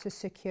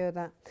secure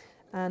that,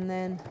 and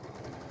then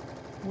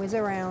whiz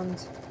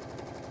around.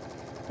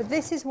 But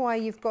this is why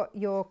you've got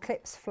your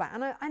clips flat,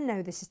 and I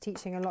know this is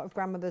teaching a lot of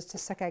grandmothers to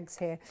suck eggs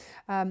here,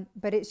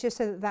 but it's just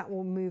so that that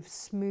will move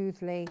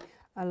smoothly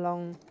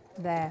along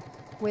there.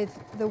 With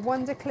the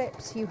Wonder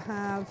clips you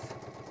have,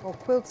 or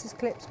quilters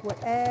clips,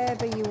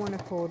 whatever you want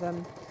to call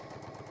them,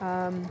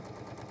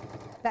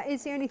 that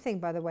is the only thing,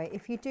 by the way,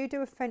 if you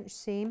do a French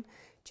seam,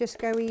 just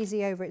go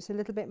easy over it. It's a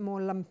little bit more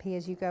lumpy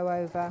as you go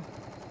over.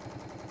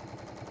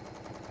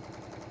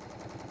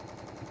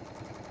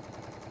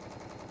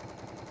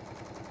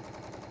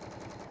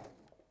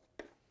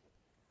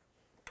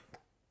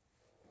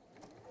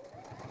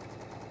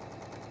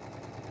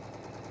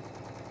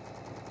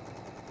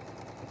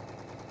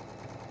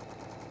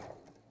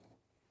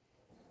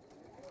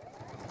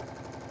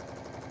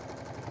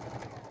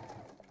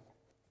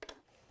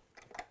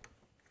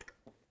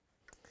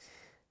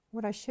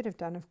 What I should have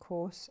done, of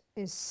course,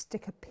 is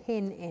stick a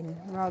pin in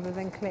rather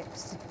than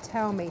clips to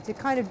tell me, to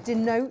kind of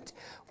denote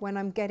when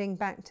I'm getting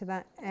back to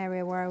that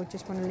area where I would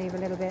just want to leave a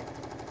little bit.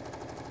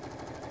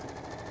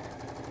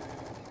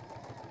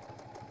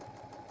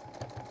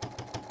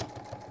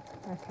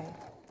 Okay.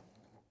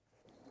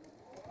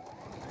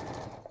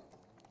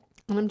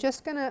 And I'm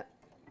just going to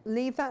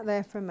leave that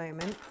there for a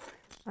moment.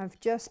 I've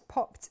just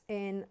popped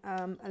in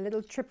a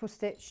little triple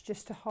stitch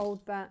just to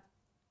hold that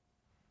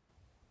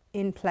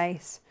in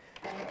place,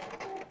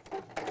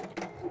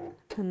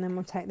 and then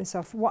we'll take this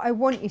off. What I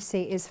want, you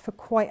see, is for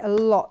quite a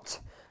lot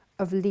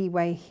of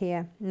leeway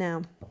here.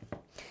 Now,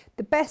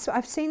 the best,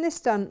 I've seen this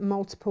done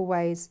multiple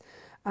ways,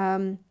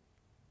 and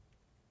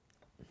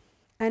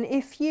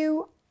if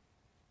you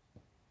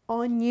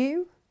are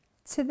new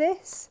to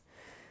this,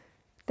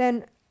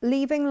 then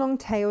leaving long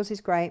tails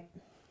is great.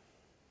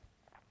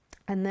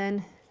 And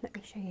then let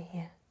me show you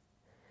here.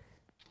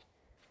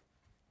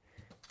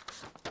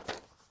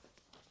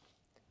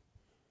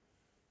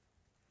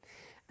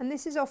 And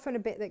this is often a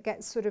bit that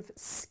gets sort of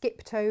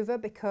skipped over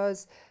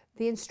because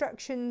the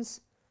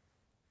instructions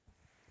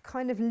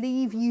kind of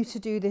leave you to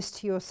do this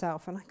to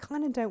yourself. And I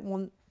kind of don't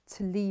want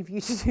to leave you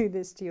to do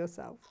this to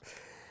yourself.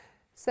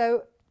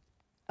 So,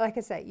 like I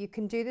say, you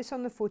can do this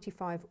on the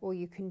 45, or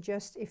you can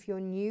just, if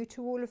you're new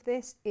to all of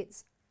this,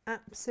 it's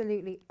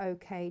absolutely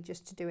okay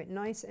just to do it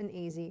nice and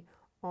easy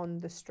on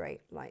the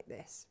straight like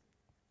this.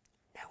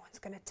 No one's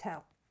going to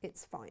tell.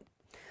 It's fine.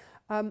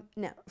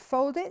 Now,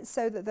 fold it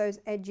so that those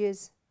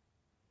edges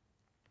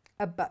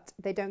abut.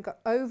 They don't go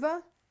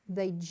over,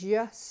 they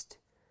just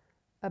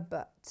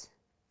abut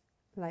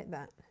like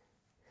that.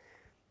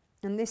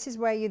 And this is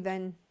where you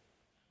then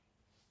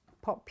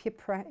pop your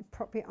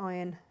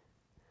iron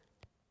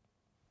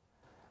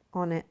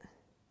on it.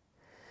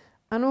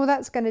 And all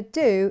that's going to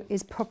do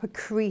is pop a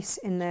crease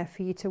in there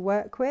for you to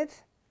work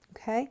with.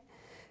 Okay,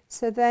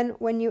 so then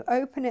when you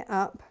open it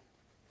up,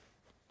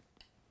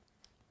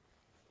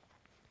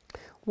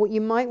 what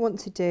you might want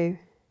to do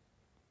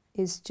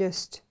is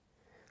just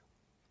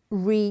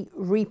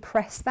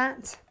repress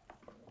that,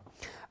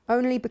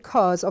 only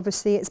because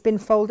obviously it's been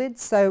folded,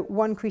 so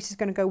one crease is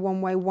going to go one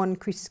way, one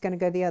crease is going to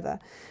go the other,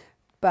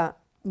 but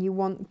you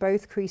want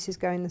both creases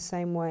going the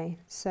same way.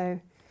 So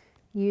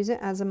use it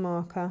as a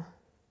marker,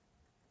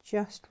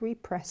 just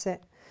repress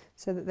it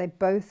so that they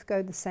both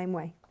go the same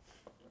way.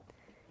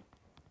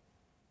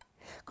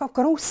 God, I've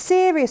got all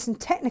serious and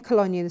technical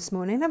on you this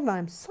morning, haven't I?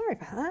 I'm sorry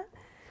about that,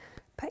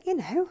 but you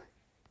know,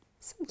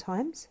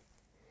 sometimes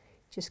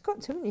you just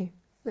got to, haven't you?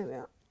 There we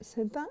are.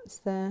 So that's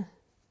there.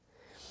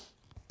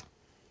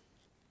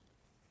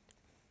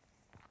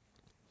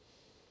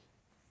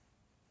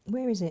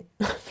 Where is it?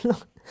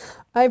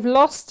 I've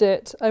lost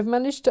it. I've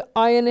managed to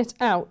iron it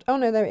out. Oh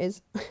no, there it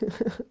is.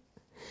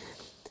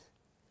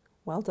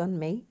 Well done,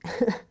 me.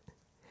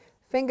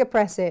 Finger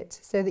press it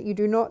so that you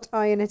do not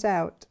iron it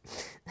out.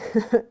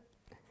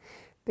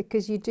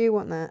 Because you do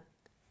want that.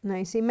 Now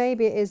you see,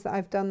 maybe it is that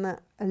I've done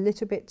that a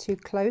little bit too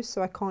close,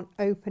 so I can't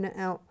open it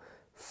out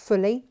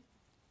fully.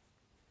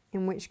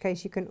 in which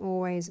case you can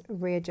always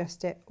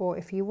readjust it, or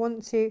if you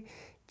want to,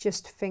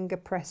 just finger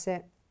press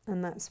it,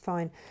 and that's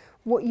fine.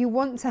 What you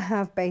want to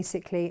have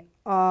basically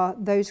are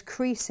those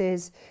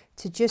creases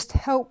to just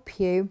help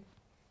you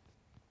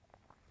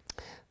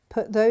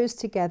put those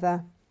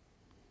together.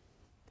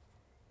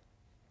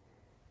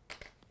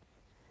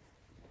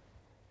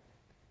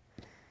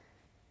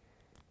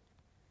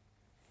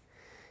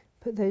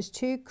 Put those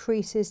two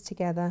creases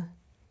together.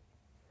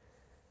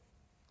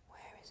 Where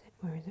is it?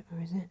 Where is it?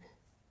 Where is it?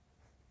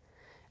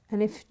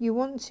 And if you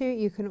want to,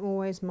 you can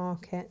always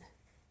mark it.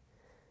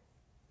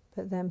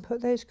 But then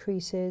put those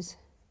creases.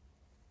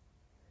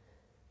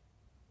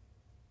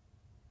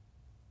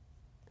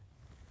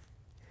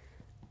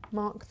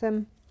 Mark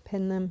them,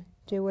 pin them,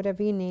 do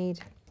whatever you need.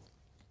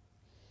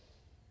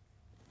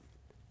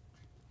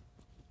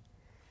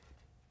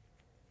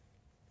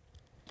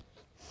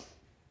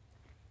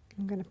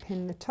 I'm going to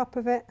pin the top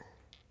of it.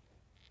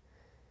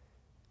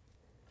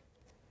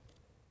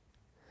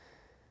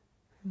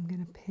 I'm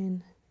going to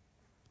pin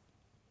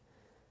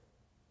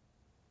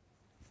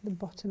the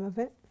bottom of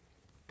it.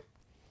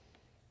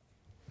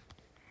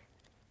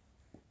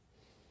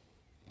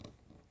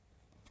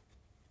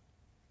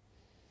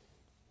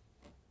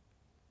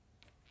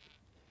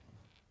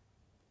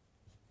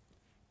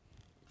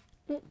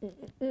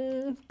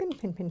 Pin,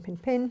 pin, pin, pin,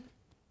 pin.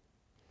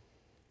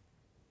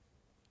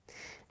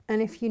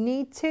 And if you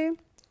need to,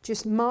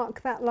 just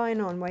mark that line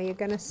on where you're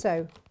going to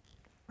sew.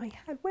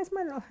 Where's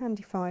my little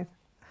handy 5?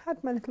 I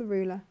had my little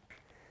ruler.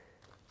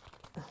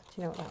 Oh, do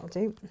you know what that'll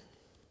do?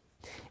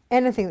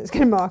 Anything that's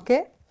going to mark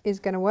it is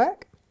going to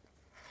work.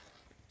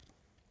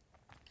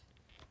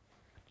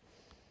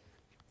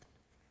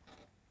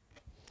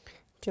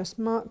 Just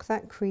mark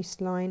that crease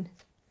line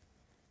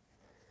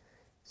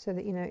so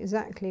that you know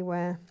exactly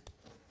where.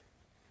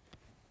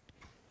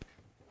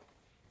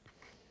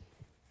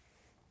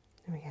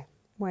 There we go.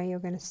 Where you're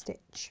going to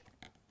stitch.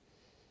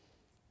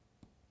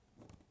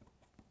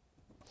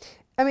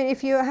 I mean,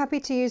 if you're happy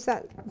to use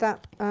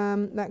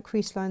that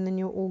crease line, then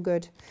you're all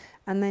good.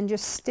 And then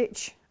just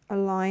stitch a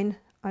line.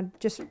 I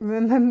just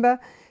remember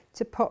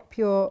to pop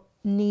your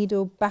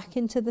needle back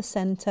into the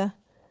center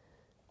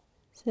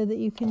so that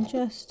you can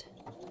just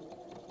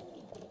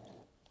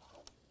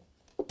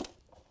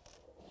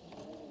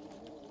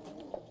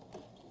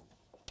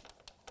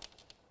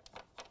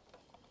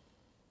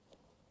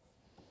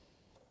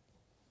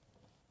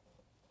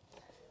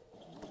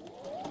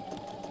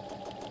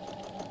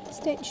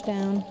stitch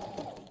down.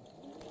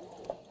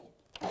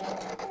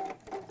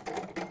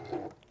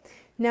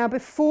 Now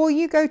before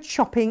you go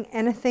chopping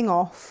anything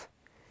off,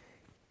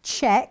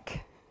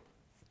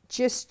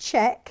 just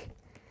check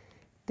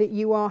that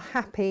you are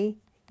happy.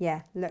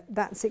 Yeah, look,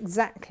 that's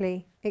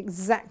exactly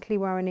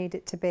where I need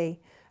it to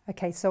be.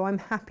 Okay, so I'm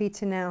happy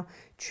to now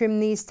trim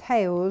these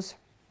tails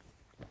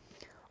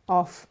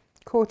off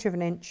 1/4 of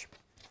an inch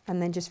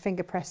and then just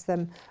finger press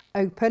them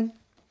open,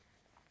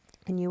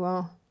 and you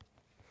are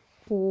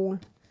all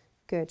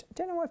good. I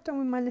don't know what I've done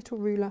with my little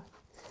ruler.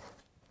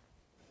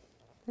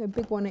 A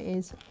big one it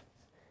is.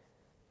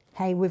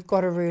 Hey, we've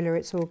got a ruler,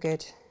 it's all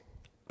good.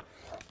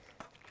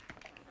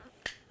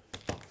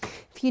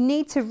 If you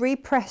need to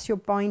repress your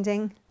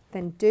binding,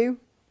 then do.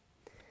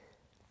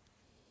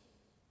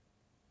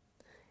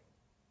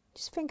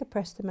 Just finger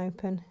press them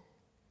open.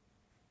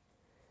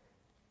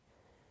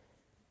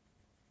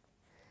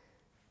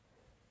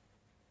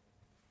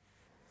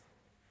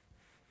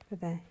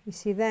 But there, you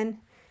see, then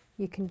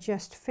you can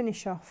just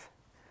finish off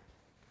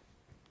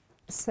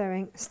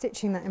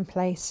stitching that in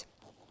place.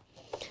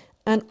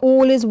 And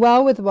all is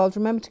well with the world.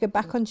 Remember to go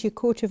back onto your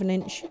 1/4 of an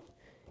inch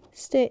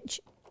stitch.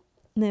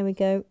 And there we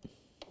go.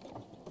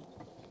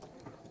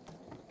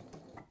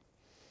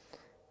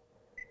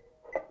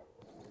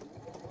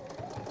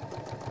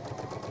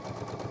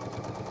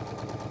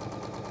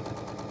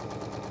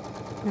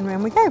 And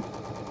round we go.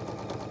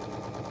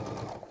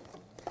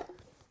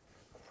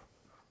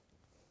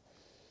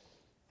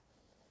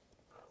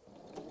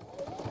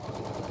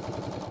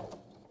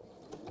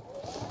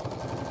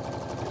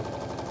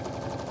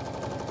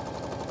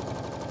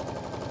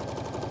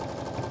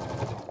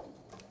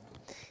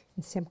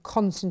 See, I'm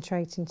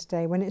concentrating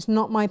today. When it's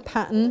not my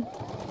pattern,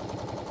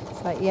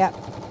 it's like, yep,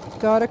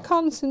 gotta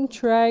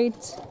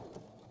concentrate.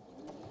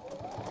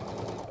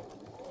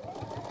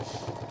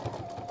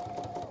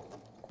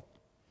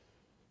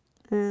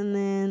 And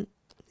then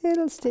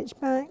little stitch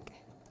back,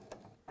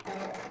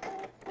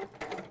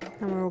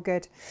 and we're all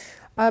good.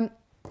 And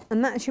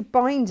that's your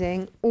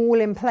binding all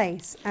in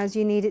place as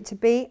you need it to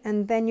be,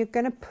 and then you're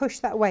going to push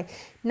that away.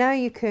 Now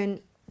you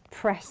can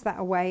press that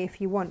away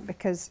if you want,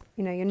 because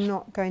you know you're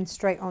not going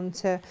straight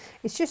onto.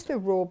 It's just the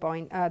raw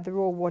the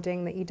raw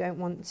wadding that you don't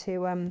want to.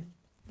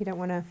 You don't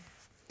want to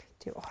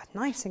do. Oh,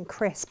 nice and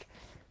crisp.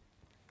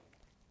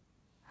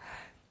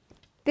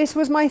 This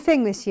was my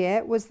thing this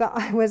year, was that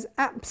I was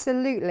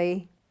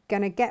absolutely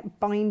going to get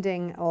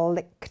binding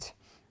licked.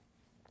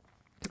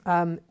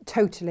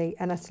 Totally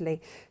and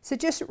utterly. So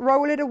just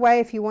roll it away.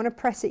 If you want to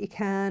press it, you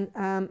can,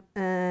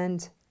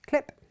 and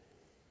clip.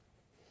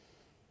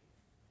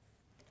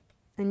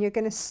 and you're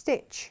going to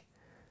stitch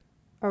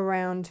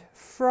around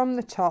from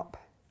the top.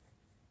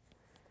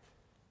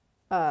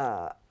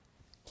 Let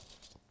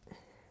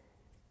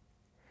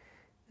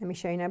me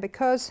show you now,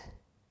 because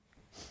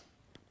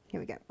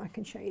here we go, I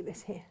can show you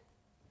this here.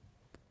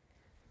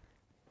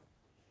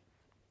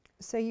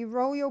 So you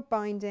roll your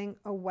binding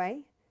away,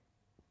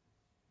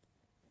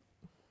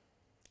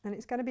 and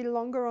it's going to be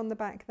longer on the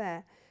back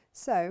there.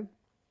 So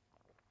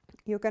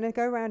you're going to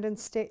go around and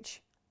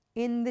stitch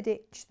in the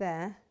ditch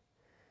there,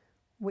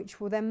 which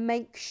will then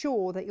make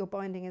sure that your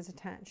binding is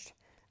attached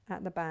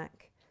at the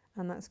back,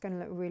 and that's going to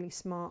look really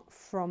smart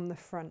from the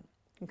front.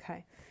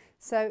 Okay,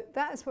 so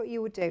that's what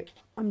you would do.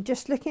 I'm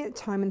just looking at the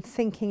time and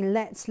thinking,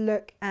 let's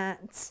look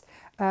at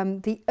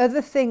the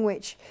other thing,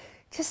 which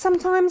just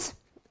sometimes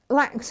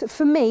lacked,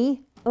 for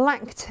me,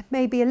 lacked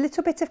maybe a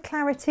little bit of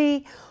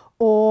clarity,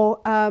 or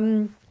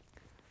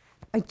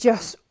I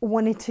just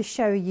wanted to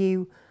show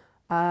you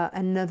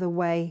another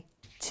way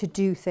to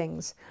do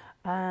things.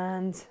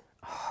 And do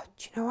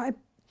you know what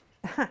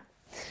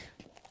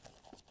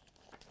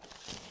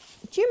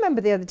do you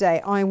remember the other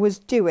day I was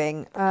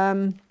doing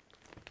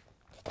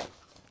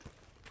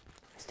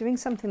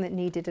something that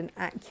needed an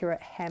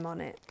accurate hem on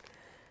it,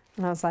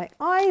 and I was like,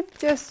 I've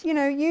just, you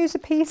know, use a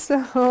piece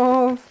of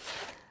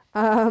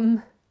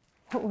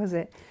what was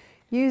it?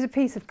 Use a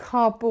piece of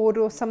cardboard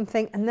or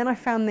something, and then I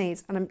found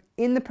these, and I'm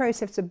in the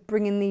process of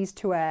bringing these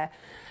to air.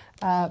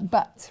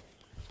 But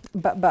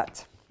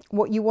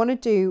what you want to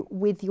do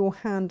with your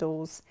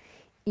handles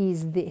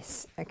is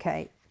this,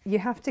 okay? You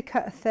have to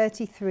cut a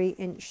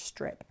 33-inch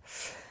strip,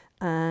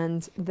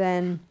 and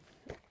then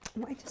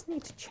what I just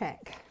need to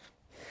check,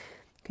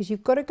 because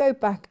you've got to go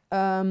back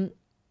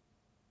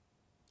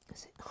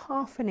is it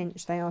 ½ an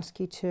inch they ask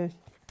you to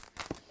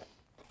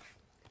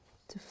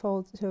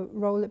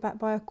roll it back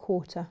by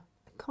 1/4. I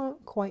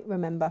can't quite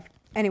remember.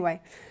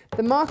 Anyway,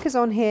 the markers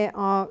on here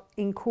are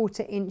in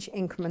 1/4 inch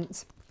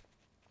increments.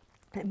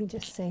 Let me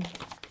just see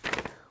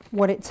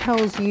what it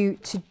tells you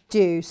to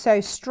do. So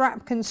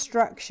strap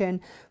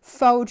construction,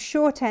 fold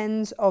short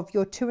ends of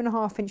your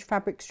 2½ inch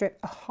fabric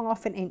strip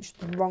 1/2 inch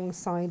the wrong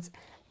sides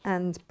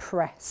and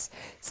press.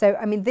 So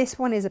I mean, this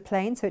one is a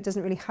plain, so it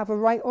doesn't really have a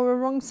right or a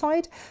wrong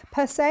side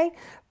per se,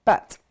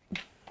 but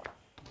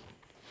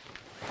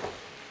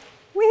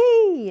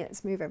whee,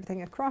 let's move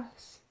everything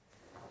across.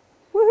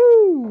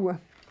 Woohoo!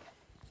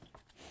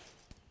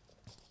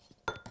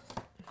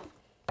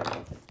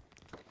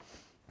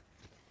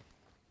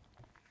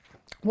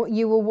 What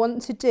you will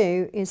want to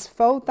do is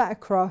fold that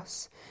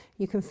across.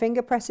 You can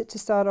finger press it to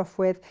start off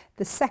with,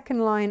 the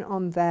second line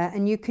on there,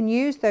 and you can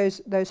use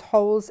those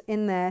holes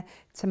in there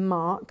to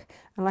mark.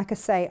 And like I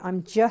say,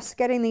 I'm just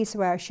getting these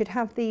away. I should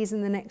have these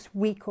in the next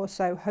week or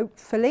so,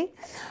 hopefully.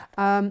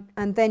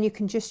 And then you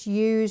can just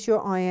use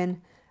your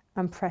iron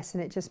and press,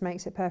 and it just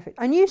makes it perfect.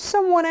 I knew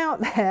someone out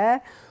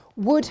there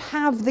would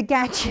have the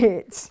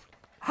gadget.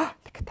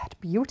 Look at that,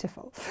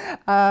 beautiful.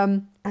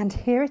 And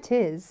here it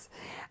is.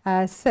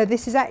 So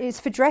this is it's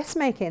for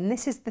dressmaking.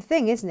 This is the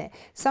thing, isn't it?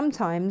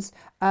 Sometimes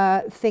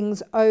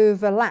things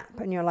overlap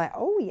and you're like,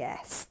 oh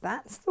yes,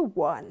 that's the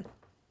one.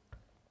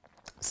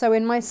 So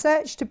in my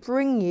search to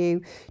bring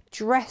you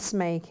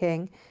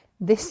dressmaking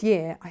this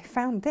year, I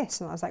found this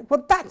and I was like,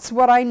 well, that's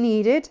what I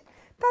needed.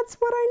 That's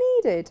what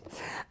I needed.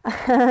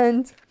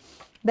 And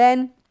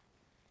then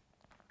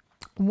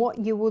what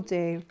you will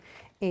do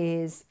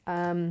is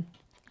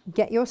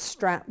get your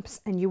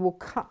straps and you will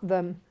cut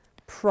them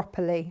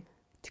properly.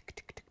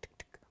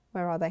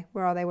 Where are they?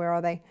 Where are they? Where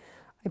are they?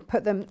 I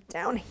put them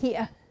down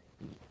here.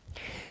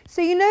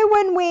 So you know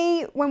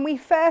when we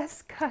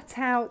first cut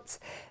out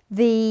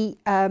the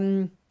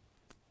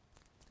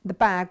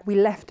bag, we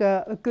left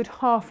a good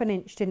 ½ an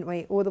inch, didn't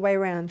we, all the way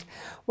around?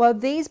 Well,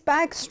 these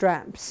bag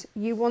straps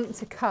you want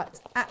to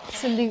cut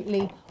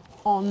absolutely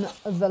on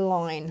the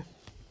line.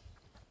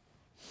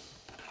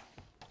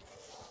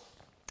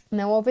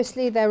 Now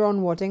obviously they're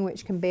on wadding,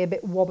 which can be a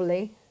bit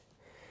wobbly.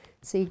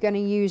 So you're going to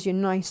use your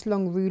nice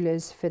long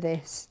rulers for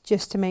this,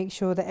 just to make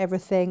sure that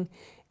everything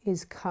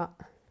is cut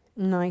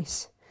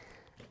nice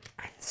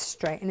and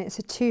straight. And it's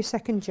a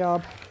 2-second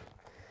job.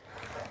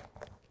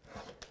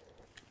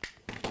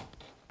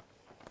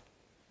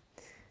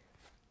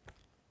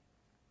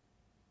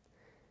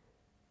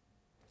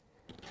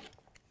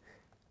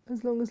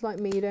 As long as, like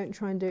me, you don't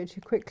try and do it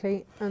too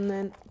quickly and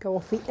then go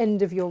off the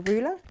end of your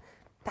ruler.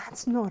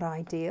 That's not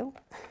ideal.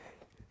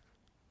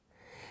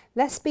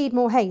 Less speed,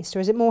 more haste,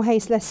 or is it more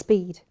haste, less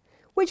speed?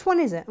 Which one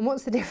is it, and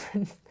what's the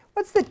difference?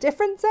 What's the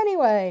difference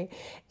anyway?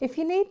 If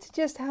you need to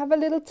just have a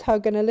little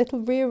tug and a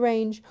little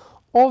rearrange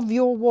of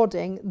your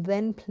wadding,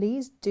 then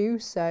please do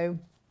so.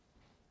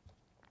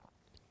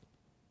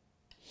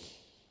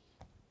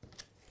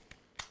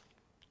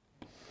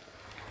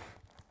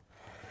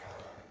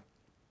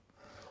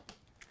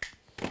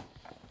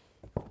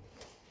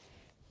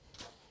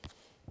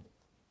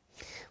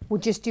 We'll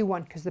just do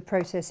one because the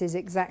process is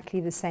exactly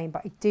the same,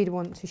 but I did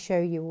want to show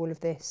you all of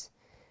this.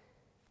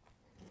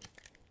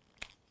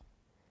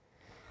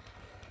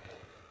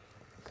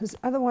 because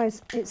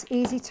otherwise it's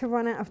easy to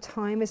run out of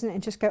time, isn't it?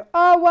 And just go,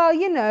 oh, well,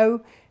 you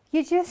know,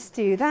 you just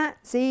do that.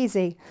 It's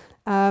easy.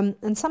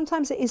 And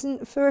sometimes it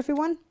isn't for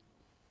everyone.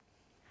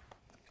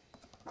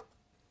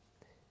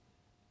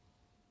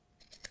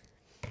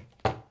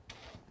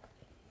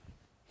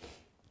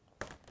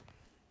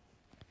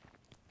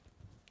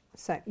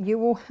 So you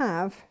will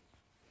have,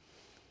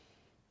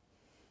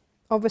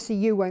 obviously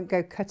you won't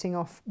go cutting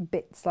off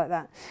bits like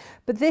that,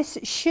 but this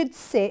should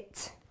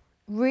sit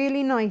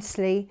really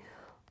nicely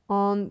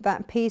on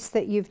that piece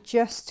that you've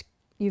just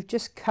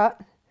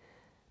cut,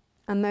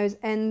 and those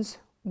ends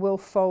will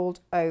fold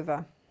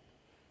over.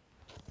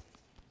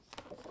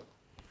 Let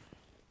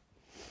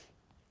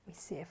me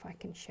see if I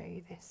can show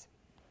you this.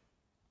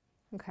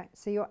 Okay,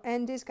 so your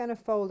end is going to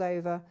fold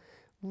over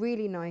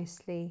really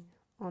nicely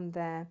on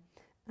there,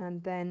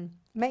 and then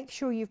make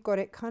sure you've got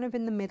it kind of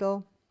in the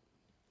middle,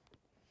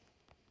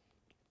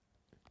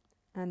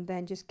 and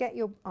then just get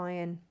your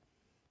iron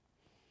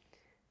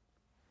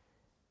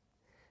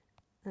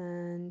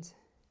and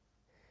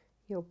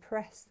you'll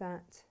press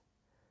that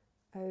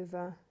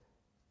over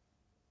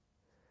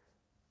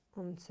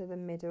onto the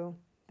middle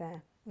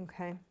there.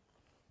 Okay.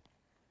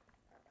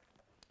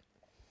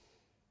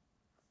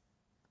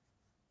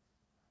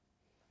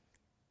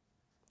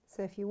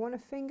 So if you want to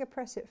finger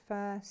press it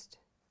first,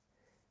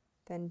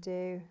 then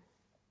do.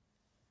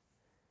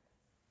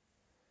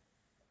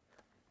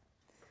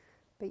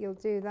 But you'll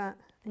do that,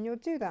 and you'll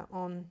do that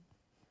on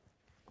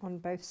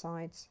both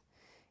sides,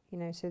 you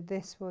know, so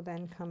this will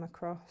then come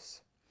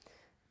across,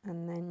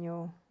 and then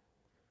you'll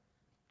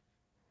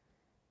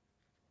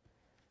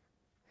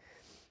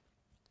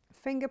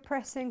finger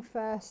pressing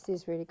first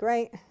is really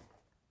great,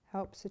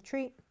 helps a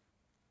treat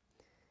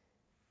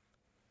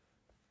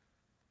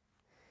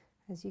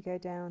as you go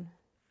down.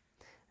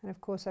 And of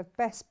course I've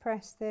best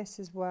pressed this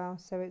as well,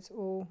 so it's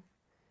all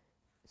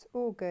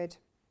good.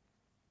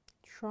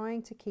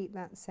 Trying to keep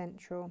that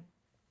central.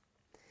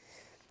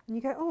 And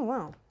you go, oh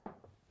wow,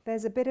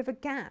 there's a bit of a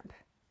gap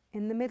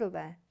in the middle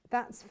there.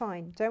 That's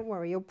fine, don't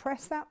worry, you'll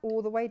press that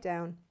all the way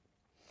down,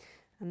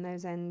 and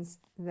those ends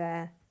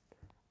there.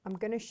 I'm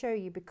going to show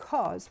you,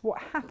 because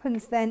what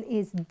happens then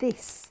is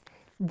this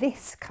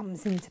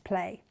comes into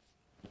play.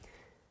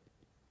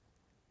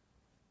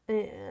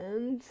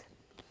 And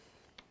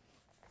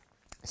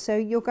so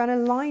you're going to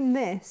line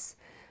this,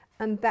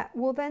 and that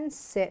will then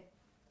sit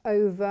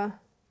over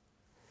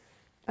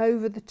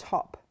the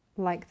top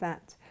like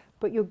that,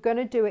 but you're going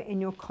to do it in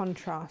your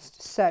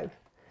contrast. So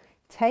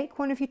take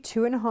one of your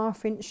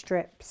 2.5 inch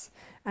strips,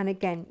 and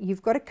again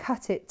you've got to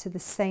cut it to the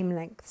same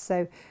length.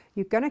 So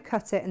you're going to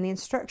cut it, and the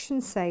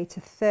instructions say to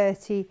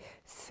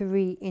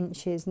 33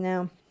 inches.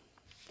 Now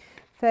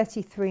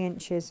 33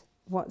 inches,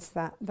 what's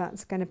that?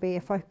 That's going to be,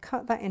 if I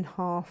cut that in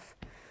half,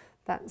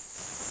 that's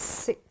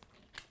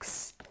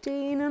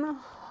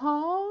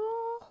 16.5.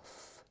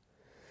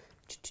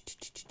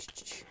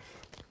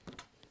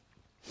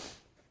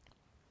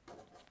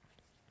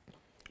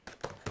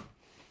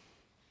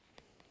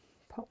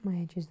 Pop my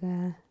edges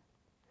there.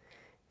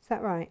 Is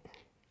that right?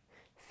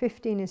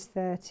 15 is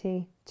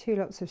 30, 2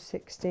 lots of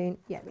 16.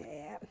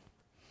 Yeah.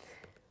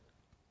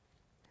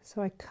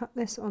 So I cut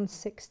this on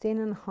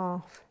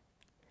 16.5.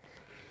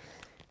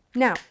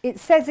 Now it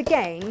says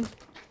again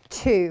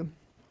to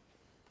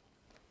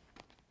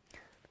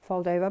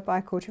fold over by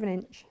 1/4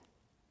 inch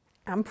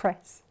and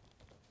press.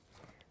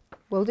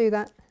 We'll do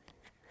that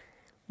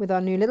with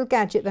our new little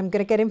gadget that I'm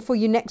going to get in for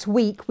you next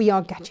week. We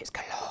are gadgets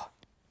galore.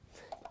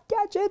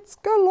 Gadgets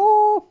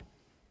galore.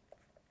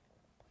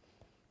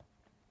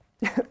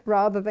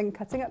 Rather than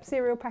cutting up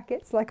cereal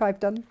packets like I've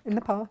done in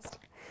the past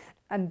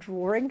and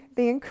drawing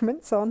the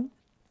increments on.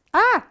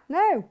 Ah,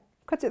 no,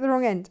 cut it the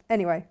wrong end.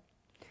 Anyway,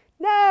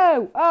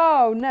 no,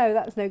 oh no,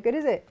 that's no good,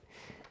 is it?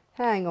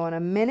 Hang on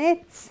a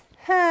minute.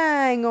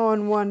 Hang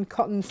on one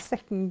cotton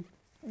second.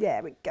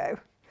 There we go.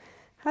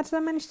 How did I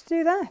manage to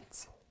do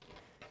that?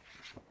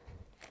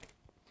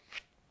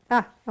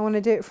 Ah, I want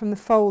to do it from the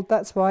fold,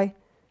 that's why.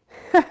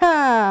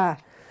 Ha!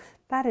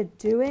 That'd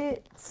do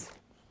it.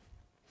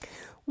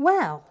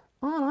 Well,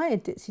 aren't I a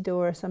ditzy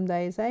Dora some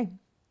days, eh?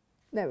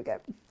 There we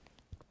go.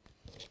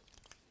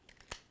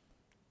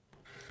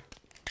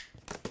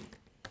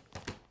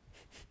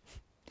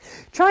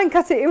 Try and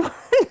cut it in one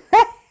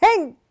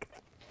length.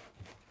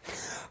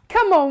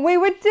 Come on, we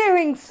were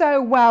doing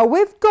so well.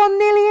 We've gone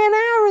nearly 1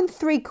 hour and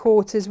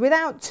 3/4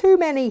 without too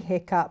many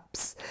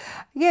hiccups.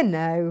 You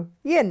know.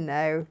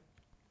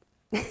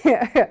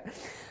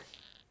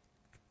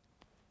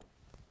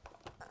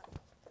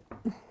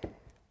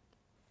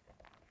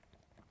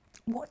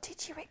 What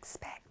did you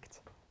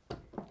expect?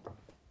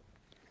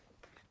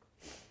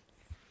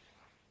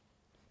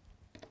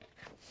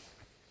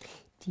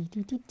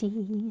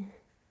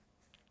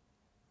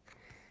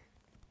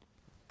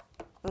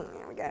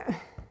 There we go.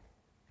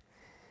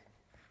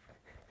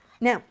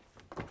 Now,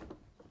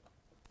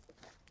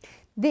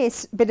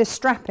 this bit of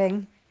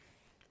strapping,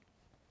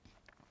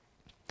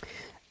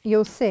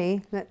 you'll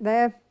see that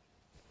they're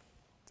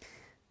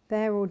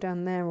all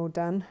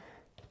done,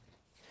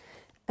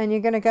 and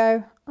you're going to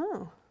go,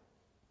 oh,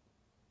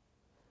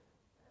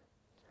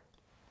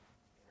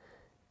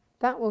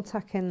 that will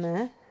tuck in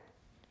there,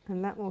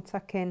 and that will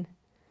tuck in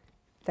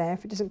there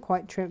if it doesn't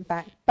quite trim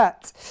back.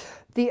 But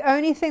the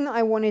only thing that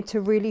I wanted to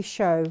really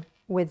show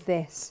with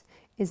this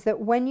is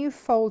that when you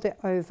fold it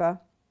over,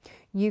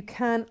 you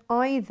can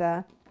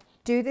either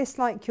do this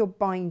like you're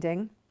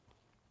binding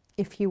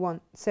if you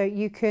want. So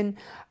you can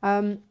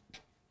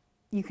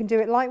do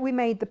it like we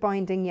made the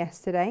binding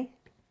yesterday,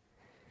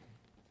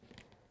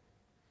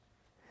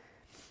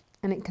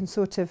 and it can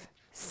sort of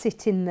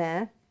sit in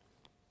there.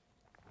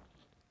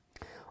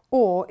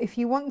 Or if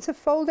you want to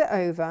fold it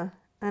over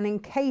and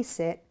encase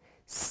it,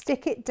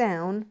 stick it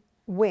down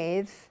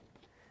with,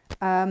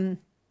 I'll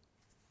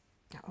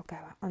go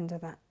under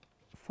that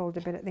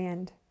folded bit at the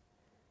end.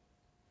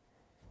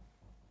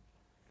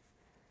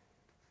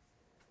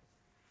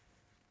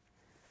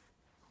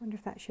 I wonder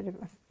if that should have,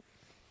 I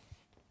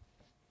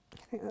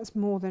think that's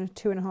more than a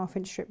 2.5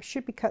 inch strip. It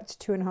should be cut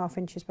to 2.5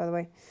 inches, by the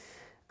way.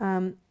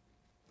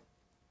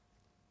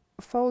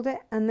 Fold it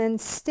and then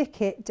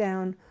stick it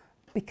down,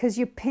 because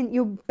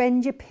you'll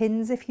bend your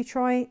pins if you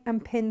try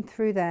and pin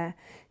through there.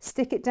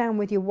 Stick it down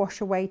with your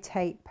wash away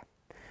tape,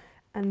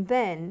 and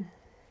then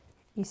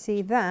you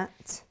see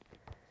that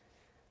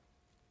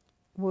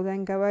will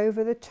then go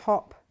over the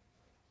top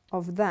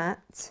of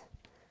that,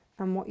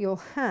 and what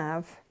you'll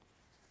have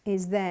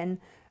is then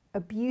a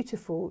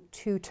beautiful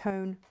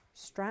two-tone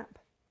strap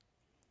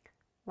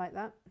like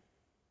that.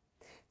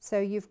 So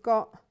you've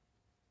got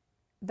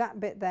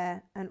that bit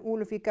there and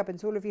all of your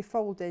gubbins, all of your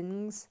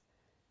foldings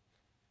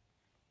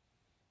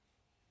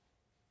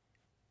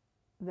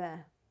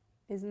there.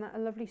 Isn't that a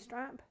lovely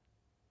strap?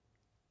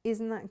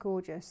 Isn't that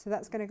gorgeous? So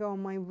that's going to go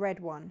on my red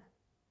one,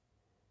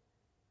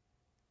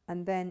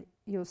 and then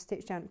you'll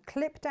stitch down,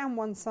 clip down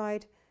one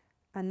side,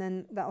 and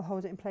then that'll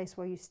hold it in place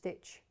while you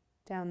stitch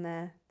down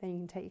there. Then you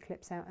can take your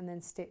clips out and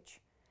then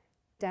stitch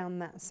down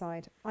that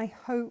side. I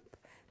hope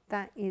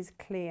that is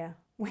clear.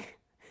 The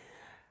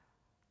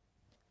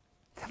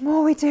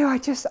more we do, I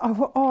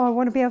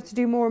want to be able to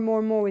do more and more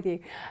and more with you.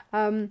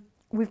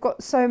 We've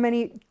got so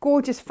many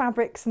gorgeous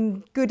fabrics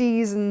and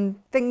goodies and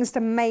things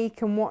to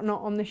make and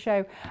whatnot on the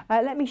show.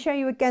 Let me show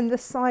you again the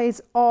size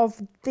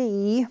of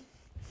the,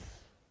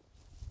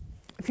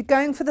 if you're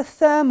going for the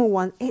thermal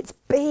one, it's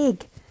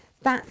big.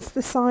 That's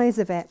the size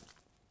of it.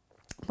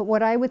 But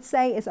what I would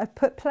say is I've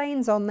put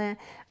plains on there,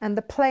 and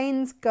the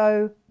plains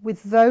go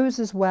with those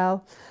as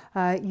well.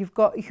 You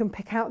can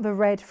pick out the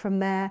red from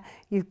there.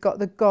 You've got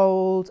the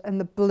gold and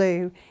the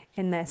blue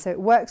in there. So it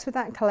works with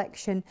that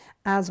collection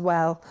as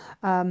well.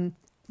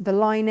 The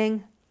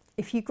lining,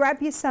 if you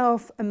grab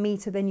yourself a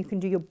meter, then you can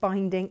do your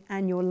binding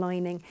and your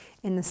lining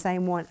in the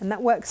same one. And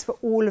that works for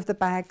all of the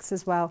bags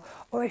as well.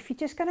 Or if you're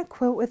just going to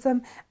quilt with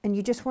them and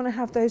you just want to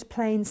have those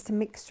plains to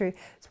mix through.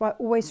 So I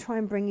always try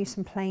and bring you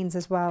some plains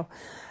as well.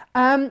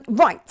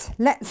 Right,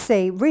 let's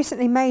see.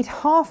 Recently made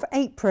half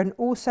apron.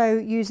 Also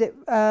use it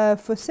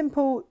for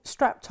simple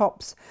strap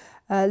tops.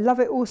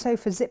 Love it also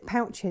for zip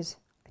pouches.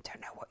 I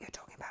don't know what you're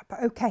talking about,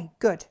 but okay,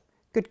 good.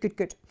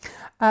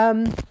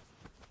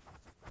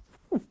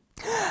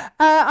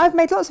 I've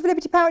made lots of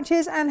Liberty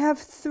pouches and have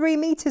 3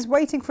 meters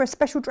waiting for a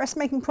special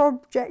dressmaking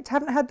project.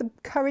 Haven't had the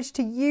courage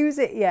to use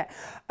it yet.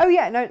 Oh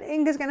yeah, no,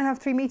 Inga's going to have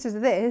 3 meters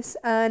of this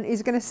and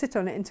is going to sit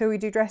on it until we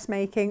do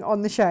dressmaking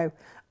on the show.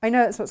 I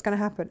know that's what's going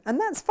to happen, and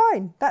that's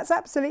fine. That's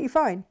absolutely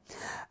fine.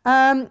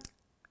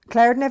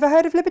 Claire had never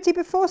heard of Liberty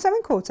before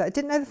sewing quarter. I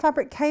didn't know the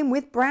fabric came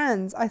with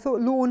brands. I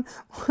thought lawn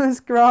was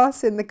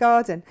grass in the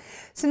garden.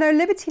 So no,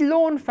 Liberty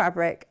lawn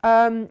fabric.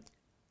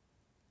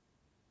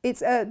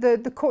 It's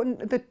the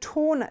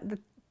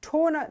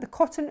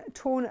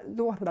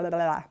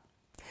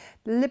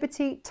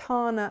Liberty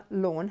Tana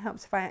lawn,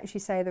 helps if I actually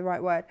say the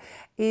right word,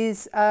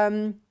 is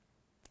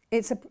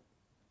it's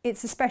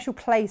a special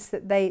place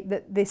that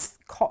this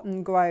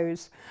cotton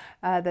grows,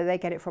 that they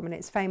get it from, and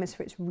it's famous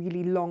for its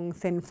really long,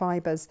 thin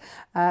fibres.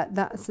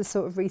 That's the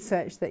sort of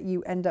research that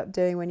you end up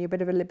doing when you're a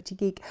bit of a Liberty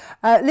geek.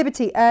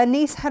 Liberty,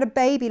 niece had a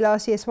baby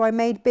last year, so I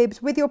made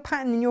bibs with your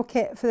pattern in your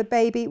kit for the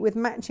baby with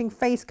matching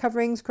face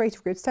coverings,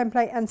 Creative Goods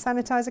template, and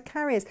sanitizer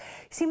carriers. You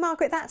see,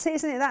 Margaret, that's it,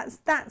 isn't it?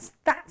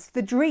 That's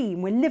the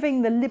dream. We're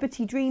living the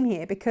Liberty dream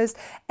here, because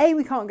A,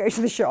 we can't go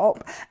to the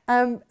shop,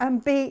 and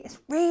B, it's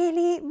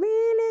really,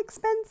 really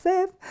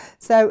expensive.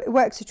 So it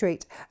works a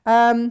treat.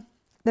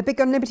 They're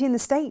big on Liberty in the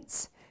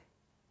States.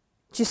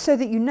 Just so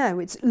that you know,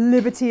 it's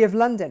Liberty of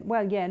London.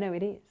 Well, yeah, no,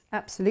 it is.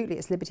 Absolutely,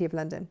 it's Liberty of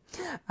London.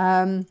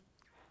 I'm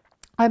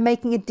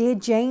making a Dear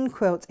Jane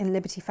quilt in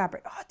Liberty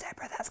fabric. Oh,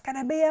 Deborah, that's going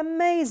to be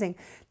amazing.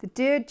 The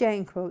Dear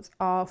Jane quilts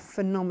are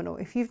phenomenal.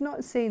 If you've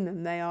not seen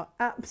them, they are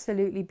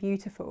absolutely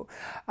beautiful.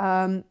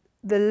 The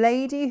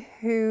lady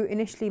who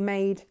initially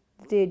made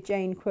Dear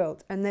Jane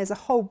quilt, and there's a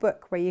whole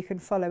book where you can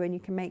follow and you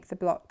can make the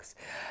blocks.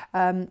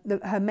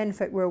 Her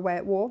menfolk were away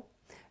at war,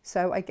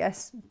 so I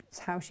guess it's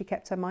how she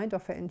kept her mind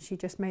off it, and she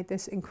just made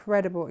this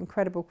incredible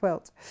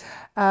quilt.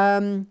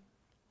 Oh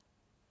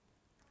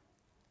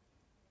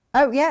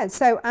yeah,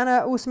 so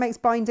Anna also makes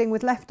binding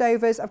with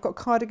leftovers. I've got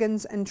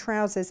cardigans and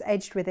trousers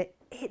edged with it.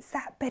 It's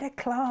that bit of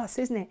class,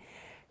 isn't it?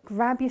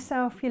 Grab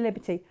yourself your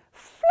Liberty.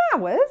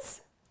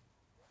 Flowers?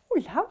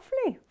 Oh,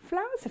 lovely.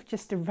 Flowers have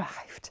just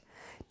arrived.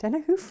 Don't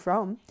know who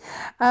from.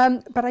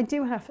 But I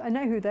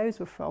know who those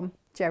were from.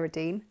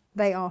 Geraldine.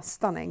 They are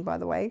stunning, by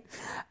the way.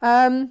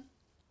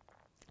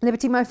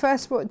 Liberty, my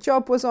first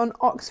job was on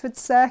Oxford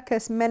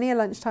Circus. Many a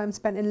lunchtime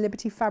spent in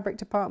Liberty fabric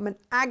department,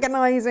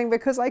 agonising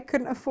because I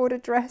couldn't afford a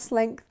dress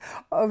length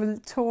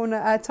of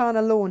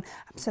Tana lawn.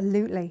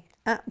 Absolutely,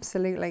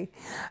 absolutely.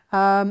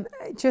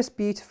 Just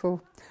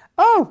beautiful.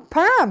 Oh,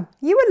 Pam,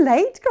 you were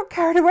late, got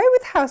carried away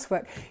with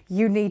housework.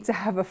 You need to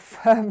have a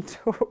firm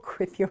talk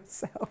with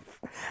yourself.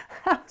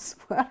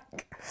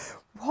 Housework?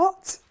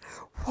 What?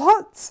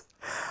 What?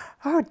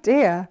 Oh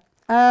dear.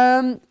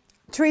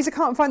 Teresa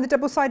can't find the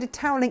double-sided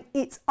toweling.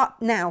 It's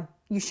up now.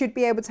 You should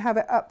be able to have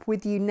it up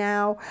with you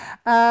now.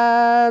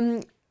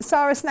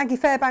 Sarah Snaggy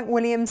Fairbank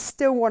Williams,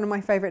 still one of my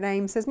favourite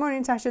names, says,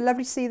 morning Natasha,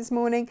 lovely to see you this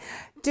morning.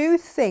 Do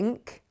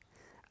think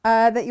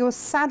that your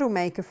saddle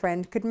maker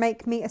friend could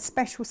make me a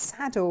special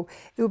saddle.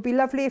 It would be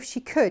lovely if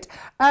she could.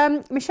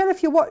 Michelle,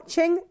 if you're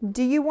watching,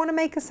 do you want to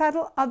make a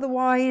saddle?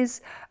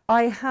 Otherwise,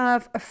 I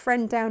have a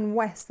friend down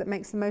west that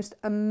makes the most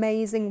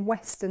amazing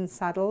Western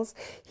saddles.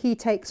 He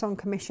takes on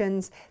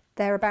commissions.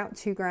 They're about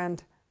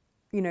 $2,000,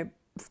 you know,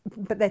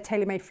 but they're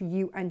tailor-made for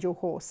you and your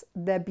horse.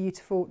 They're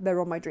beautiful.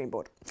 They're on my dream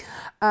board.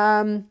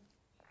 Let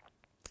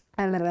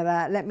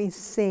me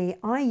see.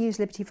 I use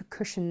Liberty for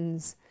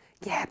cushions.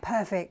 Yeah,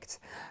 perfect.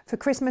 For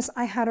Christmas,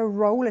 I had a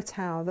roller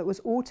towel that was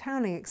all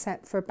toweling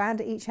except for a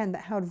band at each end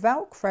that held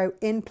Velcro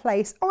in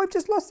place. Oh, I've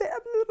just lost it.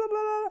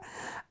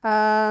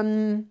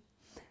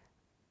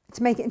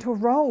 To make it into a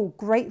roll.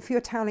 Great for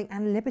your toweling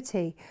and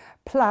Liberty.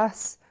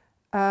 Plus,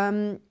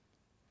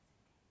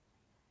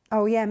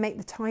 oh yeah, make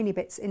the tiny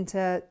bits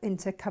into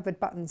covered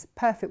buttons.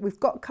 Perfect. We've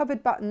got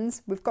covered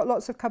buttons. We've got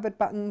lots of covered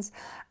buttons.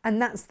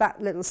 And that's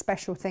that little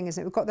special thing, isn't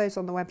it? We've got those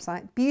on the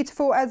website.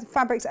 Beautiful as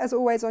fabrics, as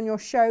always, on your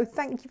show.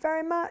 Thank you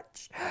very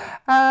much.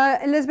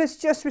 Elizabeth's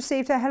just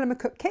received her Helen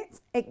McCook kit.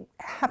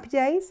 Happy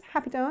days.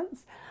 Happy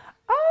dance.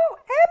 Oh,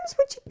 Ems,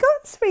 what you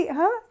got,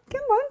 sweetheart?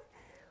 Come on.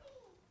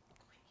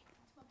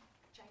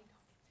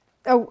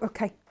 Oh,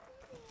 okay.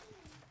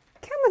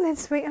 Come on then,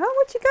 sweetheart.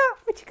 What you got?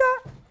 What you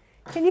got?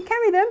 Can you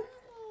carry them?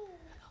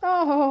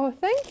 Oh,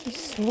 thank you,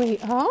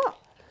 sweetheart.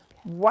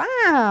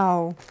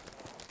 Wow.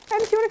 Em,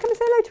 do you want to come and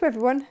say hello to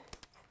everyone?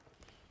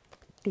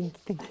 Thank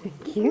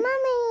you.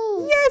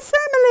 Mummy. Yes,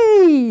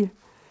 Emily.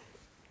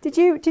 Did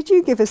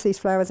you give us these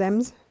flowers,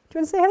 Ems? Do you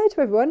want to say hello to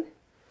everyone?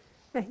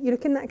 Yeah, you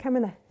look in that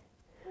camera there.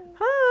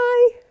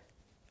 Hi.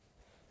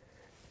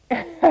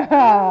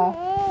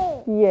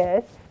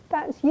 Yes,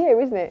 that's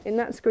you, isn't it? In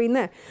that screen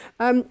there.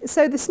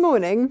 So this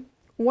morning,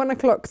 1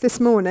 o'clock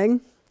this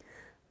morning,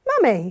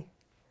 Mummy,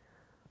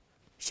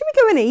 should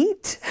we go and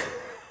eat?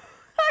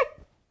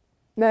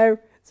 No,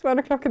 it's 1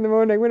 o'clock in the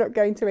morning. We're not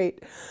going to eat.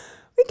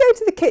 We go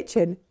to the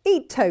kitchen,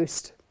 eat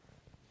toast.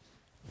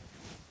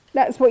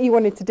 That's what you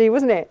wanted to do,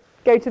 wasn't it?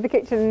 Go to the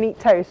kitchen and eat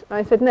toast. And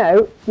I said,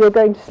 no, you're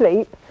going to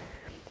sleep.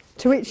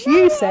 To which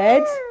you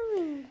said,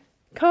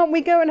 can't we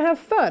go and have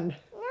fun?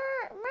 No,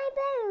 my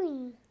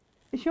balloon.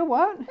 It's your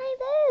what? My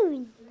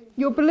balloon.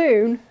 Your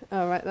balloon?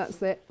 Oh, right, that's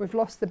it. We've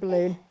lost the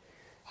balloon.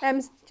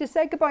 Ems, just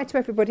say goodbye to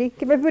everybody.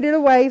 Give everybody a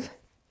wave.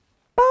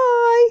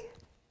 Bye.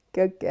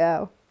 Good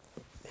girl.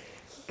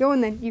 Go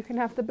on then, you can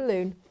have the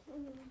balloon.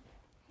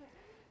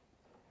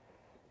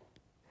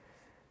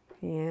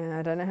 Yeah,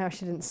 I don't know how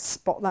she didn't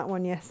spot that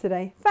one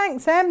yesterday.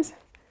 Thanks, Ems.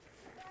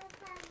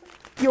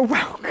 You're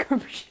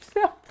welcome.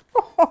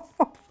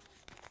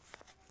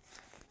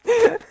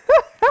 You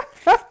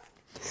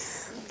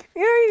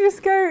know, you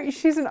just go,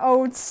 she's an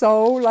old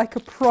soul, like a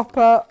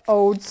proper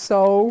old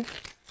soul.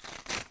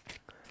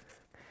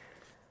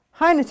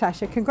 Hi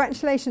Natasha,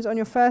 congratulations on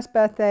your first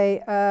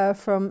birthday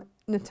from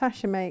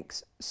Natasha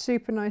Makes.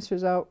 Super nice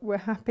result. We're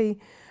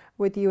happy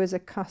with you as a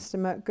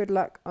customer. Good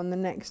luck on the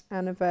next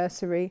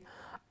anniversary.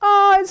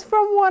 Oh, it's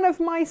from one of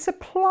my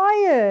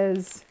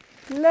suppliers.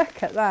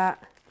 Look at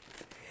that.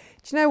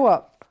 Do you know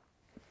what?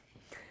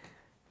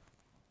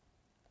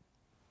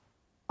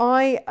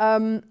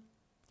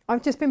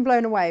 I've just been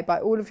blown away by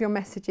all of your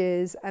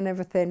messages and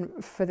everything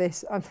for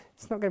this.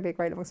 It's not going to be a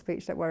great long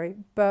speech, don't worry.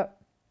 But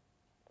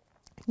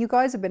you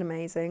guys have been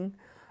amazing.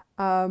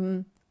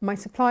 My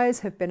suppliers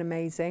have been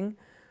amazing.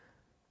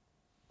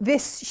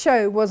 This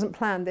show wasn't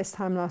planned this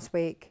time last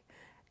week.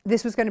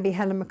 This was going to be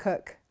Helen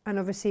McCook, and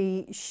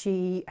obviously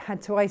she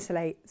had to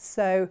isolate.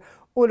 So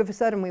all of a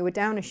sudden we were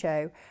down a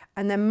show,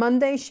 and then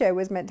Monday's show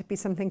was meant to be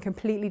something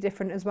completely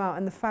different as well,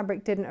 and the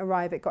fabric didn't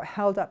arrive. It got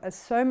held up, as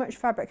so much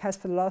fabric has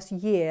for the last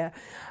year.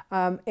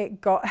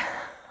 It got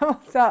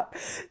held up.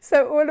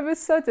 So all of a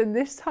sudden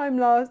this time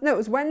it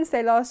was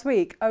Wednesday last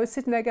week, I was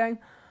sitting there going,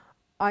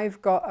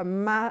 I've got a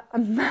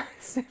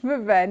massive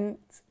event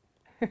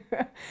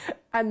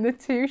and the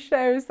 2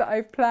 shows that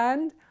I've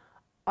planned,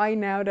 I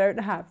now don't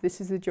have.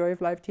 This is the joy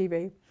of live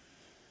TV.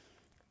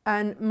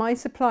 And my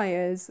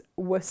suppliers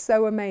were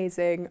so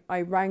amazing.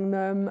 I rang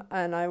them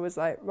and I was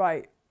like,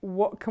 right,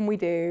 what can we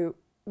do?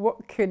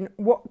 What can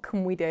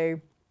we do?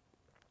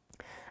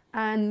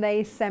 And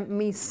they sent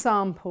me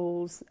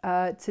samples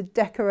to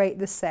decorate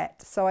the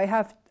set. So I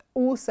have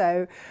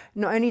Also,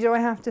 not only do I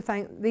have to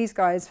thank these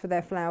guys for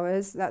their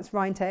flowers, that's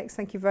Rhinetex,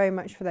 thank you very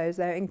much for those,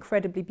 they're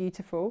incredibly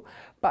beautiful,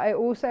 but I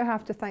also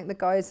have to thank the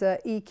guys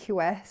at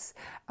EQS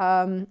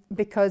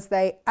because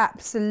they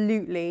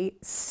absolutely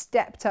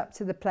stepped up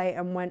to the plate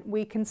and went,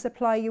 we can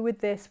supply you with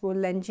this, we'll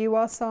lend you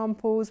our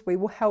samples, we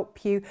will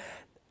help you.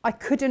 I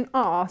couldn't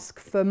ask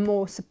for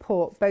more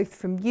support, both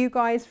from you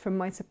guys, from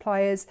my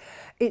suppliers.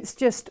 It's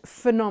just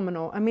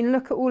phenomenal. I mean,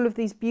 look at all of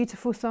these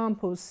beautiful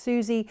samples.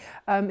 Susie,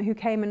 who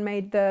came and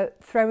made the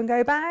throw and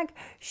go bag,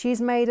 she's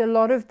made a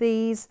lot of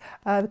these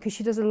because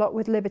she does a lot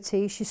with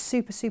Liberty. She's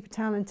super, super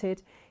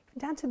talented.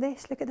 Down to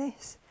this, look at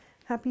this,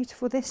 how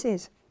beautiful this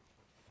is.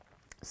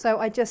 So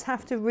I just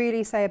have to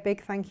really say a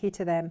big thank you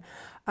to them.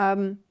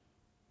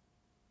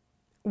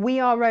 We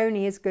are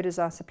only as good as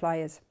our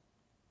suppliers.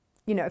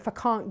 You know, if I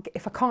can't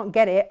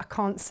get it, I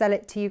can't sell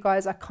it to you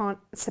guys, I can't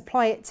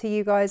supply it to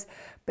you guys.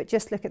 But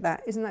just look at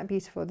that, isn't that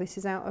beautiful? This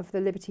is out of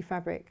the Liberty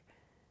fabric.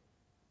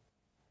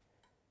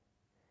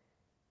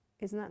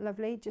 Isn't that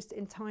lovely? Just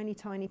in tiny,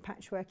 tiny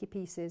patchworky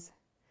pieces.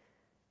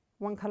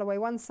 One colourway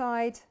one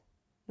side,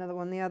 another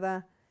one the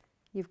other.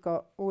 You've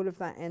got all of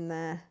that in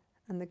there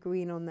and the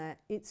green on there.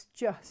 It's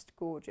just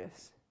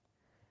gorgeous.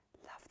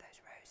 Love those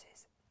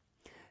roses.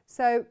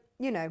 So,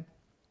 you know,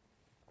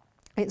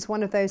 it's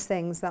one of those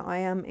things that I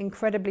am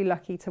incredibly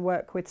lucky to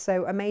work with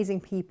so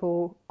amazing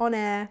people on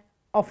air,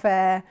 off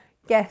air,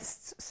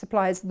 guests,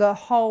 suppliers, the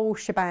whole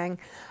shebang.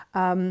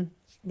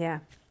 Yeah,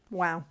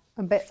 wow,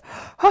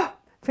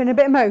 feeling a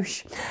bit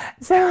emotional.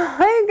 So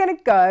I'm going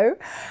to go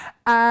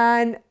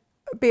and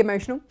be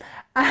emotional.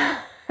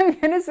 I'm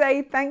going to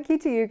say thank you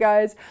to you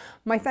guys.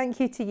 My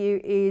thank you to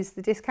you is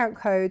the discount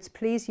codes.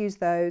 Please use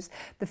those.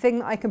 The thing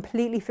that I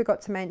completely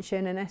forgot to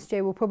mention, and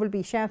SJ will probably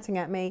be shouting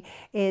at me,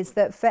 is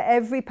that for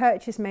every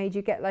purchase made,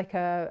 you get like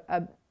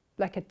a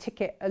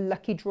ticket, a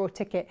lucky draw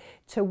ticket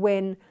to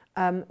win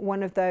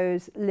one of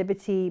those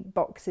Liberty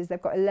boxes.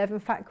 They've got 11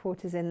 fat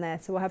quarters in there.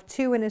 So we'll have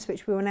 2 winners,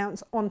 which we'll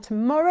announce on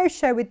tomorrow's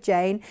show with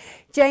Jane.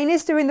 Jane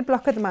is doing the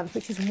block of the month,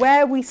 which is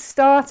where we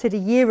started a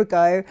year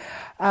ago.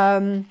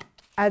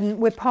 And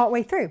we're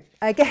partway through,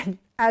 again,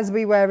 as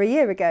we were a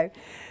year ago.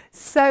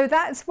 So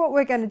that's what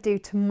we're going to do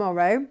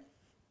tomorrow.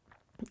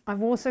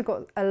 I've also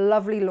got a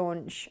lovely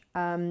launch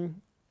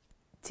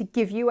to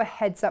give you a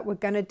heads up. We're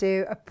going to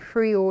do a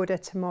pre-order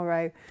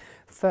tomorrow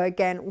for,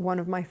 again, one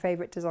of my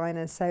favourite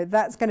designers. So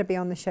that's going to be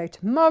on the show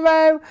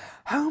tomorrow.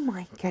 Oh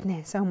my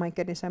goodness, oh my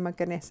goodness, oh my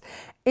goodness.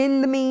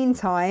 In the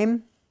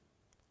meantime,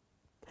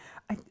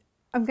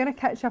 I'm going to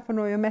catch up on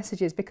all your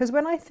messages, because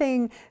when I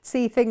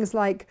see things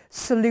like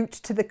salute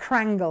to the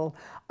Crangle,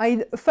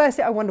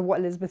 firstly, I wonder what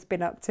Elizabeth's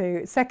been up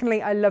to.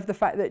 Secondly, I love the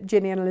fact that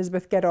Ginny and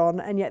Elizabeth get on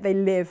and yet they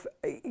live,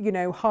 you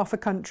know, half a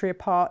country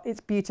apart.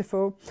 It's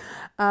beautiful.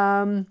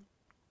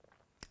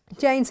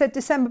 Jane said,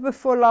 December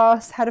before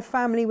last, had a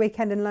family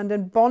weekend in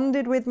London,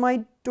 bonded with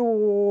my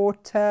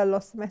daughter,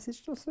 lost the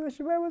message,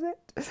 where was it?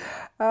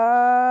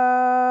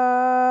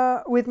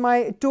 With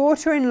my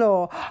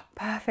daughter-in-law,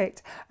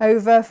 perfect,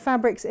 over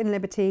fabrics in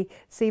Liberty.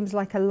 Seems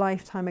like a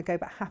lifetime ago,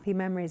 but happy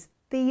memories.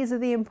 These are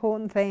the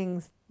important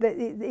things.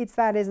 It's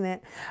that, isn't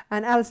it?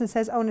 And Alison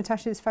says, oh,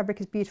 Natasha, this fabric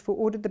is beautiful.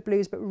 Ordered the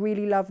blues, but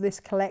really love this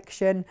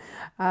collection.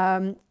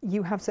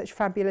 You have such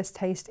fabulous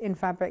taste in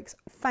fabrics.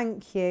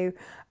 Thank you.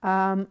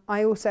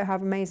 I also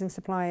have amazing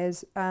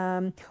suppliers.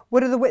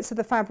 What are the widths of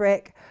the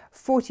fabric?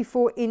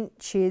 44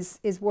 inches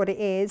is what it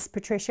is,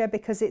 Patricia,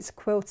 because it's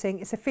quilting.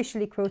 It's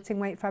officially quilting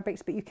weight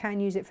fabrics, but you can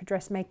use it for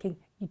dressmaking.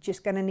 You're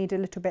just going to need a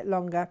little bit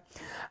longer.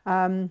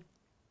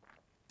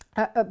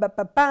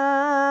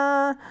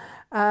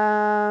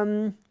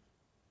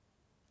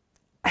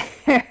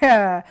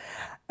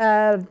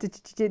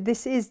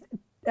 This is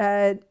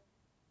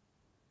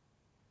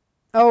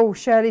oh,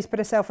 Shirley's put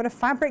herself in a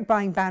fabric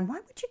buying ban. Why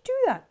would you do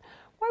that?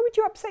 Why would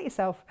you upset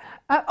yourself?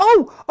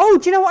 Oh,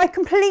 do you know what I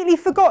completely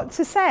forgot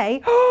to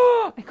say?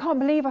 Oh, I can't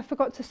believe I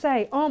forgot to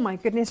say. Oh my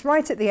goodness,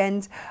 right at the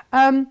end.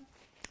 I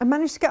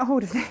managed to get a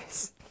hold of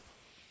this.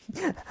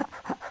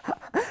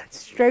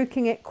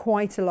 Stroking it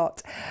quite a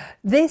lot.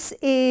 This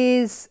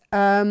is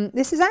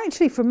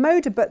actually from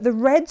Moda, but the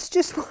reds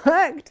just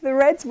worked. The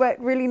reds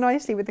worked really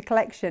nicely with the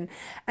collection.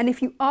 And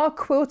if you are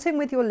quilting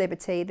with your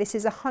Liberty, this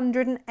is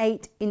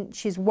 108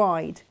 inches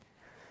wide.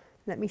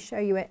 Let me show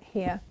you it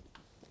here.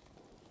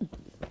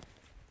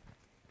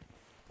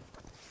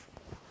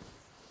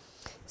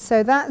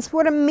 So that's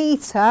what a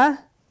metre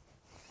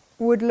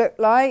would look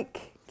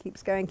like.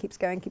 Keeps going, keeps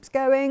going, keeps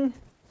going.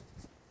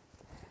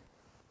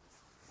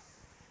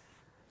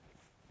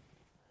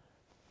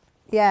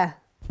 Yeah,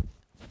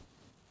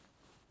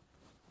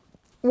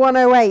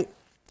 108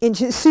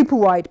 inches, super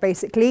wide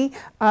basically.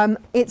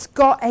 It's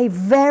got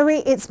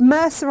it's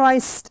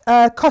mercerized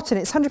cotton.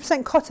 It's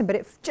 100% cotton, but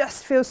it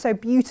just feels so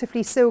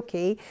beautifully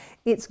silky.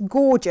 It's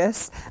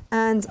gorgeous,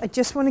 and I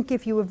just want to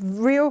give you a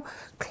real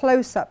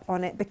close-up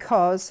on it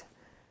because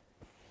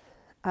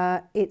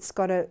it's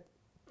got a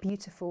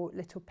beautiful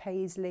little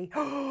paisley.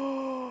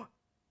 And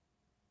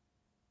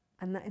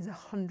that is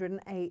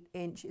 108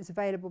 inch. It's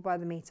available by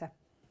the metre.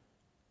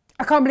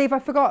 I can't believe I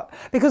forgot,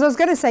 because I was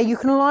going to say you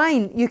can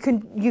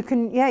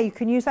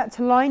use that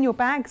to line your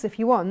bags if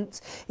you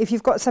want, if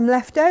you've got some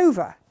left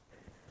over.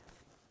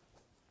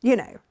 You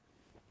know.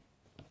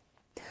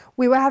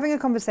 We were having a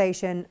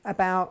conversation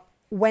about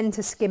when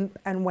to skimp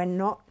and when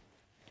not.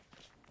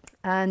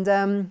 And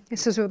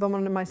this was with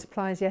one of my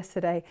suppliers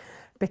yesterday,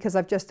 because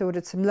I've just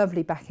ordered some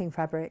lovely backing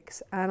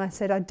fabrics. And I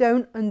said, I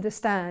don't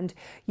understand.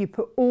 You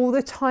put all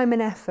the time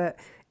and effort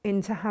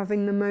into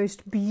having the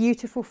most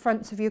beautiful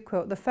fronts of your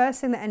quilt. The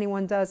first thing that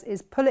anyone does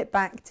is pull it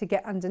back to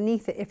get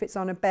underneath it if it's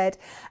on a bed.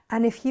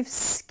 And if you've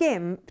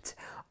skimped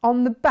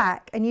on the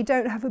back and you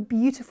don't have a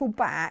beautiful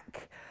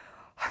back,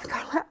 I'm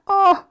kind of like,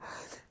 oh.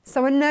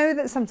 So I know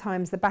that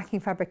sometimes the backing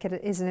fabric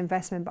is an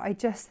investment, but I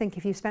just think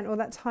if you've spent all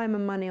that time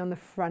and money on the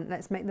front,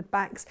 let's make the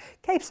backs,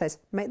 Kate says,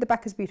 make the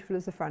back as beautiful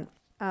as the front.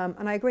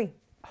 And I agree,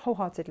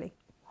 wholeheartedly.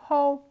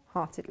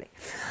 Wholeheartedly.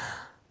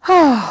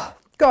 Oh,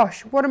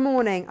 gosh, what a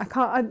morning.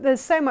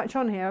 There's so much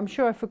on here. I'm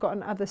sure I've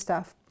forgotten other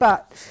stuff,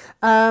 but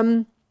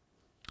we're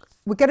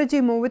going to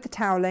do more with the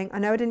toweling. I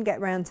know I didn't get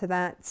around to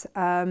that.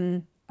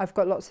 I've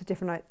got lots of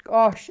different,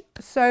 gosh,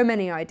 so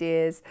many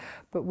ideas,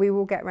 but we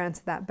will get around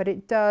to that. But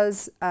it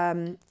does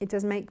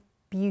make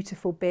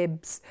beautiful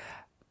bibs,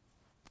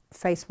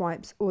 face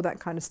wipes, all that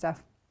kind of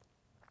stuff.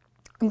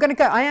 I'm going to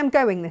go. I am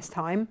going this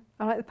time.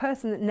 I'm like the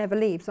person that never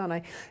leaves, aren't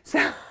I?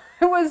 So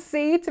we'll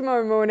see you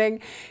tomorrow morning.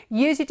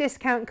 Use your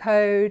discount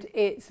code.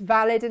 It's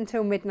valid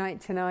until midnight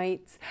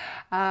tonight.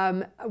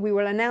 We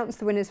will announce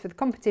the winners for the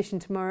competition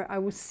tomorrow. I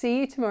will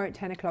see you tomorrow at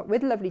 10 o'clock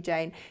with lovely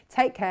Jane.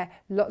 Take care.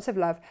 Lots of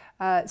love.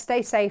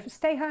 Stay safe.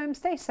 Stay home.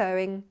 Stay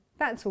sewing.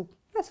 That's all.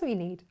 That's all you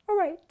need. All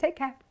right. Take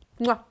care.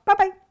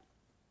 Bye-bye.